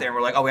 We got there and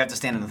we're like, oh, we have to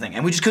stand in the thing,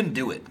 and we just couldn't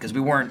do it because we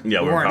weren't. Yeah,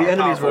 we we were weren't The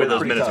enemies powerful were enough. Those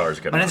pretty Minotaurs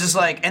tough. kept But it's on. just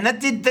like, and that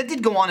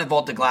did go on in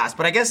Vault of Glass,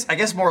 but I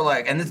guess more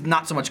like, and it's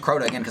not so much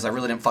Crota again because I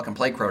really didn't fucking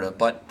play Crota,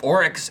 but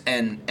Oryx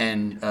and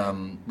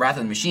Wrath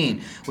of the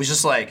Machine was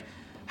just like,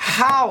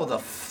 how the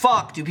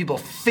fuck do people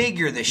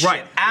figure this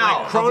shit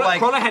out? Of,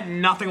 Crota had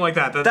nothing like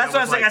that. that's what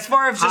I was like. As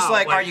far as just how?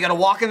 like, all right, you gotta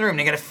walk in the room and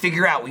you gotta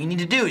figure out what you need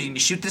to do. You need to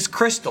shoot this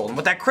crystal, and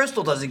what that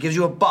crystal does, it gives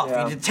you a buff.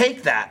 Yeah. You need to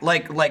take that,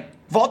 like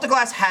Vault of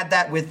Glass had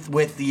that with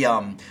the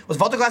was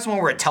Vault of Glass one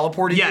where it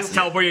teleported Yes,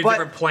 you? teleported you to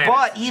different planets.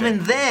 But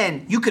even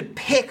then, you could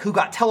pick who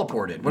got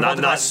teleported when Vault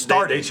of Glass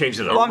started. They changed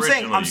it up. Well, I'm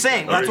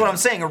saying that's what I'm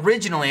saying.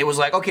 Originally, it was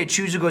like, okay,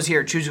 choose who goes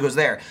here, choose who goes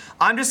there.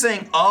 I'm just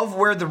saying of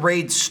where the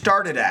raid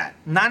started at,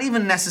 not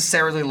even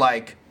necessarily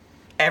like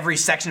every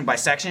section by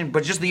section,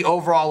 but just the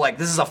overall, like,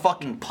 this is a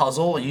fucking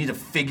puzzle and you need to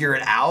figure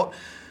it out.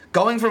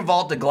 Going from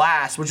Vault to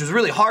Glass, which was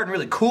really hard and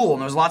really cool,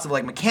 and there was lots of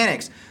like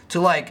mechanics, to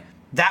like,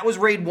 that was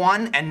raid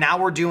 1, and now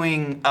we're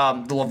doing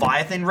the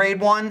Leviathan raid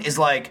 1 is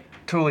like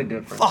Totally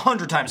different.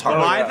 100 times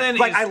harder. Leviathan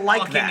like is I like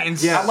fucking that.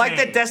 insane. I like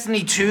that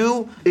Destiny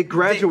 2. It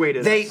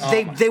graduated.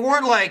 They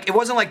weren't like, it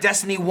wasn't like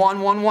Destiny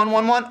 1, 1, 1,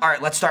 1, 1. All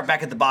right, let's start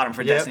back at the bottom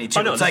for Destiny 2.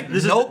 Oh, no, it's like,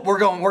 this is nope,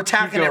 we're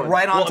tacking it going.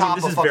 right on Well, I mean, top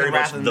this of is fucking very much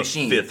Wrath of the the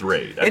Machine. fifth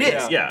raid. It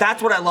is. Yeah.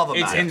 That's what I love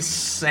about It's it.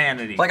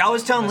 insanity. Like I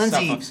was telling The stuff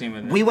Lindsay, I've seen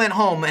with it. we went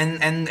home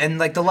and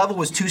like the level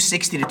was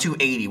 260 to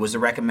 280 was the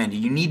recommended.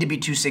 You need to be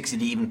 260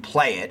 to even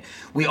play it.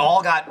 We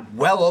all got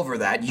well over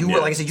that. You were,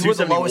 like I said, you were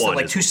the lowest at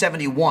like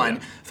 271.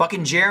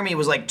 Fucking Jeremy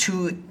was like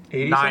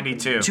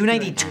 92.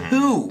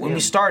 292 when we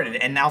started,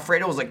 and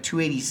Alfredo was like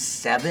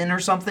 287 or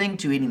something,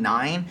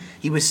 289.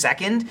 He was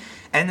second,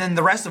 and then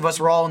the rest of us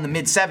were all in the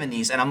mid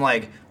 70s. And I'm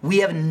like, we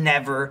have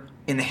never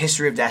in the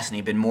history of Destiny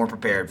been more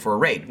prepared for a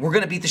raid. We're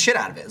gonna beat the shit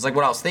out of it. It's like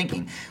what I was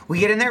thinking. We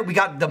get in there, we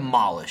got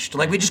demolished.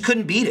 Like we just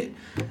couldn't beat it.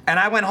 And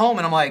I went home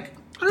and I'm like,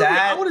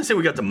 I wouldn't say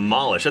we got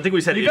demolished. I think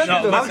we said You got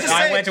issues. the- I was just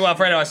I saying- went to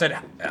Alfredo. I said,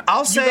 I'll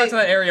 "You say- got to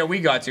that area we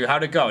got to.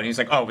 How'd it go?" And he's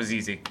like, "Oh, it was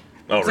easy."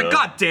 Oh, It's like, really?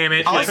 God damn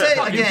it! I'll Like, say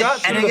fucking again, got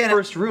and through the again,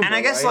 first room, and I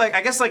though, guess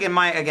right? like in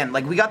my again,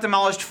 like we got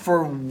demolished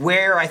for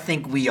where I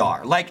think we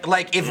are. Like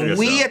if I guess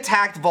we so.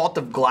 attacked Vault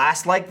of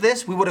Glass like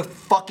this, we would have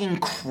fucking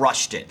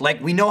crushed it.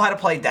 Like we know how to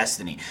play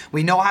Destiny,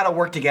 we know how to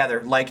work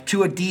together, like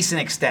to a decent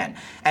extent.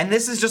 And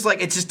this is just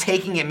like it's just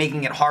taking it,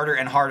 making it harder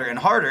and harder and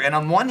harder. And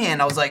on one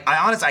hand, I was like,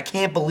 I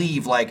can't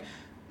believe like.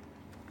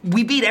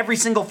 We beat every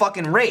single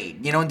fucking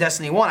raid, you know, in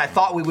Destiny 1. I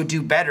thought we would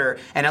do better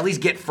and at least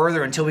get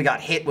further until we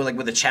got hit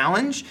with a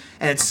challenge,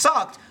 and it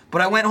sucked. But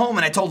I went home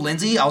and I told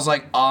Lindsay, I was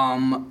like,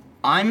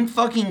 I'm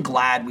fucking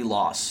glad we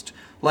lost.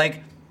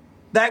 Like,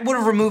 that would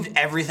have removed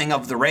everything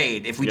of the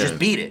raid if we just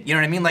beat it. You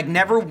know what I mean? Like,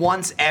 never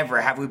once ever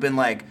have we been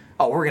like,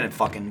 oh, we're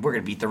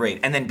gonna beat the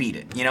raid and then beat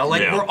it. You know,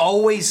 like we're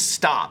always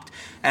stopped.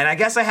 And I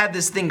guess I had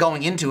this thing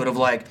going into it of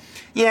like,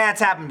 yeah, it's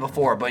happened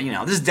before, but you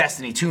know, this is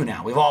Destiny 2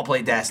 now. We've all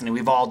played Destiny.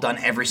 We've all done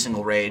every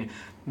single raid.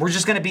 We're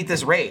just gonna beat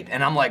this raid.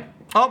 And I'm like,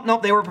 oh,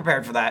 nope, they were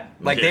prepared for that.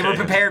 Like, they were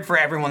prepared for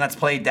everyone that's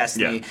played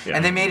Destiny,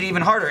 and they made it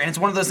even harder. And it's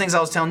one of those things I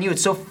was telling you,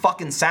 it's so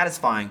fucking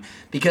satisfying,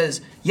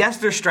 because yes,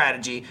 there's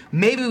strategy.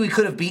 Maybe we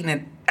could have beaten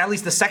it, at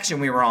least the section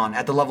we were on,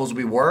 at the levels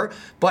we were,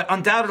 but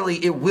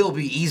undoubtedly it will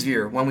be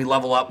easier when we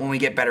level up, when we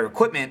get better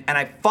equipment, and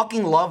I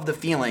fucking love the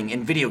feeling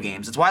in video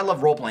games. It's why I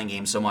love role-playing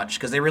games so much,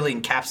 because they really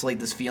encapsulate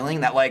this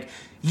feeling that, like,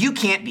 you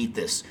can't beat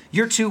this.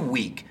 You're too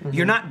weak.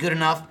 You're not good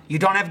enough. You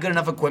don't have good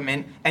enough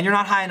equipment, and you're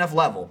not high enough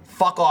level.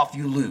 Fuck off,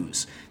 you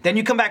lose. Then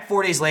you come back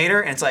 4 days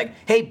later, and it's like,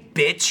 hey,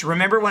 bitch,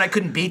 remember when I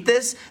couldn't beat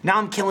this? Now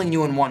I'm killing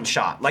you in one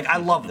shot. Like, I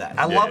love that.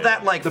 I love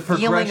that, like, The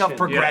feeling of progression.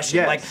 progression.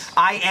 Yes. Like,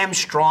 I am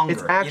stronger.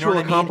 It's you know actual what I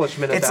mean?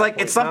 accomplishment at It's that like,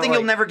 point, it's something not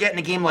you'll like- never get in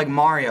a game like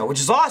Mario,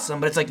 which is awesome,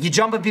 but it's like, you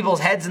jump in people's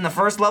heads in the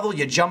first level,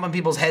 you jump in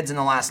people's heads in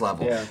the last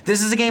level. Yeah.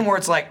 This is a game where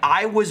it's like,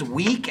 I was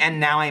weak, and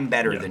now I'm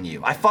better than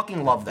you. I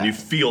fucking love that. You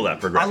feel that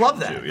progression. I love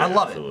that. Too. I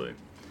love it. Absolutely.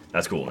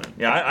 That's cool, man.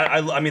 Yeah,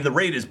 I mean, the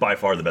raid is by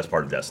far the best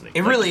part of Destiny.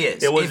 It Like, really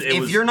is. It was,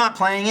 If you're not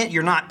playing it,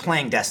 you're not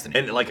playing Destiny.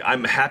 And like,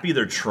 I'm happy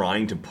they're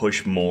trying to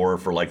push more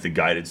for like the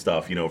guided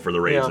stuff, you know, for the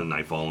raids Yeah. and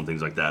Nightfall and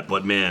things like that.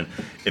 But man,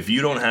 if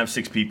you don't have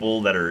 6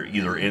 people that are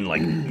either in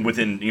like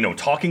within, you know,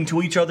 talking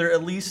to each other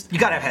at least, You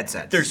gotta have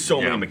headsets. there's so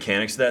many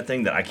mechanics to that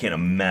thing that I can't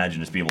imagine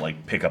just being able to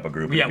like pick up a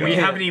group. Yeah, and we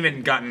go. haven't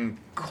even gotten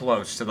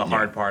close to the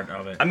hard part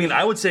of it. I mean,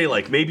 I would say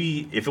like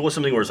maybe if it was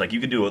something where it's like you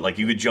could do it, like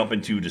you could jump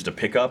into just a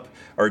pickup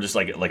or just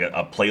like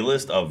a playlist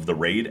of the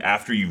raid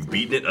after you've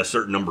beaten it a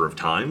certain number of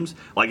times.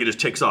 Like it just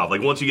ticks off.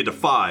 Like once you get to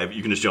 5,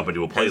 you can just jump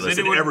into a playlist,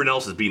 and everyone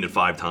else has beaten it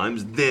 5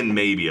 times. Then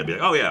maybe I'd be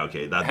like, oh yeah,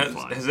 okay, that'd be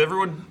fine.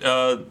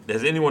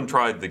 Has anyone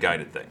tried the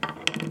guided thing?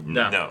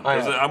 No. No. I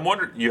 'Cause have. I'm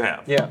wondering. You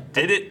have. Yeah.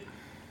 Did it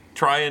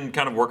try and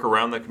kind of work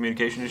around that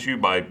communication issue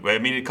by? I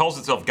mean, it calls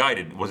itself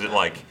guided. Was it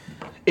like?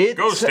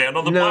 Go stand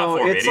on the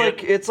platform, it's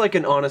idiot. it's like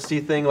an honesty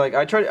thing. Like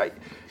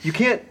you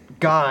can't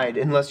guide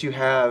unless you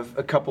have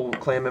a couple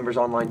clan members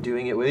online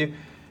doing it with you.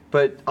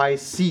 But I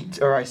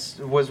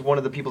was one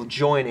of the people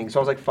joining, so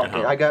I was like, fuck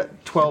it. I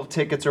got 12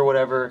 tickets or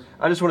whatever.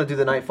 I just want to do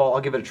the Nightfall.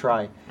 I'll give it a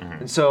try.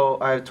 And so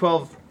I have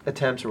 12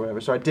 attempts or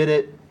whatever. So I did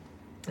it.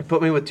 It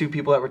put me with 2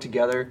 people that were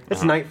together.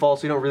 It's Nightfall,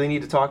 so you don't really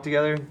need to talk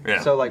together. Yeah.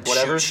 So like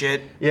whatever.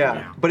 Shoot shit.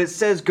 Yeah. But it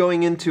says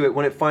going into it,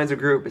 when it finds a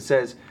group, it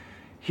says,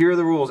 here are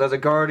the rules. As a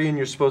guardian,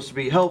 you're supposed to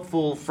be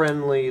helpful,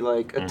 friendly,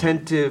 like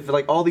attentive,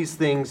 like all these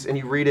things, and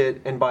you read it,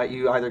 and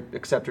you either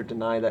accept or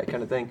deny that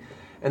kind of thing.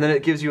 And then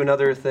it gives you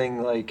another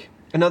thing,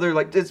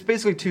 it's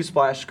basically 2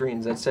 splash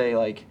screens that say,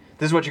 like,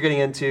 this is what you're getting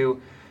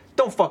into.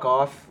 Don't fuck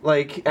off.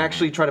 Like,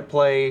 actually try to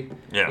play,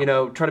 you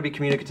know, try to be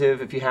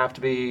communicative if you have to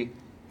be,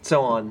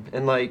 so on.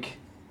 And, like,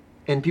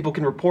 and people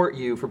can report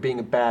you for being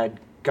a bad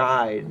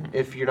guide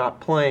if you're not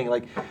playing.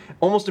 Like,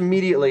 almost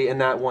immediately in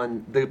that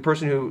one, the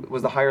person who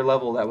was the higher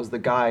level that was the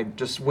guide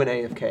just went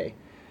AFK,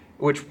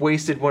 which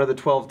wasted one of the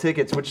 12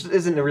 tickets, which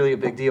isn't really a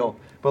big deal,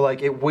 but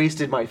like it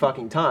wasted my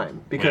fucking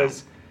time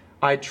because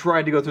I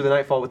tried to go through the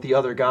Nightfall with the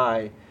other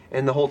guy,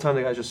 and the whole time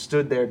the guy just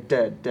stood there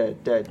dead,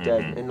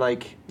 and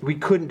like we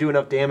couldn't do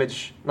enough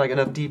damage, like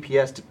enough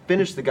DPS to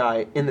finish the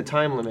guy in the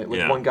time limit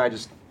with one guy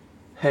just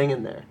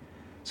hanging there.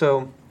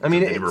 So I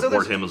mean, did you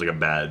report him as like a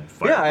bad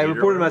fighter? Yeah, I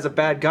reported him as a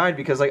bad guide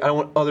because like I don't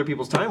want other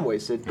people's time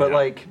wasted. But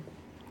like,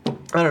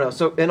 I don't know.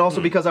 So and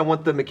also because I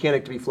want the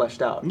mechanic to be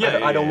fleshed out.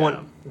 I don't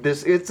want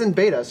this. It's in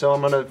beta, so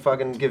I'm gonna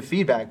fucking give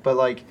feedback. But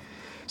like,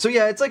 so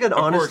yeah, it's like an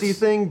honesty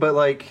thing. But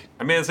like,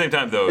 I mean, at the same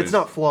time though, it's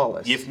not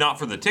flawless. If not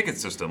for the ticket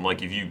system,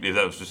 like if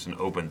that was just an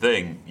open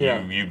thing,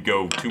 you'd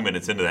go 2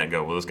 minutes into that and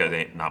go, well, this guy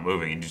ain't not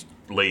moving, and just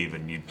leave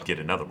and you'd get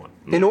another one.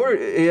 In order,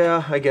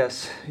 yeah, I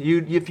guess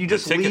if you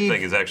just the ticket leave,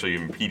 thing is actually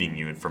impeding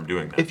you from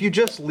doing that. If you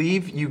just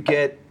leave, you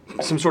get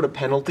some sort of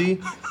penalty.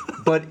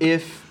 But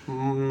if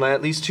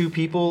at least 2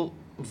 people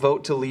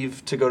vote to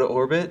leave to go to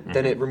orbit,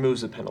 then it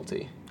removes the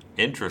penalty.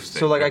 Interesting.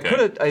 So like I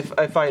could have,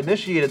 if I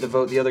initiated the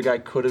vote, the other guy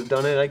could have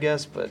done it, I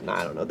guess. But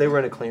I don't know. They were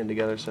in a clan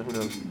together, so who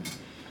knows?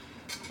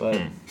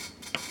 But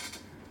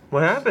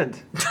what happened?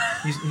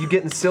 You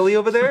getting silly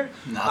over there?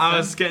 I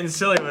was getting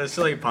silly with a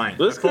silly pint.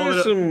 Let's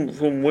get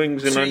some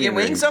wings and So onion your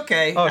wings, rings.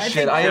 okay. Oh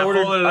shit! I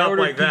ordered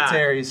like Pete that.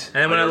 Terry's. And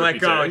then when I let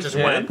go, it just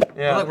went.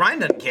 Yeah. Look, Ryan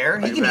doesn't care.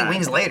 He can eat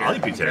wings later. I'll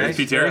eat Pete Terry's.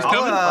 Pete Terry's I'll,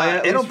 coming? I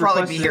at it'll least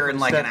probably be requested here it in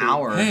from like an Steffi.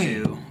 hour or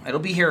two. It'll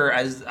be here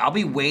as I'll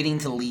be waiting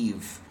to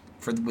leave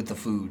with the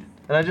food.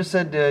 And I just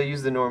said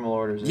use the normal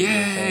orders.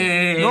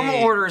 Yay! Normal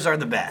orders are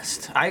the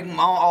best. I'm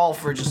all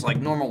for just like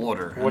normal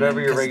order. Whatever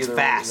your 'cause regular it's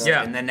fast. order,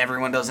 yeah. And then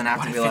everyone doesn't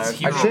have to be like, it's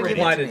hero "Oh,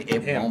 rated?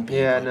 it won't be.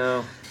 Yeah,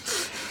 no.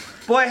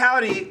 Boy,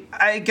 howdy.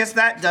 I guess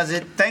that does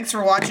it. Thanks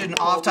for watching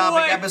Off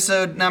Topic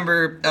episode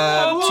number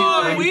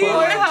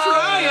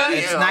 294.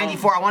 It's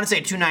 94. I want to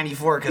say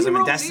 294 because I'm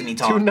in Destiny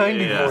talk.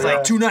 294. It's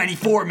like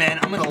 294, man.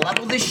 I'm going to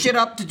level this shit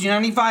up to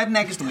 295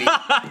 next week.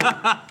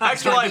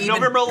 Extra Life, Even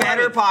November 11th.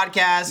 better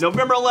podcast.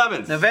 November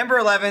 11th. November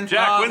 11th.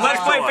 Jack, when's Let's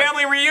Extra play Life?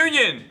 family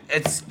reunion.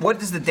 What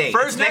is the date?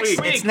 First It's next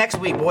week. It's next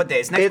week. But what day?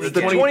 It's next It's week.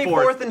 the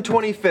 24th. 24th and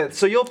 25th,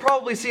 so you'll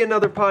probably see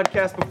another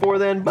podcast before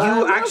then. But You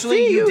I'll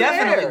actually, see you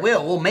definitely there.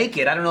 will. We'll make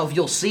it. I don't know if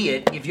you'll see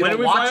it. If you When do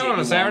don't we watch fly it, out on a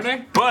you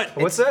Saturday? But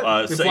What's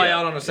that? We fly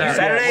out on a Saturday.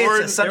 Saturday, Or-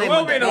 it's a Sunday, there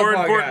will be Monday. no more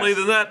podcast. importantly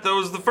than that, that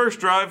was the first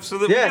drive, so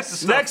that we get Yes, the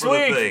stuff Next for the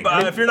week,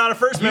 thing. if you're not a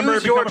first member,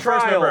 Use become your a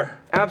first trial. member.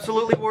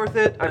 Absolutely worth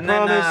it. I And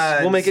then,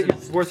 promise. We'll make it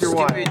s- worth your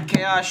while. Stupid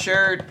Chaos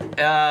shirt,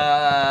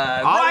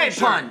 Riot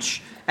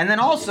Punch. And then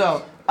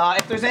also,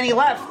 if there's any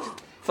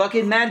left,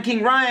 fucking Mad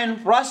King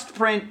Ryan, Rust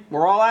print,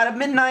 we're all out at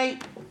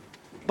midnight.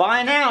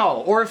 Buy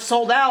now. Or if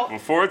sold out,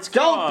 Before it's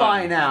don't gone.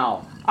 buy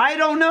now. I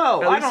don't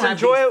know. At I least don't have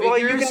enjoy these it while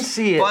you figures. can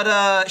see it.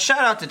 But shout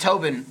out to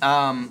Tobin.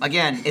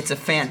 Again, it's a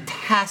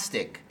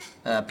fantastic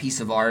piece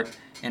of art.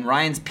 And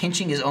Ryan's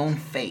pinching his own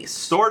face.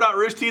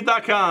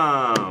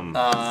 Store.roosterteeth.com.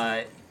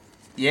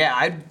 Yeah,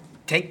 I'd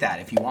take that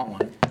if you want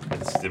one.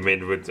 I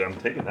mean, I'm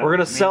taking that. We're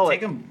gonna sell Take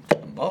it. them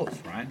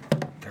both, Ryan.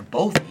 They're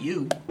both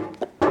you.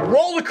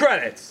 Roll the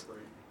credits.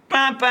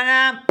 Bum,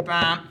 ba-dum,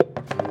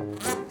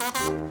 bum.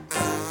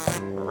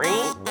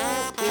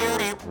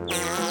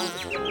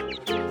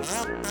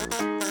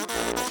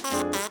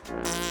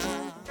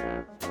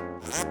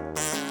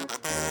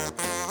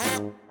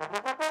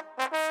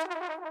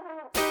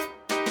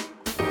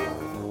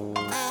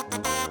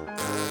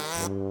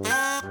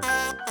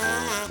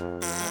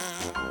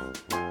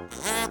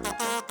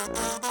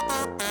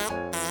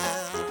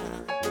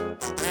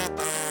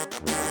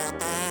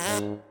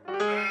 Thank you.